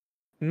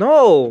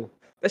 No,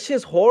 that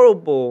shit's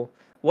horrible.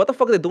 What the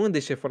fuck are they doing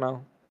this shit for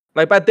now?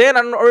 Like back then,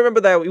 I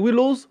remember that we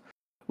lose,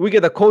 we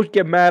get the coach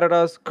get mad at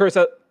us, curse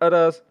at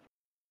us,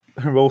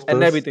 Roast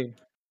and us. everything.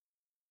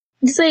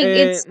 It's like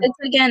it's And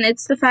again,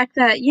 it's the fact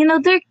that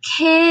they're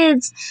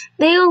kids,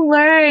 they'll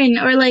learn,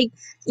 or like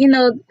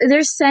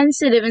they're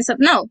sensitive and stuff.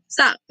 No,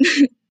 stop,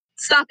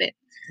 stop it.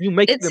 you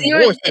make It's them your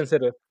more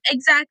sensitive.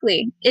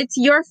 exactly. It's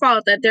your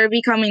fault that they're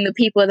becoming the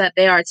people that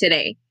they are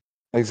today.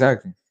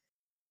 Exactly.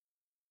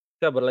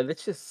 Yeah, but like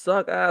this just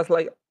suck ass.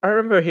 Like I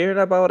remember hearing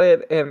about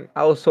it, and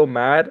I was so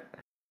mad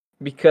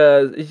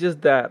because it's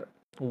just that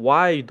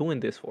why are you doing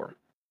this for?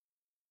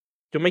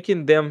 You're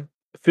making them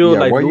feel Yeah,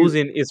 like why you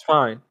losing is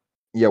fine.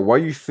 yeah, why are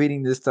you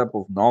feeding this type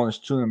of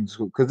knowledge to them?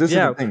 Because this is the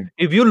Yeah, thing.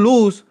 if you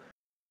lose,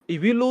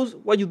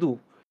 what you do?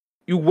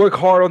 You work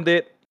hard on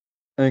it.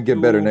 And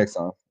get better You next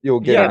time. You'll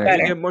get yeah, it next you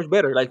time. get much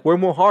better. Like we're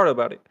more hard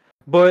about it.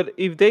 But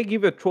if they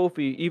give a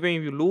trophy, even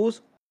if you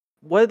lose,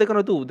 what are they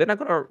gonna do? They're not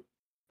gonna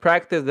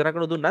practice. They're not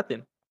gonna do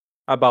nothing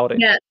about it.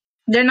 Yeah,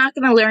 they're not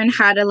gonna learn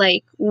how to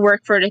like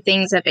work for the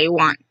things that they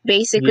want.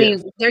 Basically,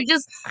 Yes. they're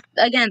just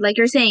again, like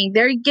you're saying,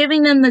 they're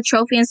giving them the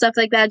trophy and stuff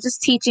like that,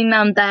 just teaching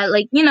them that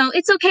like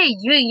it's okay.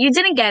 You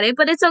didn't get it,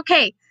 but it's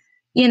okay.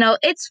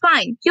 It's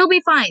fine. You'll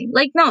be fine.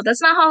 Like no,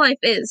 that's not how life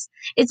is.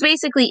 It's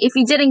basically if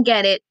you didn't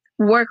get it,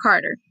 work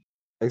harder.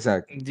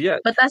 Exactly. Yeah.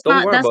 But that's Don't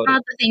not worry about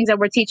it. the things that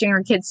we're teaching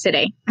our kids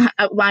today.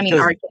 Well, I mean,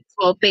 Because our kids.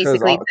 Well, because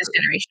basically this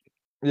generation.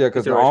 yeah,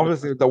 because Generation.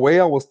 obviously the way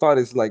I was taught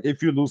is like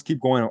if you lose, keep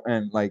going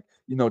and like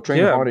train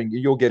Yeah. hard and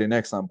you'll get it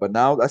next time. But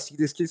now I see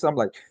this kid, I'm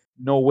like,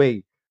 no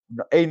way,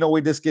 ain't no way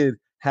this kid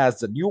has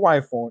the new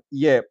iPhone.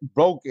 Yeah,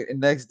 broke it,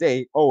 and next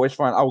day, oh, it's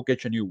fine. I will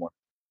get you a new one.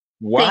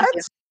 What?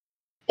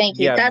 Thank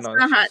you. Yeah. That's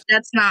No.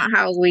 not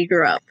how we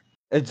grew up.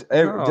 It's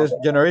No. just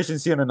Generation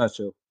C in a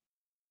nutshell.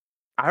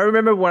 I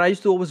remember when I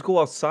used to always go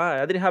outside.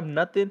 I didn't have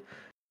nothing,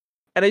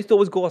 and I used to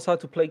always go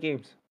outside to play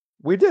games.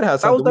 We did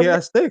have That was something. We the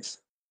had sticks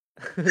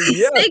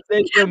yeah, Sticks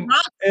sticks and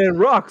rocks, and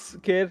rocks,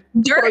 kid.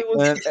 That's what I dirt.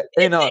 was.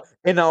 and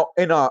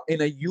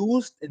in a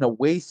used in a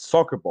waste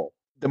soccer ball.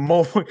 The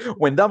moment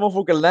when that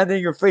motherfucker landed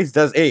in your face,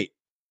 that's it.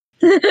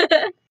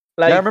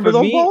 Like remember for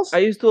those me, balls? I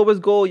used to always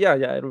go. Yeah,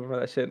 I remember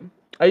that shit.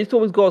 I used to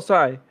always go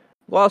outside.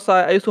 Go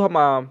outside. I used to have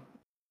my.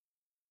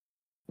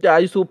 Yeah, I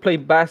used to play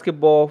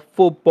basketball,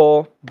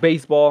 football,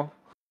 baseball,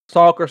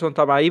 soccer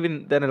sometimes. I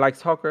even didn't like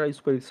soccer. I used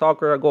to play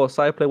soccer. I go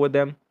outside, play with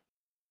them.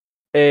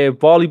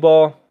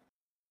 Volleyball.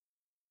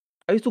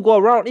 I used to go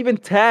around. Even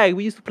tag.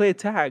 We used to play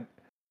tag.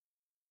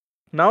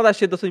 Now that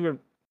shit doesn't even.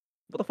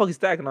 What the fuck is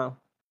tag now?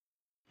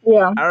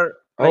 Yeah. What the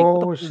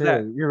Oh fuck is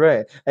that? shit, you're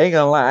right. I ain't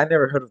gonna lie, I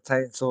never heard of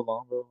tag in so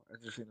long, bro. I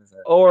just finished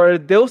that. Or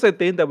there was a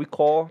thing that we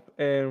call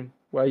where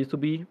I used to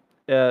be.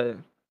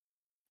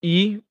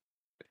 E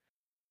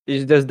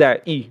is just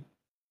that E.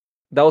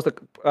 That was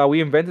we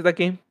invented that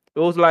game. It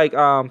was like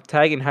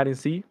tag and hide and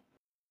seek.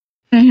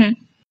 Hmm.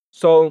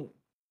 So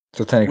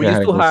So we technically, I used had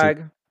to to go see.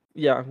 hide.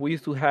 Yeah, we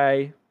used to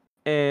hide,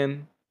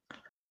 and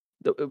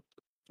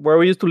where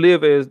we used to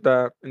live is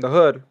in the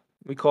hood.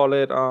 We call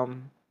it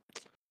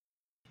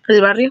El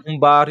barrio. un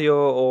barrio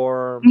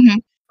or Hmm.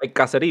 like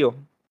caserío.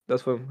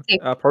 That's from Sí.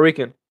 Puerto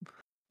Rican.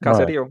 Right.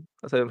 Caserío.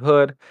 That's a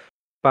hood,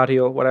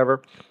 barrio,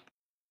 whatever.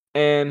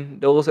 And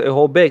there was a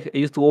whole big. It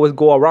used to always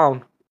go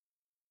around.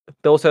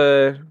 There was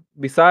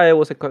beside it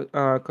was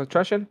a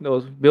construction. There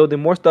was building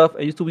more stuff.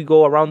 It used to be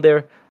go around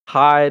there,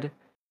 hide.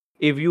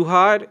 If you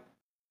hide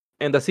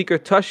and the seeker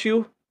touch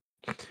you,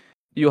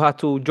 you have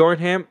to join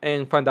him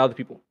and find the other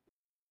people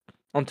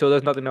until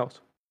there's nothing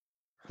else.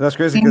 That's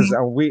crazy Hmm. because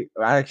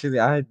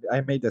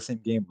I made the same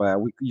game,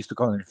 but we used to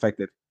call it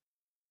infected.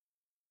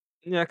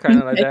 Yeah, kind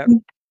of like that.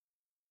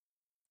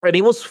 And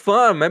it was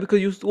fun, man, because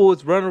you used to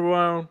always run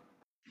around,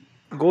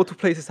 go to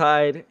places,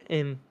 hide,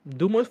 and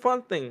do more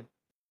fun thing.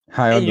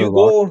 High And under you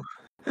lock.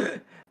 go,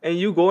 and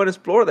you go and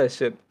explore that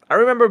shit. I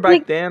remember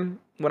Like, back then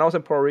when I was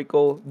in Puerto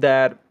Rico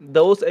that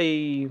there was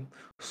a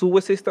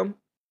sewer system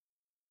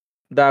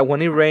that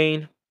when it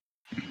rained,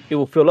 it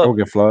would fill I up. will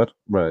get flood.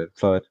 Right,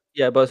 flood.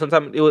 Yeah, but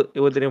sometimes it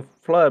didn't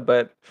flood,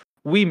 but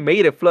we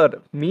made it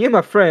flood. Me and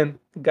my friend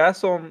got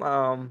some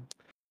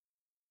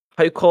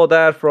how you call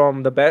that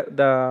from the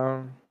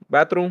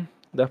bathroom,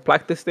 the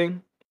plastic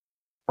thing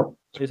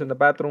used in the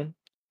bathroom,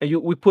 and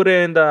we put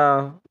it in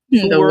the the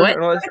sewer what?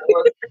 and all that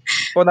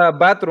stuff. For the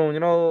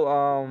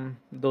bathroom,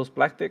 those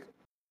plastic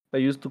they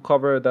used to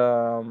cover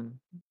the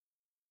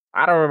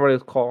I don't remember what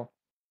it's called,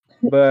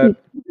 but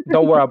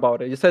don't worry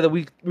about it. You said that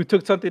we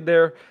took something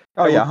there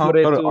Oh and we yeah, put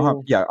it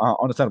to yeah,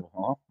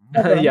 understandable.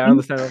 yeah,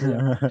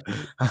 understandable, yeah.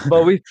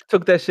 But we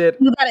took that shit,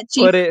 You got it,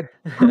 chief. put it,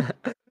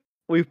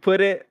 we put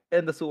it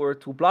in the sewer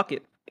to block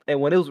it. And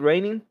when it was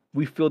raining,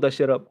 we filled that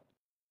shit up,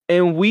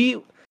 and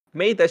we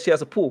made that shit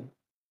as a pool.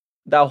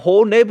 The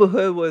whole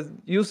neighborhood was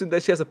using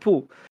that shit as a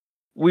pool.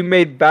 We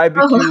made Oh,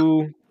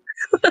 barbecue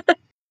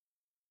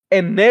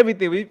and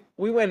everything.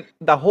 We went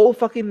the whole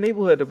fucking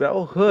neighborhood, the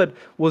whole hood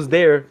was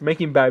there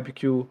making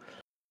barbecue.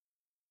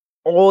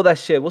 All that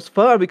shit was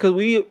fun because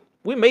we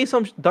made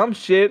some dumb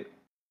shit.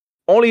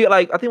 Only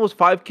like I think it was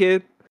 5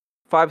 kid,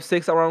 5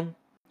 6 around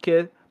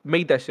kid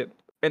made that shit,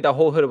 and the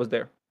whole hood was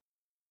there.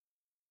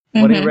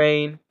 When it hmm.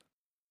 rained,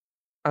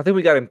 I think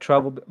we got in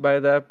trouble by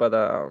that, but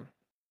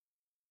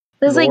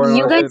It's like Lord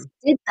you knows guys it.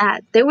 did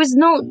that. There was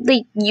no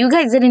like you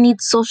guys didn't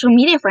need social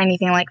media for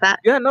anything like that.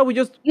 Yeah, no, we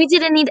just You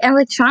didn't need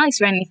electronics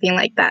for anything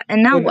like that.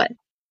 And now and what?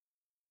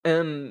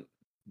 and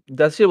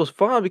that shit was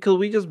fun because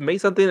we just made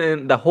something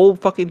and the whole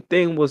fucking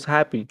thing was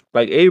happy.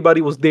 Like everybody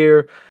was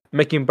there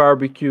making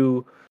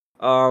barbecue,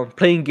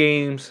 playing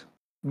games,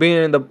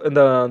 being in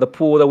the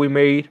pool that we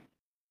made,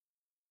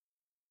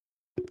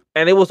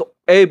 and it was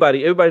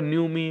everybody. Everybody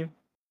knew me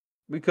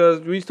because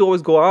we used to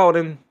always go out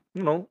and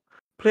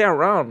play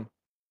around.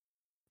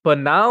 But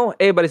now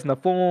everybody's on the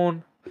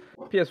phone,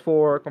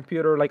 PS4,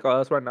 computer like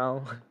us right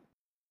now.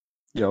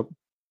 Yep.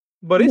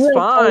 But it's Like,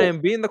 fine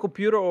being in the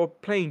computer or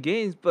playing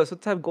games. But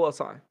sometimes go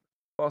outside,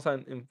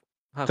 and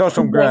have Touch fun.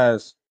 some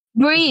grass.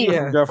 breathe, Touch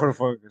some Yeah, grass for the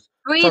focus.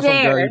 breathe Touch some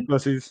grass, air. you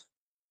pussies.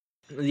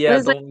 yeah.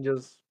 It's like Don't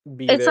just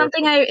be there.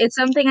 it's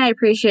something I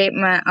appreciate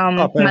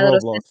Stop playing my little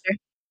Roblox. sister.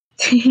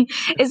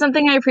 It's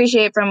something I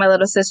appreciate from my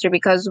little sister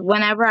because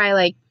whenever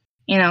I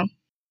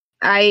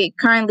I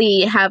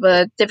currently have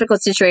a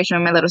difficult situation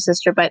with my little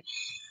sister, but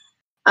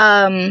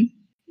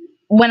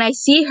when I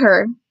see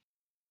her,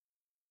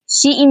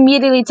 she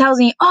immediately tells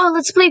me, "Oh,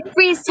 let's play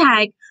freeze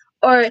tag,"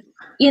 or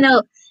you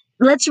know,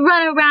 "Let's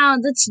run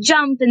around, let's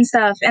jump and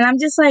stuff." And I'm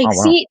just like, Oh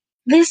wow. "See,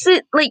 this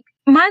is like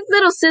my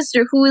little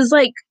sister who is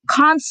like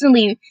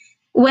constantly."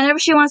 Whenever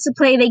she wants to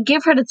play, they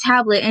give her the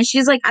tablet, and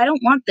she's like, "I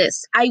don't want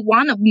this. I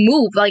want to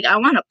move. Like I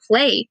want to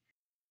play."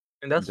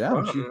 And that's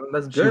Damn, fun.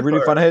 That's she good really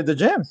for fun to hit the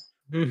gym.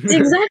 her.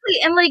 Exactly.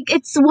 And like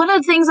it's one of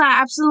the things I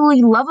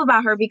absolutely love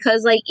about her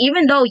because like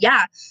even though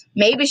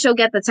maybe she'll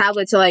get the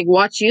tablet to like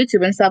watch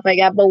YouTube and stuff like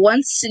that, but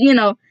once,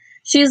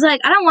 she's like,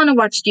 I don't want to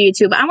watch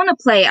YouTube. I want to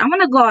play. I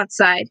want to go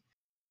outside.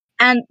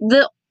 And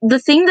the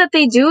thing that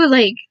they do,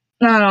 like,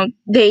 no,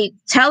 they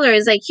tell her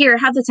is like, here,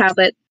 have the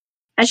tablet.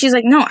 And she's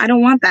like, no, I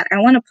don't want that. I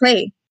want to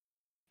play.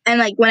 And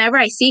like whenever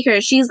I see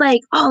her, she's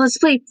like, oh, let's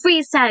play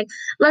freeze tag.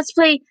 Let's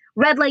play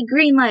red light,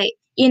 green light.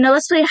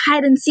 Let's play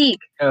hide and seek.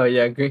 Oh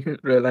yeah, green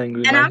red line,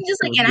 green And I'm line. just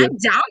That like, was and good. I'm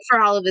down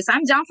for all of this.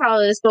 I'm down for all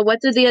of this. But what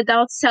do the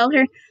adults tell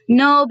her?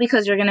 No,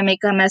 because you're going to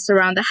make a mess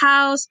around the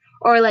house.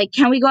 Or like,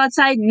 can we go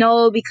outside?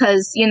 No,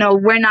 because,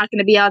 we're not going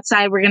to be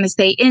outside. We're going to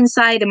stay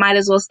inside. It might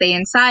as well stay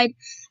inside.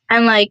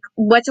 And like,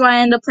 what do I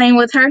end up playing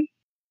with her?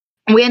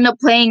 We end up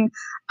playing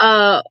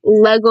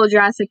Lego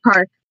Jurassic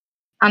Park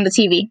on the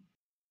TV.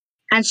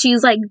 And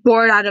she's like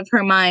bored out of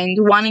her mind,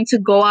 wanting to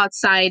go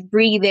outside,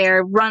 breathe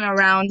air, run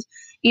around,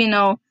 you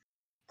know.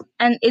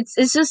 And it's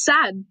just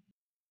sad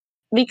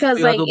because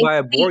You have like to buy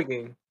a board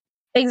game.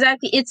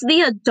 exactly, it's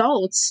the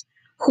adults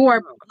who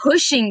are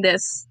pushing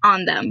this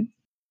on them.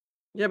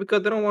 Yeah,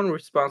 because they don't want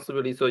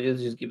responsibility, so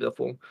just give the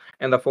phone.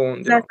 And the phone,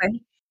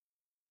 Exactly.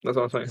 that's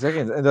what I'm saying.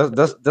 Exactly, and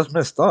that's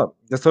messed up.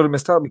 That's totally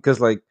messed up because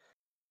like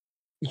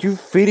you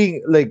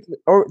feeding like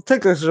or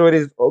TikTok is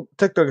already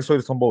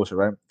some bullshit,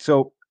 right?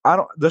 So I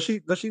don't does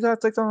she have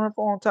TikTok on her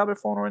phone, tablet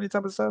phone, or any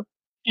type of stuff?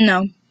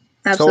 No,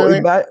 So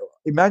absolutely.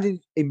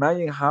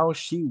 imagine how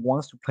she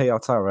wants to play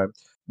outside, right?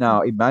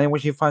 Now imagine when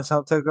she finds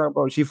out TikTok,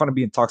 bro, she's gonna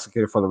be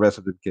intoxicated for the rest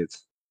of the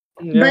kids.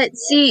 Yeah. But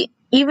see,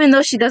 even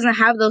though she doesn't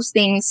have those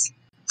things,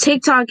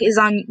 TikTok is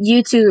on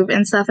YouTube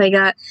and stuff like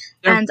that.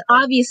 Yeah. And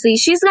obviously,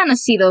 she's going to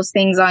see those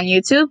things on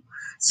YouTube.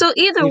 So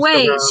either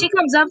way, Instagram. she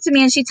comes up to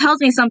me and she tells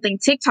me something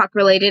TikTok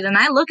related. And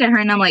I look at her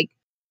and I'm like,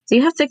 do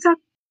you have TikTok?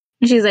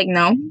 And she's like,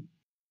 no. And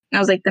I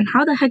was like, then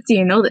how the heck do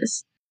you know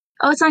this?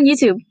 Oh, it's on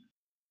YouTube.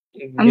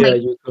 I'm Yeah,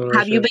 like, YouTube and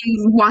have you shit.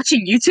 been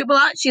watching YouTube a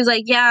lot? She's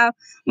like, yeah,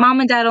 mom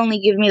and dad only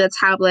give me the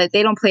tablet.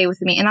 They don't play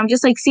with me. And I'm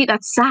just like, see,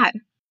 that's sad.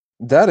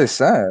 That is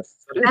sad.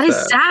 That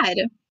is sad.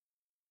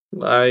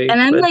 Like, And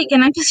I'm like,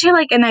 and I just feel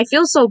like, and I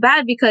feel so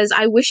bad because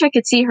I wish I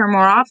could see her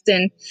more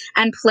often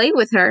and play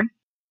with her.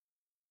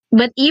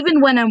 But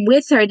even when I'm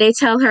with her, they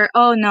tell her,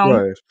 oh no,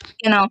 Right.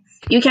 you know,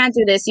 you can't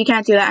do this, you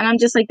can't do that. And I'm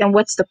just like, then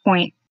what's the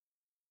point?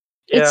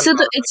 yeah, It's to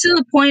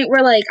the point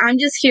where like I'm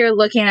just here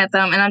looking at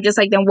them and I'm just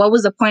like, then what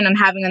was the point on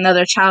having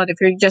another child if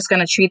you're just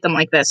gonna treat them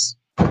like this?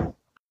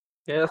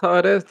 yeah, that's how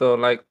it is though.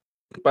 Like,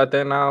 but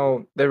then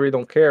now they really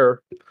don't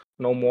care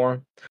no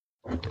more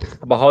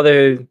about how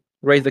they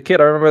raise the kid.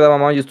 I remember that my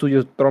mom used to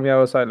just throw me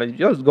outside, like,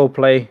 just go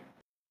play. And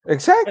I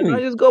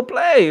Exactly. just go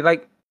play.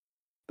 Like,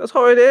 that's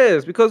how it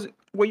is. Because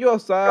when you're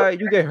outside,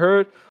 you get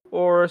hurt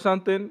or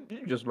something,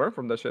 you just learn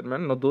from that shit,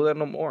 man. Don't do that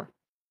no more.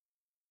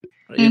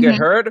 You get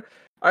hurt.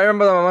 I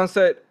remember that my mom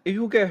said, if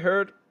you get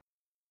hurt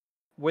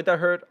with that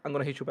hurt, I'm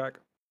gonna hit you back.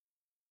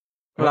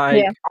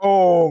 Like, Yeah.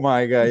 Oh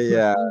my god,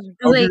 yeah. It's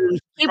like,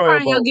 keep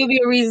crying, I'll give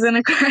you a reason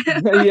to cry.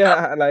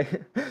 yeah, like,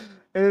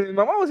 and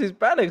my mom was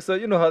Hispanic, so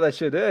you know how that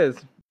shit is.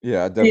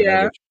 Yeah, definitely.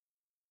 Yeah.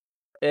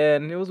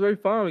 And it was very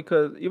fun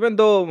because even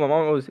though my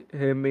mom was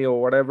hitting me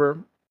or whatever,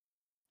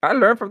 I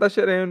learned from that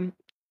shit and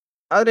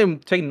I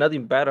didn't take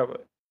nothing bad of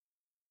it.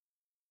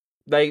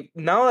 Like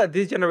now at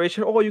this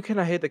generation, oh, you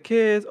cannot hit the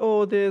kids,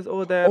 oh this,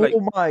 oh that. Like,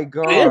 Oh my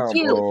god, Thank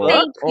you, bro.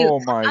 thank you. Oh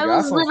my I god.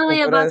 was Some literally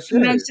stupid about ass to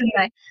shit. mention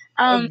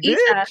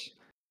that.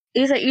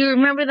 Isa, you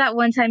remember that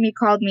one time you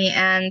called me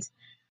and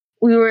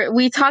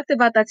we talked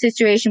about that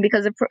situation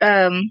because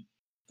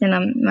and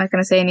I'm not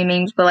gonna say any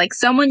names, but like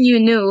someone you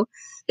knew,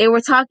 they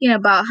were talking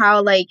about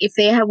how like if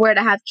they were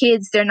to have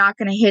kids, they're not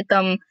gonna hit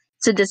them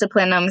to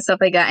discipline them and stuff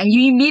like that. And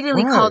you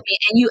immediately called me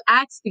and you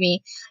asked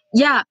me,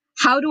 yeah,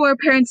 how do our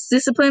parents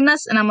discipline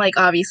us? And I'm like,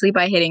 obviously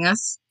by hitting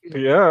us.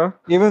 yeah.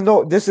 Even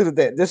though this is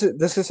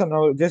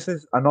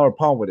another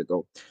problem with it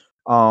though.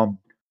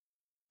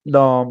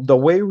 The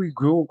way we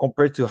grew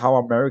compared to how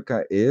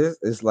America is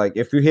like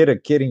if you hit a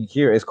kid in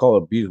here, it's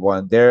called abuse.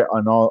 One there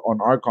on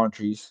our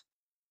countries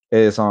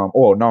is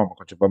oh not my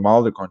country, but my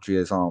other country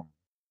is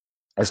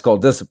it's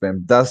called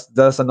discipline.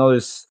 That's another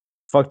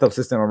fucked up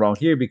system around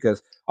here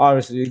because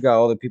obviously you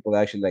got other people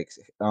that actually like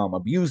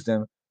abuse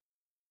them,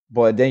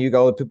 but then you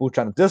got other people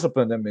trying to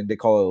discipline them and they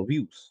call it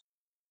abuse.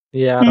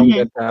 Yeah, I don't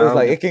get that. So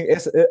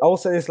it's like I would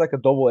say it's like a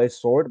double-edged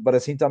sword, but at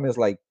the same time it's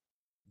like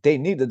they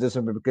need the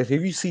discipline because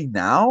if you see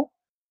now,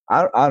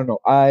 I don't know.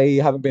 I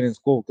haven't been in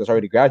school because I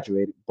already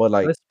graduated, but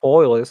like It's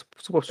spoiled. It's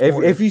super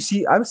spoiled. if you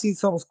see, I've seen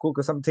some school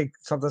because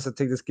sometimes I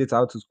take these kids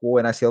out to school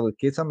and I see other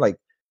kids. I'm like,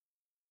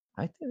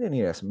 I think they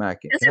need a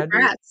smacking. That's Can I do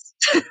it? rats.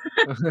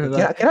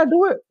 Can I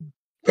do it?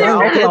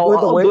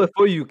 I'll do it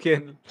for you,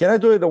 Ken. Can I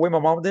do it the way my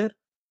mom did?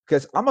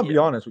 Because I'm gonna be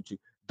Yeah. honest with you,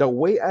 the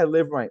way I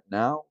live right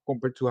now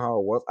compared to how I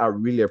was, I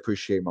really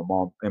appreciate my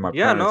mom and my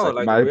Yeah, parents. no,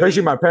 Like, like, I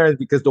appreciate really. my parents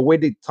because the way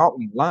they taught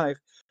me life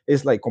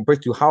is like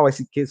compared to how I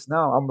see kids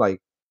now. I'm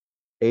like,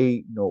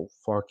 ain't no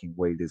fucking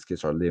way these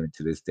kids are living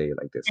to this day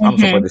like this. I'm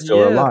surprised they're still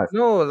Yes, alive.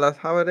 no, that's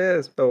how it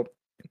is. So,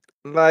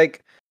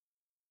 like,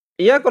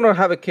 yeah, I'm gonna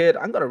have a kid.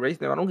 I'm gonna raise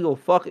them. I don't give a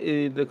fuck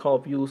if they call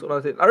abuse or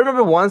nothing. I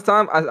remember one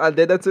time I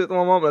did that to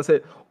my mom. And I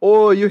said,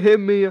 "Oh, you hit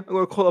me. I'm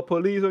gonna call the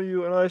police on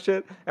you and all that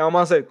shit." And my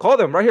mom said, "Call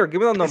them right here.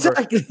 Give me the number."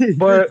 Exactly.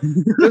 But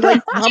it's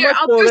like, how Here, much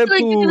I'll for them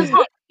personally give you the to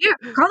phone. Here,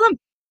 call them.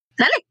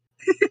 Tell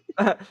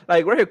it.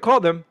 like right here? Call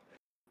them.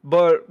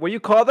 But when you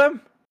call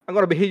them, I'm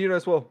gonna be hitting you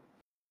as well.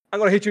 I'm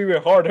gonna hit you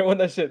even harder on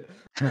that shit.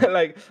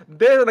 Like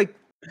there's like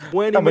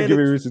 20 I'm gonna give you a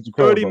minutes, reason to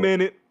call, 30 bro.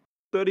 minute,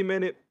 30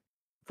 minute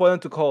for them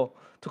to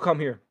come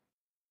here.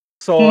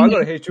 So I'm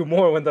gonna hit you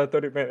more when that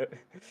 30 minute.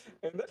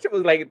 And that shit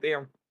was like,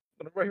 damn,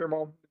 right here,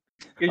 mom.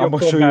 Get your I'm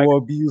gonna phone show back. you what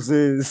abuse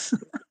is.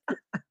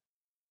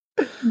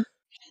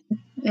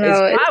 No,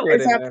 bad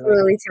with it's it, man.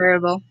 absolutely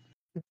terrible.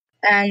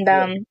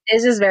 And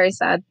it's just very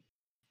sad.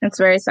 It's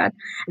very sad.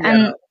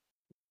 Yeah,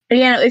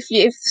 And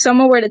if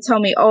someone were to tell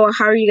me, "Oh,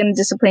 how are you going to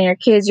discipline your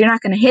kids? You're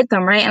not going to hit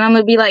them, right?" And I'm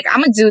going to be like,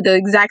 I'm going to do the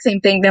exact same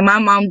thing that my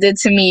mom did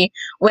to me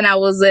when I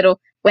was little.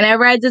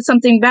 Whenever I did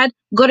something bad,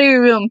 go to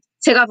your room,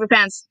 take off your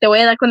pants. Te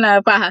voy a dar con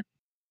la paja.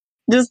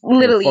 Just Your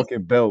literally,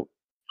 fucking belt.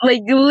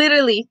 like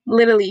literally,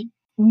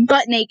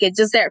 butt naked,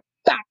 just there.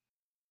 Bah.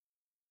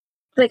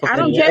 Like I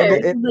don't Fucking care.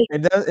 yeah. Like,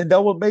 And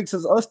that what makes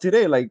us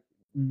today. Like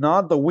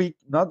not the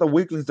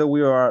weaklings that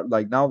we are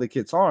like now the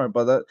kids are,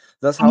 but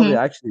that's how they mhm.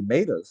 actually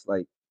made us.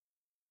 Yeah,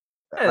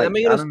 that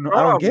made I us don't know,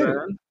 I don't strong, get it.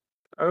 man.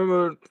 I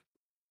remember,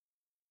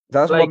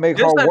 That's what like, make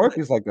hard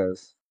workers like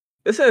us.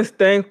 this is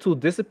thanks to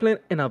discipline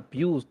and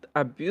abuse.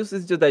 Abuse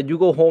is just that you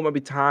go home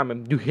every time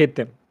and you hit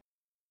them.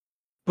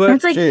 But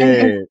It's like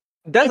Shit.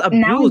 that's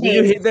abuse.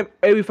 You hit them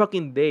every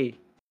fucking day.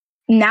 That's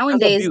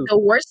nowadays, abuse. the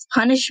worst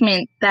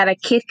punishment that a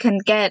kid can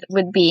get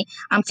would be,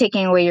 I'm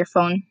taking away your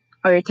phone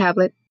or your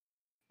tablet.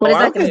 What Oh, is I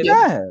that don't going It's to think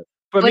do? bad.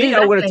 For What me, is I'm that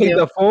gonna going to take do?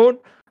 the phone.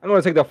 I'm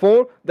gonna take the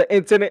phone, the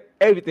internet,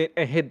 everything,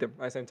 and hit them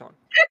at the same time.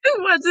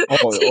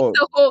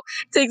 Oh,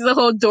 Takes the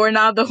whole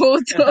doorknob, the whole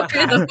door,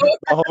 the whole.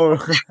 the whole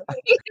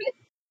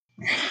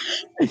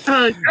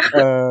Oh,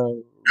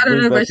 I don't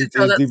brings know if I back should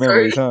tell that PTSD story.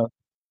 memories, huh?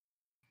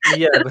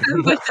 Yeah. I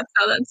don't know if I should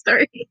tell that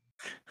story.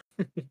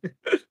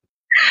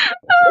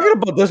 Talking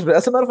about discipline.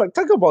 As a matter of fact,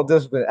 talk about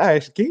discipline.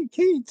 Actually,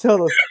 can you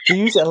tell us? Can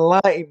you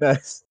enlighten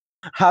us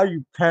how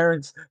your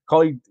parents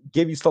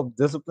give you some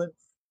discipline?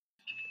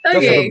 Just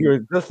for the Okay,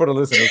 viewers, just for the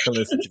listeners can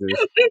listen to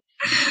this.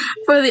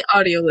 for the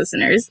audio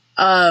listeners,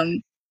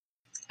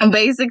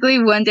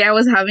 basically one day I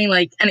was having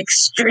like an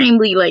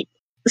extremely like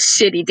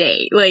shitty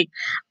day. Like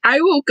I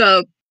woke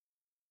up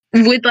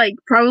with like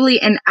probably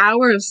an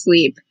hour of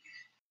sleep,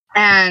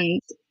 and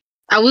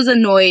I was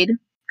annoyed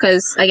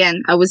because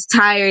again I was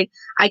tired.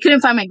 I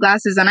couldn't find my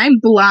glasses, and I'm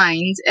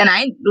blind, and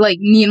I like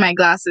need my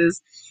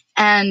glasses,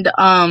 and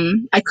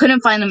I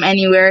couldn't find them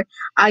anywhere.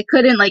 I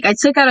couldn't like I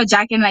took out a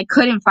jacket and I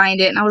couldn't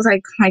find it, and I was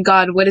like, my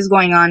God, what is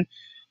going on?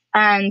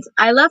 And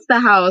I left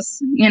the house,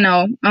 and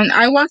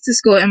I walked to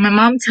school, and my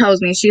mom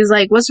tells me, she's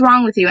like, "What's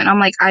wrong with you?" And I'm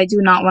like, "I do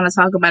not want to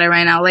talk about it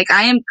right now." Like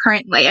I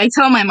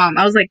tell my mom,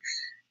 I was like,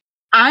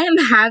 "I am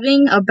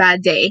having a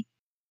bad day.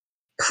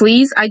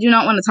 Please, I do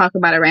not want to talk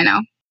about it right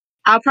now.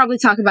 I'll probably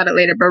talk about it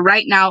later, but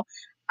right now,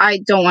 I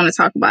don't want to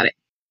talk about it."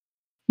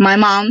 My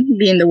mom,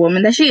 being the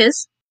woman that she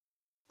is,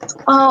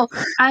 "Oh,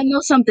 I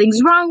know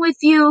something's wrong with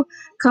you.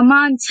 Come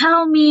on,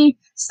 tell me.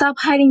 Stop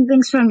hiding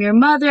things from your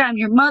mother. I'm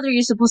your mother.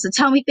 You're supposed to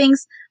tell me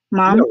things."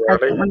 Mom, No, I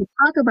really. don't want to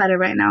talk about it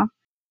right now.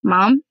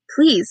 Mom,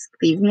 please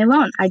leave me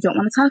alone. I don't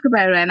want to talk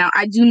about it right now.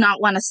 I do not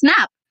want to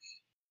snap.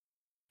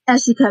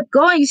 As she kept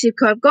going,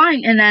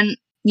 and then,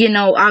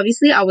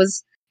 obviously I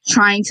was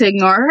trying to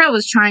ignore her. I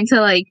was trying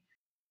to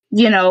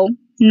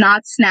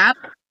not snap,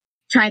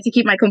 trying to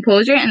keep my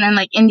composure. And then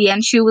like in the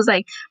end, she was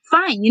like,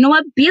 "Fine, you know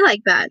what? Be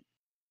like that."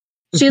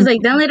 She was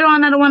like, "Then later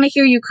on, I don't want to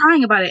hear you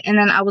crying about it." And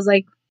then I was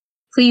like,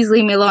 "Please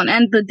leave me alone."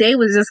 And the day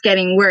was just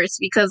getting worse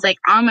because, like,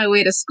 on my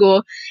way to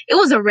school, it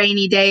was a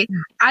rainy day.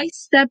 I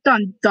stepped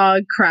on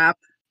dog crap,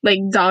 like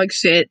dog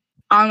shit,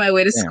 on my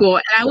way to Damn, school.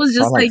 And I was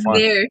just sounds like like fun.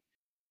 there.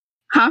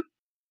 Huh?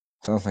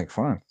 Sounds like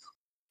fun.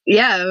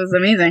 Yeah, it was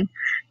amazing.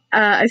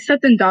 I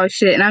stepped in dog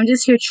shit, and I'm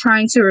just here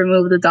trying to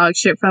remove the dog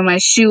shit from my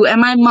shoe. And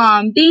my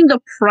mom, being the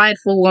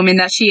prideful woman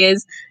that she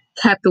is,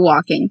 kept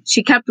walking.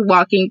 She kept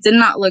walking, did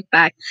not look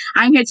back.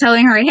 I'm here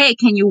telling her, "Hey,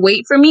 can you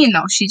wait for me?"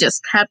 No, she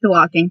just kept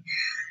walking.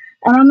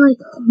 And I'm like,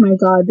 "Oh my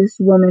God, this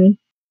woman."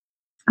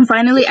 And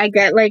finally, I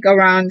get like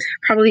around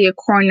probably a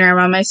corner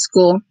around my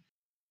school.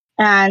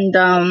 And,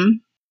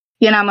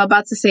 I'm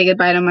about to say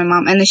goodbye to my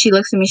mom. And then she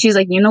looks at me. She's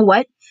like, "You know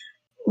what?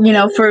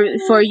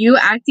 For you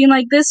acting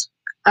like this,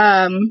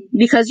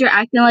 because you're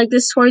acting like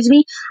this towards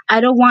me, I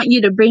don't want you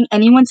to bring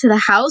anyone to the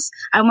house.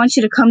 I want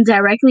you to come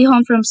directly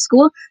home from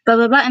school, blah,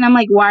 blah, blah." And I'm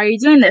like, "Why are you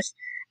doing this?"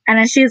 And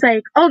then she's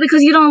like, "Oh,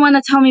 because you don't want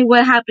to tell me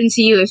what happened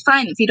to you. It's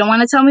fine. If you don't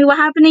want to tell me what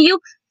happened to you,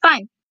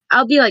 fine.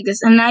 I'll be like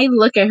this." And I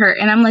look at her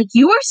and I'm like,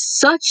 "You are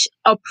such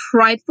a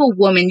prideful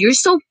woman. You're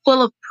so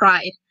full of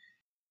pride."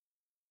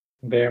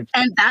 Damn.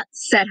 And that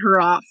set her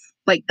off.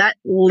 Like, that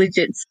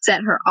legit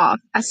set her off.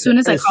 As soon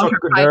as I It called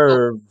struck her a prideful,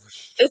 nerve.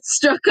 it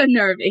struck a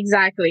nerve.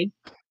 Exactly.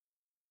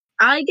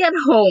 I get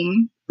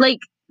home, like,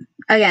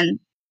 again,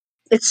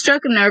 it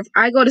struck a nerve.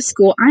 I go to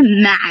school.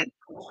 I'm mad.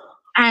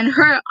 And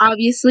her,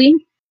 obviously,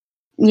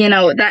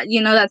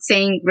 that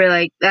saying where,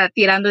 like,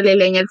 tirándole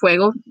leña al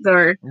fuego,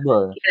 or,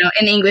 Right.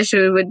 in English,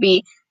 it would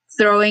be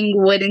throwing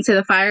wood into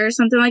the fire or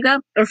something like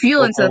that. Or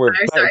fuel into the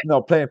fire,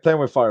 sorry. Playing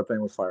with fire,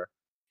 playing with fire.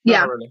 No, Yeah.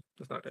 not really.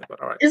 That's not it, but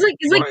all right. It's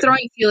like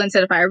throwing fuel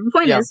into the fire. The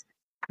point Yeah. is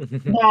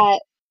that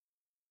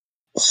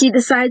she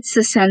decides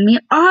to send me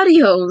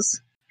audios.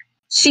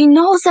 She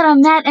knows that I'm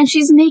mad, and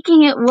she's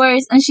making it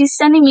worse. And she's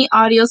sending me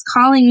audios,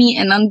 calling me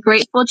an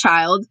ungrateful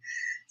child,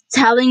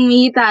 telling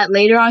me that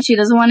later on she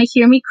doesn't want to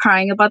hear me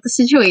crying about the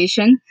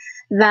situation,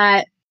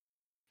 that,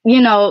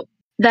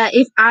 that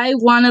if I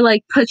want to,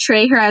 like,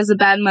 portray her as a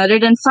bad mother,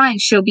 then fine,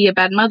 she'll be a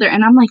bad mother.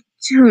 And I'm like,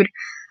 dude,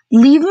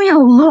 leave me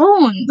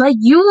alone. Like,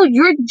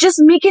 you're just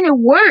making it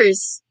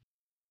worse.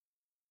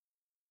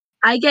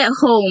 I get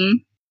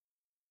home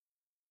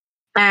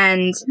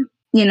and,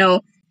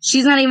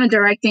 she's not even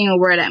directing a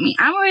word at me.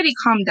 I'm already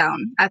calmed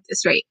down at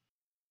this rate.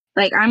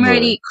 Like, I'm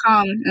already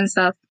calm and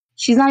stuff.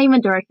 She's not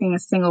even directing a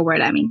single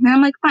word at me. And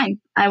I'm like, fine,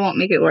 I won't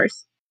make it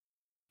worse.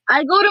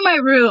 I go to my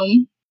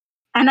room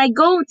and I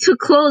go to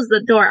close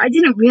the door. I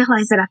didn't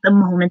realize it at the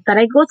moment, but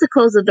I go to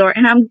close the door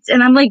and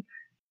I'm like,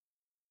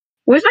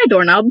 where's my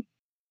doorknob?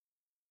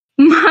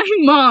 My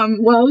mom,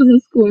 while I was in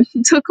school,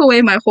 she took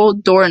away my whole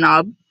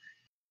doorknob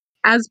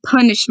as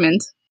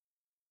punishment.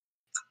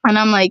 And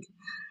I'm like,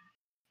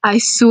 I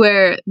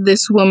swear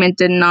this woman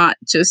did not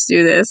just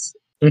do this.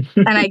 And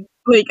I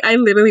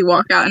literally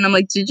walk out and I'm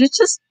like, did you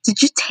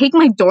take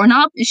my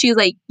doorknob? And she's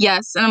like,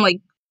 yes. And I'm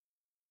like,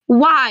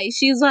 why?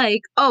 She's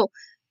like, oh,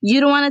 you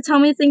don't want to tell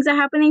me things are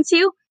happening to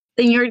you?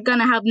 Then you're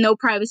gonna have no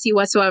privacy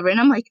whatsoever. And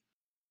I'm like,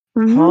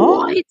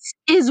 what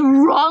is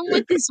wrong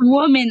with this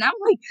woman? I'm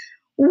like,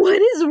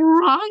 what is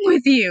wrong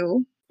with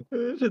you?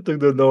 She took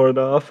the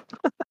doorknob.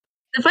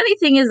 The funny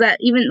thing is that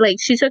even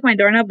she took my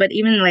doorknob, but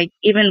even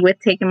with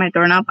taking my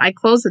doorknob, I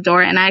closed the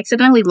door and I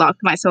accidentally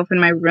locked myself in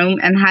my room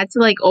and had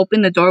to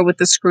open the door with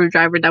the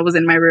screwdriver that was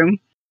in my room.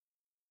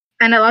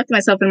 And I locked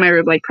myself in my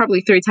room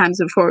probably 3 times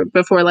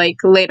before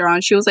later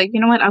on she was like, you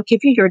know what, I'll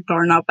give you your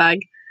doorknob back.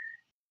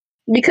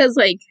 Because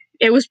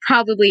it was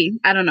probably,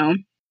 I don't know,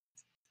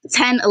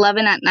 10,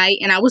 11 at night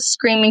and I was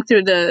screaming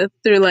through the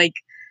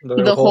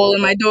hole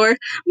in my door.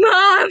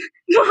 Mom, open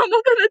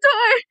the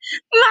door.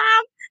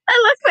 Mom,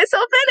 I locked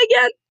myself in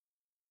again.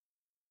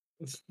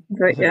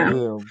 But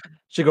yeah.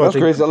 She's gonna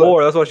take the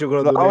door. That's what she's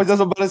gonna do. I was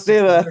just about to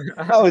say that.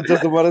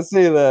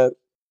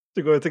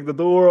 She's gonna take the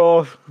door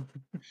off.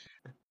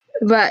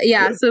 But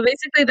yeah, so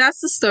basically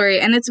that's the story,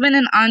 and it's been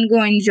an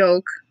ongoing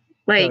joke.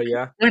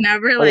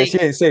 Whenever she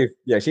ain't safe.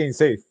 Yeah, she ain't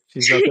safe.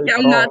 She's not safe.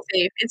 I'm not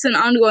safe. It's an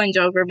ongoing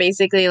joke where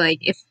basically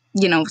if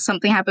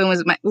something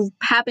happens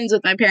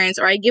with my parents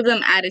or I give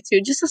them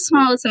attitude, just the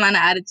smallest amount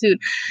of attitude,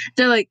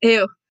 they're like,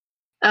 ew,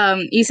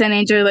 Issa and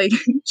Angel,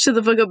 shut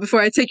the fuck up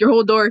before I take your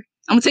whole door.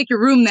 I'm gonna take your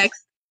room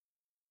next.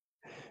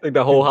 Like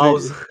the whole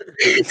house.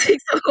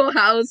 Takes the whole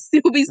house.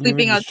 You'll be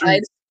sleeping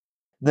outside.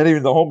 Not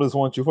even the homeless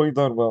want you. What are you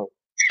talking about?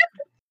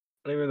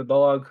 Not even the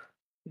dog.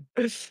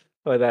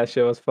 Oh, that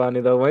shit was funny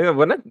though.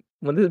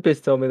 When this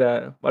bitch told me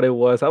that what it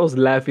was, I was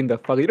laughing the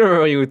fuck. You don't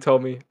remember when you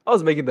told me? I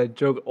was making that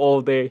joke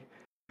all day.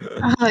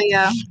 Oh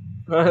yeah.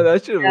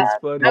 That shit was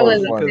funny. That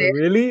was because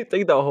really?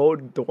 Take the whole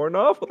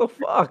doorknob? What the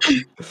fuck?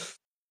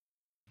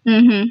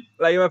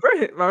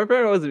 Mm-hmm. My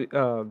parents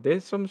was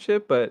did some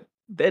shit, but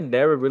they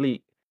never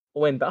really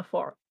went that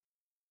far.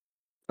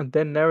 And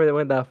they never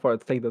went that far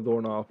to take the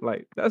doorknob.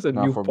 That's a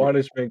new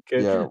punishment,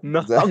 kid. Yeah. No,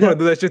 I'm gonna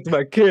do that shit to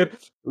my kid.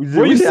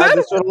 What you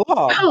said?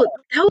 Oh,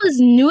 that was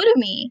new to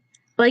me.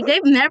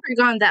 They've never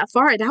gone that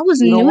far. That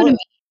was new to me.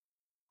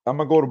 I'm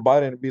gonna go to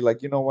Biden and be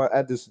like, you know what?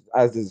 As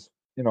this,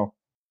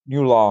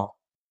 new law,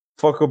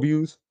 fuck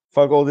abuse,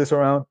 fuck all this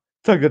around.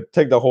 Take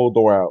the whole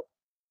door out.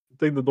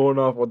 Take the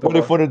doorknob. What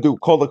if we're gonna do?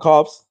 Call the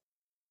cops.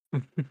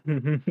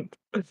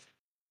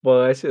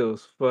 Well, that shit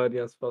was funny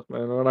as fuck,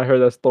 man. When I heard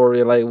that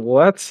story,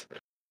 what?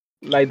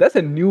 That's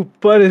a new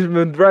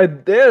punishment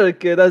right there,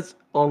 kid. That's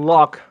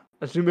unlock.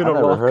 Achievement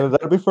unlock. I never heard of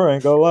that before. I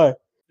ain't gonna lie.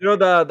 You know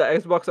the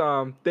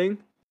Xbox thing?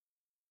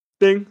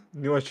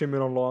 New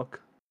achievement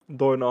unlock.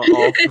 Doorknob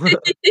off.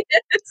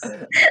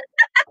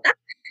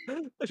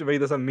 I should make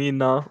this a meme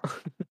now.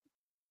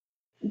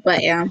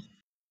 But yeah.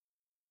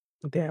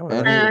 Damn.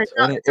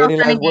 Any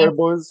last word,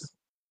 boys?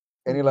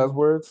 Any last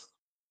words?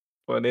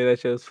 Funny, that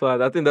shit was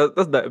fun. I think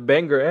that's the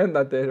banger and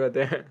that thing right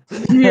there.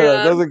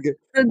 Yeah.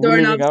 The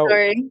doorknob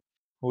story.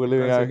 We're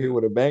living out here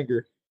with a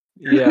banger.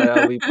 Yeah,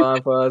 that'll be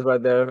fun for us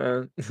right there,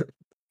 man.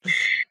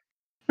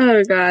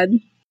 Oh God.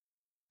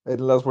 Any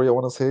last word you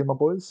want to say, my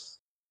boys,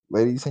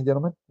 ladies and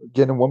gentlemen,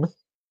 gentlewoman.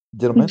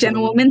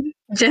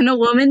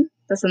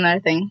 That's another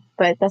thing,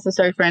 but that's a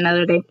story for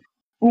another day.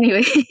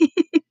 Anyway.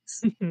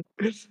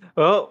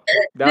 Well,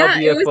 that'll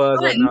be it for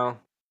us right now.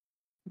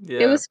 Yeah,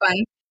 it was fun.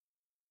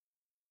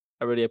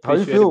 I really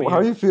appreciate it.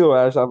 How do you feel,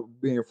 Ash,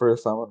 being your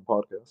first time on the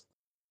podcast?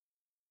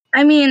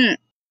 I mean,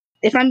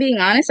 if I'm being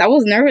honest, I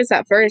was nervous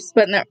at first,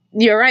 but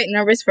you're right.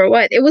 Nervous for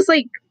what? It was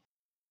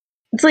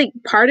it's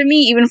part of me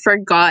even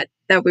forgot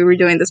that we were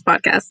doing this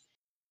podcast.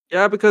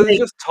 Yeah, because it's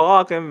just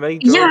talk and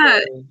make jokes. Yeah,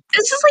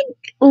 it's just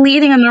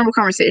leading a normal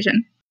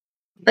conversation.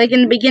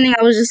 In the beginning,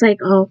 I was just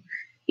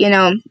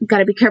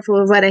gotta be careful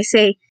with what I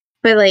say.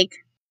 But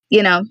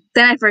then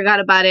I forgot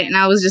about it and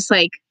I was just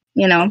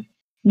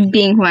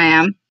being who I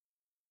am.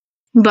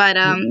 But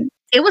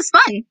it was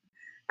fun.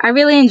 I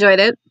really enjoyed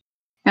it.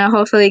 And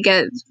hopefully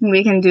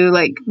we can do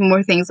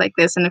more things like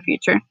this in the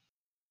future.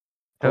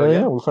 Hell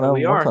yeah, we're gonna have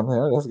more time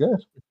here. That's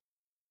good.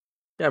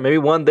 Yeah, maybe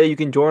one day you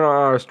can join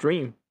our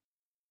stream.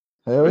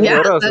 Hell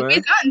yeah, that'd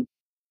be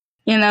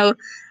fun.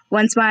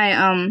 Once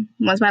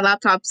my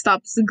laptop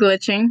stops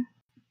glitching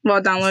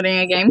while downloading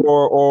a game,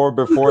 or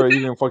before it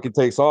even fucking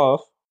takes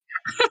off,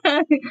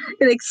 it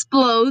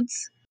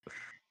explodes.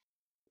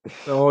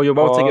 Oh, you're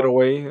about to take it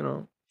away,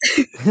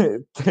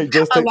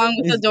 just along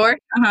with the door.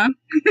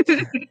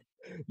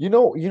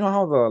 You know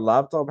how the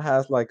laptop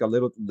has like a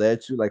little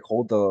let you like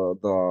hold the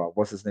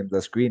what's his name,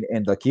 the screen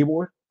and the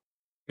keyboard.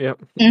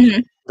 Yep.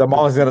 Mhm. The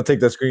mom's gonna take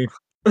the screen.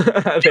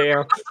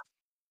 Damn.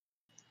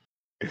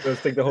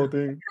 Let's take the whole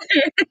thing.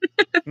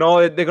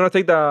 No, they're gonna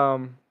take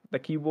the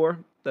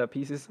keyboard, the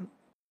pieces,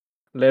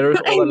 letters,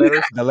 all the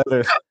letters, The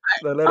letters.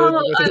 the letters.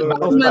 Oh, They're gonna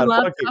take I all mouse the my pad,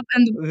 letters. fuck it. laptop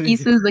and the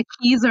pieces, the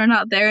keys are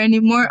not there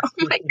anymore. Oh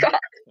my god.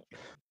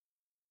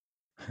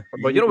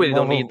 But you really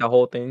don't Mama- need the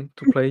whole thing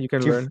to play. You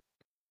can Chief- learn.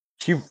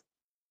 Chief.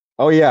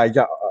 Oh yeah.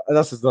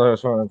 That's just the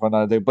for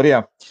another day. But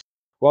yeah.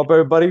 Well,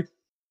 everybody.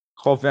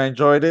 Hope you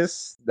enjoyed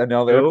this.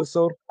 Another Yup.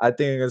 episode. I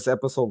think it's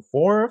episode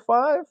 4 or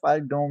 5. I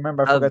don't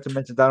remember. I forgot to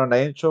mention that on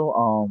the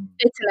intro.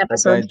 It's an Hope you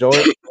episode.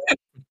 enjoyed.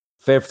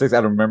 5, 6.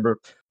 I don't remember.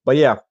 But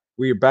yeah,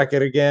 we're back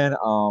at it again.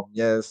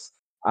 Yes.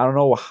 I don't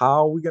know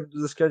how we're gonna do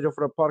the schedule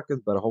for the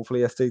podcast, but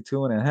hopefully, stay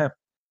tuned and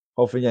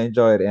hopefully you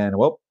enjoy it. And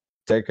well,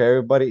 take care,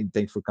 everybody, and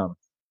thanks for coming.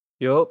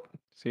 Yup.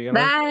 See you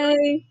guys.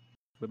 Bye.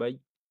 Bye bye.